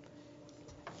stronger.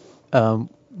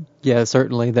 Yeah,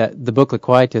 certainly that the booklet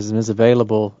Quietism is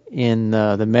available in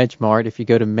the Medjmart. If you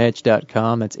go to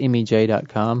medj.com, that's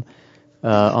MEJ.com,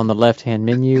 on the left-hand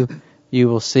menu, you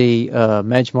will see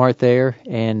Medjmart there,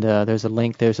 and there's a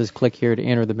link there that says click here to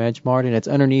enter the Medjmart, and it's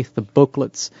underneath the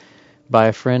booklets by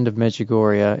a friend of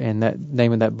Medjugorje, and that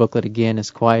name of that booklet again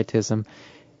is Quietism.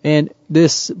 And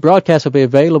this broadcast will be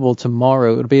available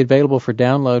tomorrow. It'll be available for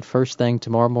download first thing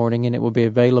tomorrow morning, and it will be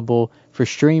available for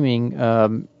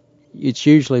streaming. It's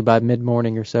usually by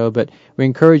mid-morning or so, but we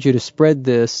encourage you to spread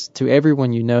this to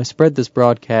everyone you know. Spread this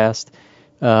broadcast.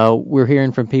 We're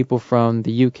hearing from people from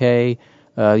the UK,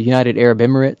 United Arab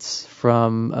Emirates.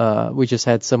 We just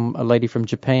had a lady from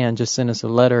Japan just sent us a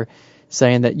letter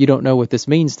saying that you don't know what this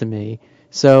means to me.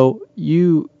 So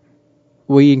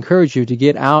we encourage you to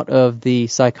get out of the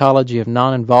psychology of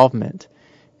non-involvement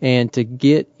and to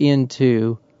get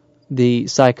into the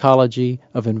psychology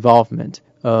of involvement,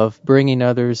 of bringing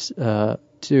others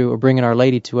bringing Our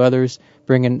Lady to others,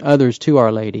 bringing others to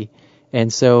Our Lady.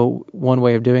 And so one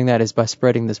way of doing that is by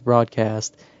spreading this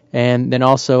broadcast. And then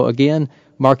also, again,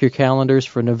 mark your calendars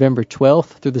for November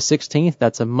 12th through the 16th.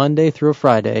 That's a Monday through a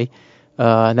Friday.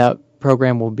 And that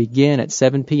program will begin at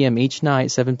 7 p.m. each night,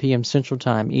 7 p.m. Central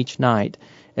Time each night.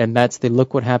 And that's the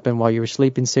Look What Happened While You Were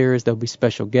Sleeping series. There'll be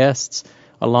special guests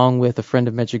along with a friend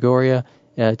of Medjugorje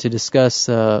to discuss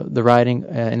the writing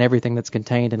and everything that's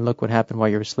contained in Look What Happened While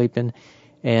You Were Sleeping.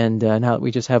 And now that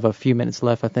we just have a few minutes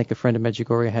left, I think a friend of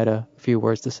Medjugorje had a few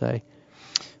words to say.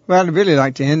 Well, I'd really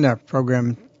like to end our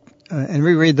program and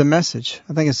reread the message.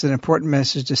 I think it's an important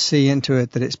message to see into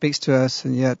it, that it speaks to us,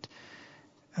 and yet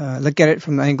look at it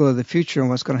from the angle of the future and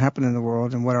what's going to happen in the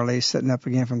world, and what Our Lady's setting up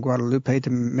again from Guadalupe to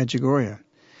Medjugorje.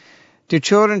 Dear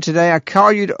children, today I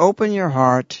call you to open your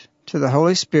heart to the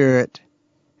Holy Spirit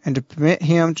and to permit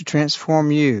Him to transform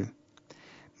you.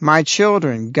 My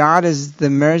children, God is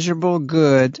the measurable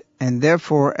good, and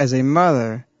therefore, as a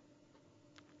mother,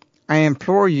 I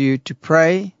implore you to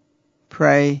pray,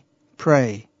 pray,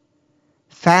 pray.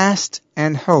 Fast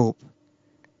and hope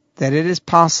that it is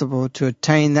possible to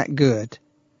attain that good,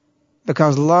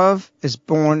 because love is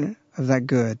born of that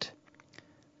good.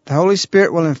 The Holy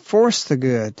Spirit will enforce the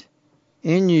good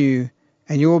in you,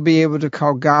 and you will be able to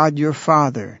call God your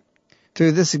Father.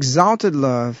 Through this exalted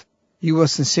love, you will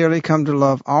sincerely come to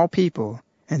love all people,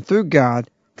 and through God,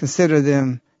 consider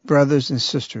them brothers and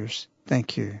sisters.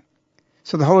 Thank you.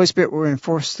 So the Holy Spirit will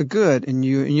enforce the good in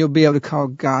you, and you'll be able to call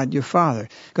God your Father.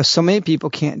 Because so many people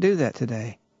can't do that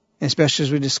today, especially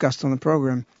as we discussed on the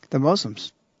program, the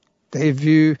Muslims.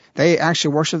 They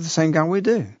actually worship the same God we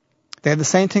do. They have the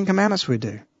same 10 Commandments we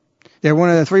do. They're one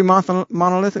of the 3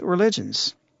 monolithic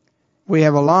religions. We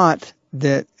have a lot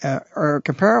that are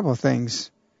comparable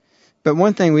things. But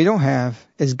one thing we don't have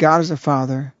is God as a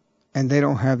Father, and they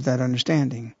don't have that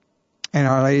understanding. And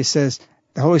Our Lady says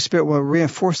the Holy Spirit will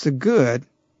reinforce the good,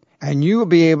 and you will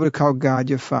be able to call God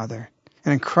your Father.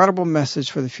 An incredible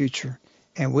message for the future.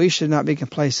 And we should not be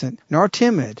complacent nor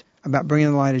timid about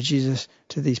bringing the light of Jesus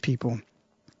to these people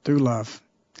through love.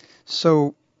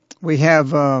 So we have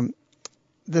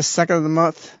this second of the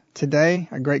month today,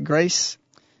 a great grace.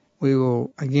 We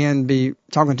will again be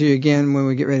talking to you again when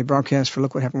we get ready to broadcast for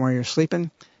Look What Happened While You're Sleeping.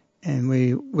 And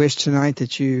we wish tonight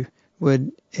that you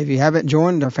would, if you haven't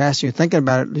joined our fast and you're thinking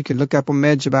about it, you could look up on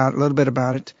Medj a little bit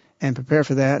about it and prepare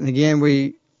for that. And again,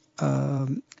 we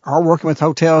are working with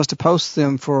hotels to post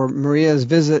them for Maria's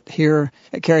visit here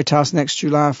at Caritas next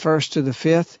July 1st to the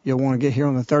 5th. You'll want to get here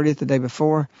on the 30th, the day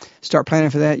before. Start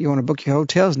planning for that. You want to book your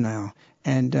hotels now.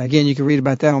 And again, you can read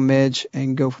about that on Medj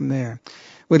and go from there.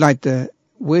 We'd like to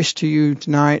wish to you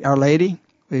tonight, Our Lady.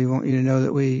 We want you to know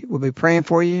that we will be praying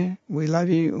for you. We love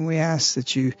you, and we ask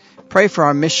that you pray for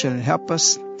our mission and help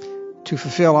us to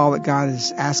fulfill all that God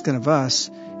is asking of us,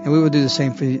 and we will do the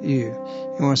same for you.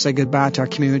 We want to say goodbye to our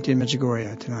community in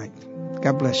Medjugorje tonight.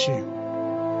 God bless you.